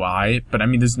 messy UI, but I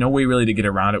mean, there's no way really to get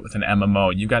around it with an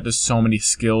MMO. You've got just so many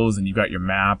skills, and you've got your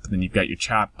map, and then you've got your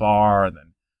chat bar, and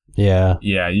then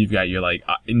you've got your like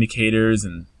indicators,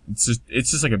 and it's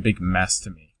just like a big mess to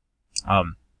me.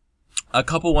 A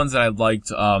couple ones that I liked,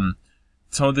 some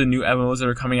of the new MMOs that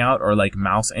are coming out are like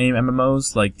mouse aim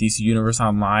MMOs, like DC Universe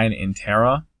Online and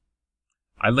Terra.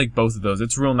 I like both of those.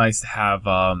 It's real nice to have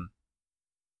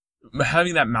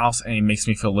having that mouse aim makes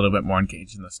me feel a little bit more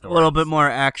engaged in the story. A little bit more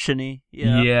actiony.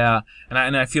 Yeah. Yeah.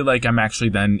 And I feel like I'm actually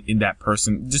then in that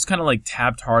person, just kind of like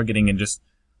tab targeting and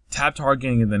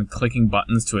then clicking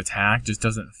buttons to attack just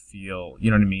doesn't feel,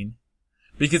 you know what I mean?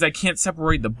 Because I can't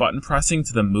separate the button pressing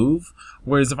to the move,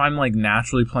 whereas if I'm like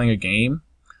naturally playing a game,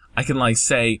 I can like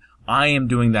say, I am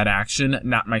doing that action,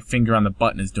 not my finger on the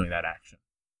button is doing that action.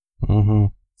 Mm-hmm.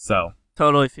 So.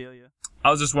 Totally feel you. I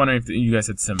was just wondering if you guys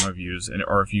had similar views,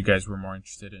 or if you guys were more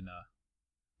interested in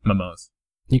MMOs.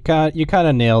 You kind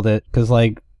of nailed it, because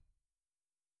like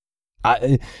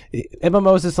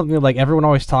MMOs is something that, like, everyone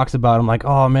always talks about. I'm like,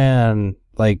 oh man,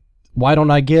 like, why don't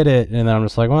I get it? And then I'm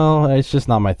just like, well, it's just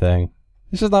not my thing.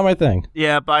 It's just not my thing.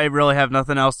 Yeah, but I really have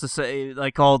nothing else to say.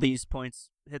 Like, all these points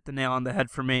hit the nail on the head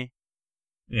for me.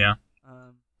 Yeah.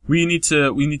 We need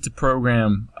to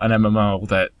program an MMO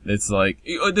that it's like,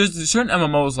 there's certain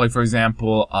MMOs, like, for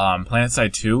example,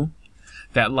 PlanetSide 2,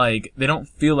 that, like, they don't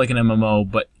feel like an MMO,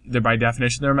 but they're by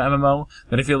definition they're an MMO,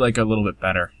 that I feel like are a little bit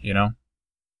better, you know?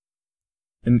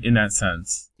 In that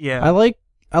sense. Yeah.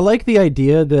 I like the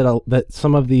idea that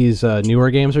some of these newer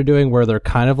games are doing, where they're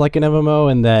kind of like an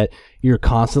MMO, and that you're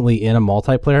constantly in a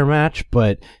multiplayer match,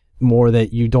 but more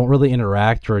that you don't really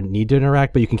interact or need to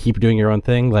interact, but you can keep doing your own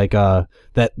thing. Like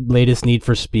that latest Need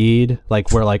for Speed,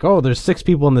 like where like, oh, there's 6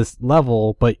 people in this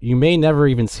level, but you may never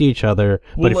even see each other.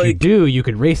 But if you do, you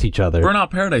could race each other. Burnout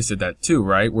Paradise did that too,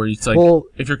 right? Where it's like,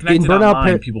 if you're connected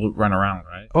online, people run around,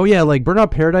 right? Oh yeah, like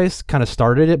Burnout Paradise kind of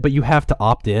started it, but you have to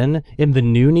opt in. In the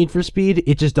new Need for Speed,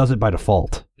 it just does it by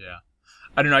default. Yeah.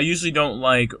 I don't know. I usually don't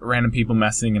like random people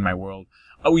messing in my world.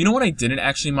 Oh, you know what I didn't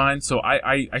actually mind? So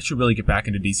I should really get back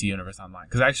into DC Universe Online,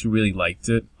 because I actually really liked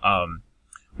it.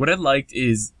 What I liked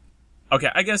is, okay,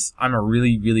 I guess I'm a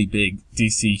really, really big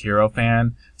DC hero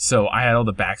fan, so I had all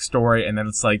the backstory, and then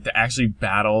it's like to actually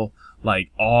battle like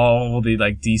all the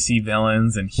like DC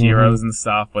villains and heroes and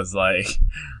stuff was like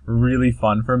really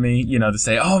fun for me, you know, to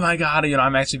say, oh my god, you know,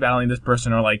 I'm actually battling this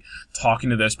person, or like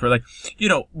talking to this person. Like, you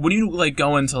know, when you like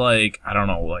go into like, I don't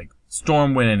know, like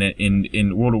Stormwind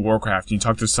in World of Warcraft, you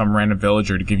talk to some random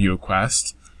villager to give you a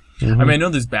quest. I mean, I know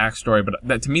there's backstory, but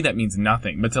that, to me, that means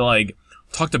nothing. But to like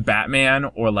talk to Batman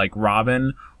or like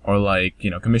Robin or like, you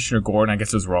know, Commissioner Gordon, I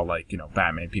guess those were all like, you know,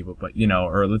 Batman people, but you know,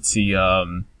 or let's see, you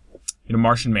know,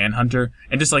 Martian Manhunter,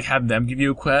 and just like have them give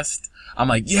you a quest. I'm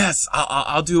like, yes,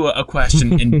 I'll do a quest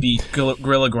and beat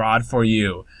Gorilla Grodd for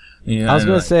you. You know, I was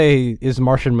gonna say, is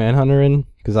Martian Manhunter in?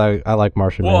 Because I like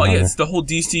Martian Manhunter. Well, yeah, it's the whole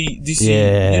DC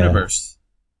universe.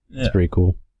 Yeah. It's pretty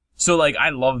cool. So, like, I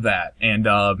love that. And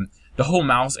the whole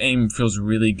mouse aim feels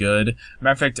really good.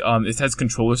 Matter of fact, it has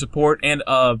controller support. And,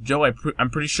 Joe, I'm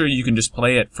pretty sure you can just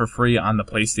play it for free on the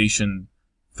PlayStation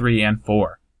 3 and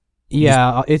 4.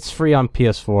 Yeah, it's free on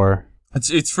PS4.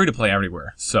 It's free to play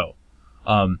everywhere. So,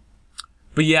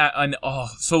 but yeah, and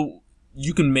so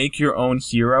you can make your own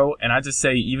hero. And I just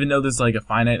say, even though there's like a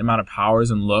finite amount of powers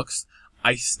and looks,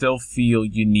 I still feel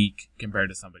unique compared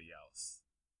to somebody else.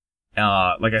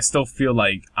 Like, I still feel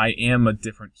like I am a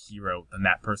different hero than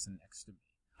that person next to me.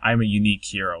 I'm a unique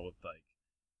hero with like,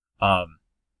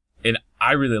 and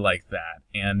I really like that.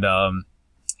 And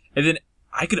then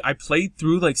I played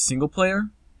through like single player,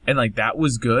 and like that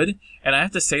was good. And I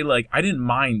have to say, like, I didn't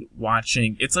mind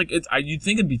watching. It's like, you'd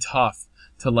think it'd be tough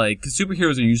to like, cause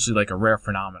superheroes are usually like a rare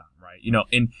phenomenon, right? You know,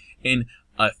 in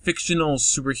a fictional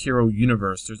superhero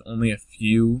universe, there's only a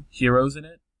few heroes in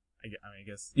it. I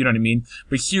guess, you know what I mean?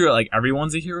 But here, like,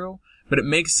 everyone's a hero, but it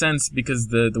makes sense because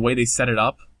the way they set it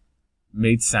up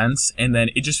made sense. And then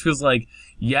it just feels like,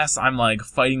 yes, I'm like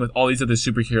fighting with all these other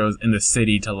superheroes in the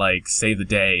city to like save the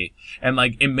day. And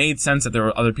like, it made sense that there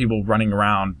were other people running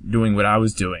around doing what I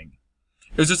was doing.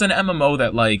 It was just an MMO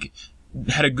that like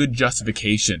had a good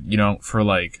justification, you know, for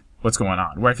like what's going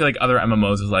on. Where I feel like other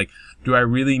MMOs is like, do I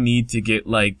really need to get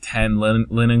like 10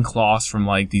 linen cloths from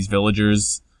like these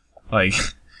villagers? Like,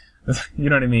 you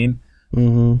know what I mean?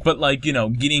 Mm-hmm. But like, you know,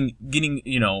 getting,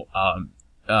 you know,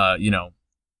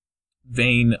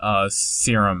 Bane,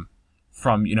 serum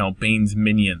from, you know, Bane's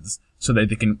minions so that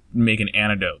they can make an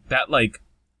antidote. That like,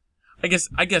 I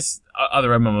guess other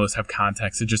MMOs have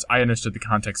context. It just, I understood the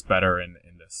context better in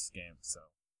this game, so.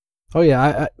 Oh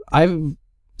yeah, I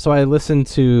listened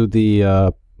to the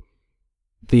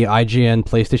IGN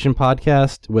PlayStation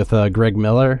podcast with Greg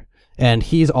Miller, and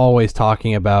he's always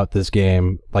talking about this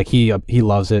game. Like he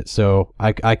loves it, so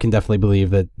I can definitely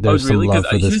believe that there's some love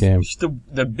for this game.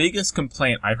 The biggest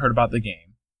complaint I've heard about the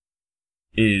game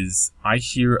is I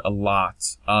hear a lot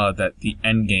that the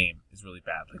end game is really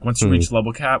bad. Like once you reach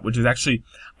level cap, which is actually,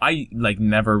 I like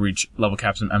never reach level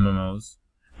caps in MMOs.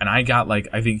 and I got like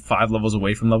I think 5 levels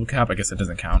away from level cap. I guess that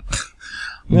doesn't count,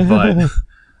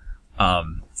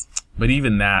 but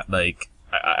even that, like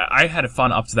I had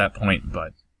fun up to that point,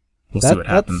 but we'll see what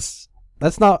happens.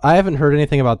 That's not. I haven't heard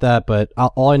anything about that, but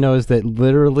all I know is that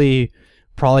literally,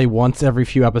 probably once every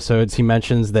few episodes, he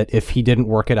mentions that if he didn't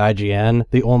work at IGN,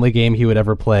 the only game he would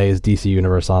ever play is DC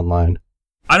Universe Online.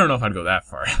 I don't know if I'd go that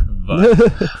far, but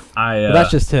but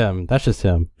that's just him. That's just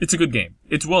him. It's a good game.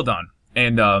 It's well done,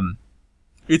 and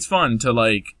it's fun to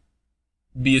like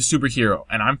be a superhero.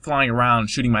 And I'm flying around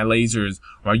shooting my lasers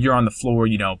while you're on the floor,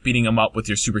 you know, beating them up with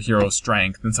your superhero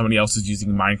strength, and somebody else is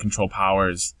using mind control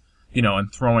powers, you know,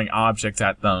 and throwing objects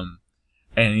at them.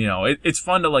 And you know, it's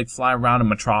fun to like fly around in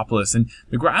Metropolis, and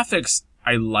the graphics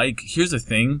I like. Here's the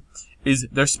thing: is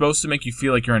they're supposed to make you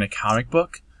feel like you're in a comic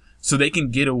book, so they can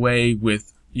get away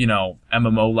with, you know,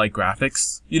 MMO-like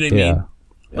graphics. You know what I mean?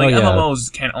 Like,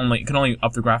 MMOs can only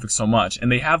up the graphics so much.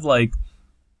 And they have, like,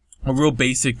 a real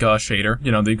basic shader.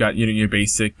 You know, they've got, you know, your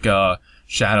basic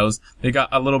shadows. They got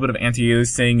a little bit of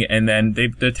anti-aliasing, and then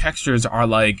the textures are,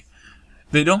 like,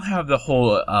 they don't have the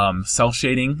whole cell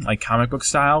shading, like comic book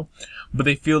style, but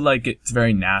they feel like it's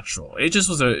very natural. It just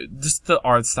was just the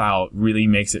art style really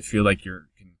makes it feel like you're...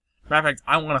 Matter of fact,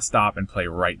 I want to stop and play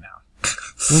right now.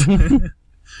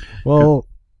 Well,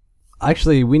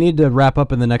 actually, we need to wrap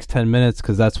up in the next 10 minutes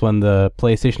because that's when the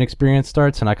PlayStation experience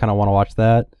starts, and I kind of want to watch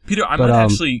that. Peter, I might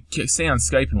actually stay on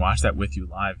Skype and watch that with you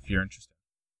live if you're interested.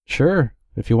 Sure,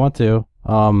 if you want to.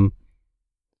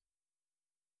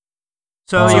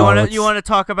 So you want to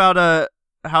talk about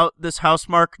this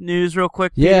Housemarque news real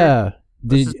quick, Peter? Yeah.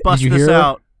 Let's just bust this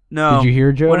out. No. Did you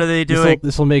hear, Joe? What are they doing?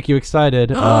 This will make you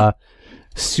excited.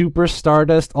 Super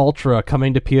Stardust Ultra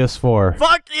coming to PS4.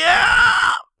 Fuck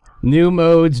yeah! New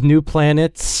modes, new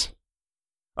planets.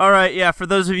 Alright, yeah, for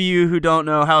those of you who don't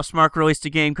know, Housemarque released a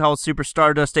game called Super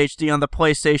Stardust HD on the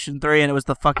PlayStation 3, and it was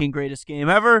the fucking greatest game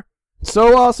ever.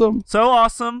 So awesome. So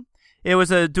awesome. It was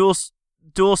a dual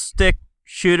stick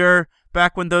shooter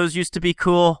back when those used to be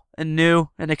cool and new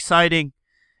and exciting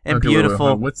and beautiful.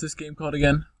 Wait. What's this game called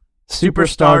again? Super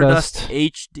Stardust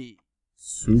HD.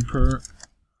 Super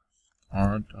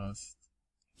Stardust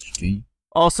HD.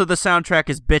 Also, the soundtrack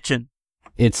is bitchin'.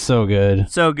 It's so good.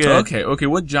 So good. Okay.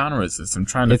 What genre is this? I'm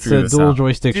trying to figure this out. It's a dual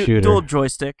joystick shooter. Dual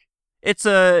joystick. It's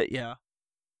yeah.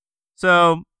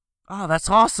 So, that's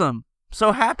awesome.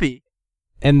 So happy.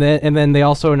 And then they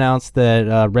also announced that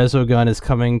Resogun is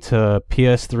coming to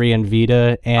PS3 and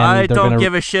Vita, and I don't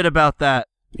give a shit about that.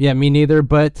 Yeah, me neither.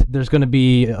 But there's going to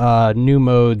be new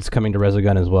modes coming to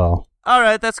Resogun as well. All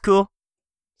right, that's cool.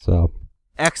 So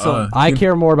excellent. I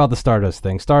care more about the Stardust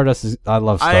thing. I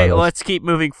love Stardust. Let's keep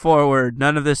moving forward.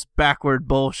 None of this backward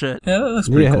bullshit. Yeah, that looks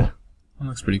pretty cool. That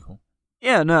looks pretty cool.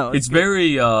 Yeah, no. It's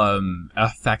very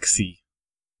FX-y.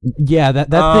 Yeah,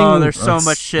 that thing. There's so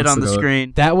much shit on the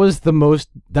screen. That was the most.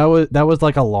 That was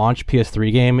like a launch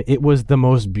PS3 game. It was the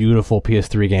most beautiful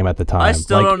PS3 game at the time. I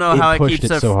still don't know how it keeps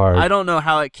it so hard. I don't know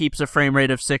how it keeps a frame rate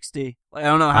of 60. Like, I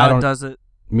don't know how it does it.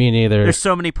 Me neither. There's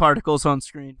so many particles on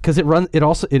screen. Because it runs at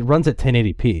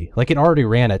 1080p. Like, it already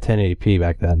ran at 1080p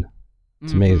back then.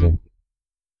 It's amazing.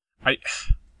 I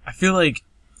feel like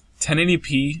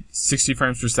 1080p 60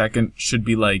 frames per second should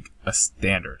be like a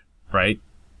standard, right?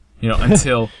 You know,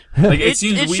 until like it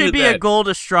seems weird. It should be a goal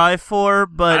to strive for,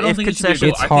 but if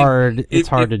concessions, it's hard. It's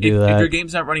hard to do that. If your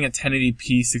game's not running at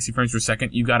 1080p 60 frames per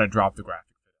second, you got to drop the graphics.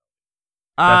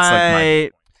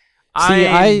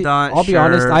 I'll be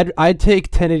honest. I'd take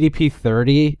 1080p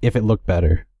 30 if it looked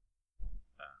better.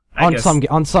 On some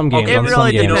games. It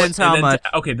really depends how much.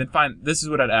 Okay, then fine. This is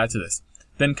what I'd add to this.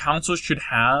 Then consoles should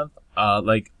have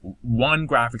like one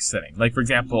graphics setting. Like for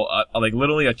example, like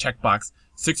literally a checkbox.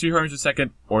 60 frames per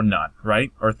second or none,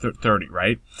 right? Or 30,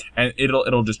 right? And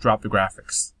it'll just drop the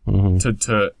graphics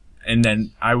and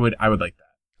then I would like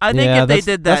that. I think if they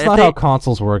did that, that's not how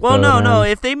consoles work. Well, though, no.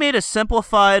 If they made a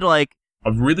simplified like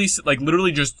a really like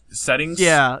literally just settings.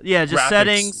 Yeah, just graphics,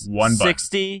 settings.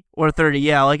 60 or 30.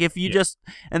 Yeah, like if you just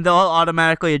and they'll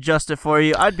automatically adjust it for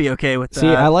you. I'd be okay with that. See,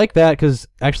 I like that because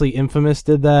actually Infamous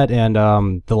did that, and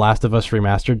The Last of Us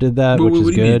Remastered did that, which is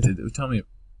good. Tell me.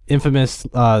 Infamous.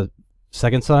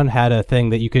 Second Son had a thing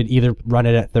that you could either run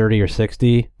it at 30 or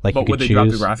 60. Like, but you could would they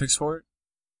choose. drop the graphics for it?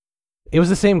 It was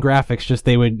the same graphics, just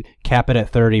they would cap it at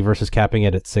 30 versus capping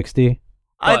it at 60.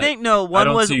 I think no.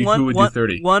 One was who would do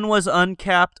 30. One was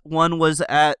uncapped. One was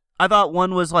at. I thought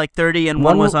one was like 30 and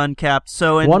one was uncapped.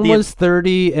 So one was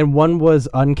 30 and one was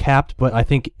uncapped, but I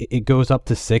think it goes up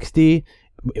to 60.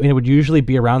 It would usually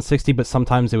be around 60, but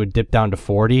sometimes it would dip down to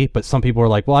 40. But some people are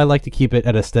like, well, I like to keep it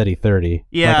at a steady 30.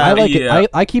 Yeah. It.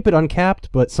 I keep it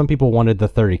uncapped, but some people wanted the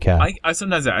 30 cap. I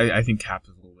sometimes I think capped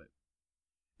is a little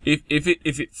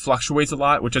if it fluctuates a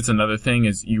lot, which is another thing,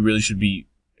 is you really should be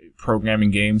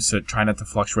programming games to try not to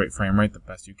fluctuate frame rate the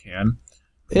best you can.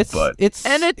 It's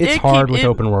It hard with it,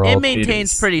 open world. It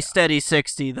maintains It is, pretty steady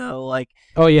 60 though. Like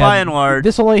Oh yeah, by and large.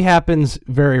 this only happens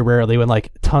very rarely when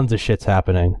like tons of shit's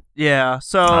happening. Yeah,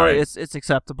 so Alright. it's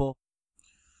acceptable.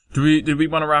 Did we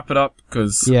want to wrap it up?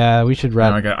 Because Yeah, we should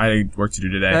wrap. I had work to do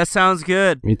today. That sounds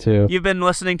good. Me too. You've been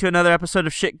listening to another episode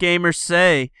of Shit Gamers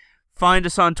Say. Find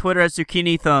us on Twitter at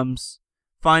Zucchini Thumbs.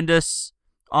 Find us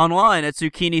online at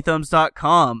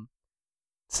zucchinithumbs.com.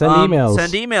 Send emails.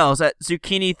 Send emails at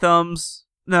zucchinithumbs.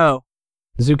 No.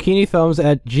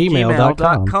 zucchinithumbs@gmail.com.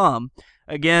 gmail.com.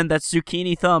 Again, that's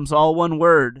Zucchini Thumbs, all one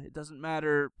word. It doesn't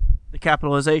matter the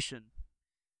capitalization.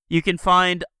 You can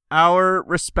find our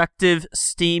respective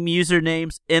Steam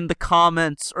usernames in the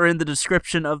comments or in the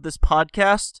description of this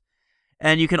podcast.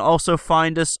 And you can also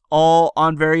find us all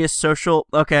on various social...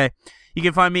 Okay, you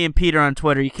can find me and Peter on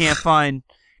Twitter. You can't find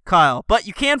Kyle. But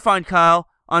you can find Kyle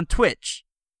on Twitch.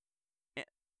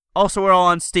 Also, we're all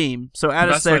on Steam, so add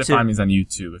the us best way there to too. find me is on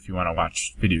YouTube if you want to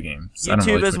watch video games. I don't YouTube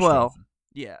really as Twitch well. often.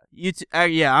 Yeah,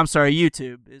 YouTube. Yeah, I'm sorry.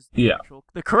 YouTube is Yeah.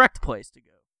 the correct place to go.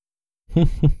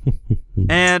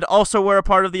 And also, we're a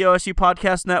part of the OSU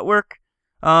Podcast Network.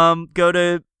 Go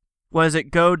to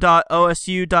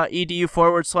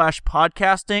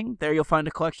go.osu.edu/podcasting. There you'll find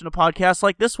a collection of podcasts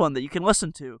like this one that you can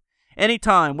listen to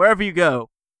anytime, wherever you go.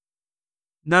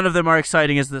 None of them are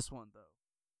exciting as this one,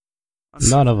 though.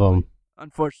 None of them.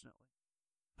 Unfortunately.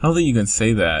 I don't think you can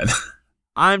say that.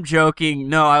 I'm joking.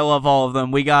 No, I love all of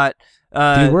them. We got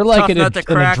Dude, we're like Tough an Nut to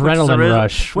Crack, which is adrenaline original-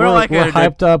 rush. We're like we're a-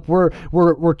 hyped up.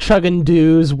 We're chugging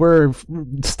dews. We're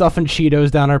stuffing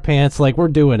Cheetos down our pants. Like we're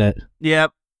doing it.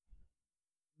 Yep.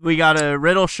 We got a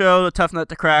riddle show, a Tough Nut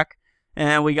to Crack,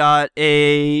 and we got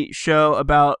a show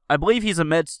about, I believe he's a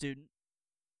med student,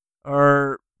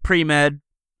 or pre-med,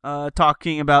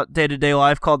 talking about day-to-day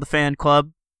life called The Fan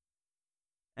Club.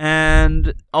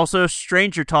 And also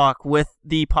Stranger Talk with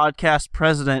the podcast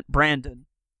president, Brandon.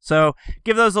 So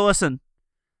give those a listen,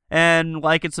 and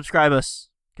like and subscribe us,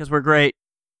 because we're great.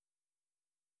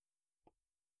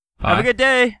 Have a Bye. good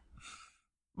day.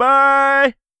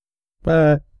 Bye.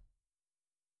 But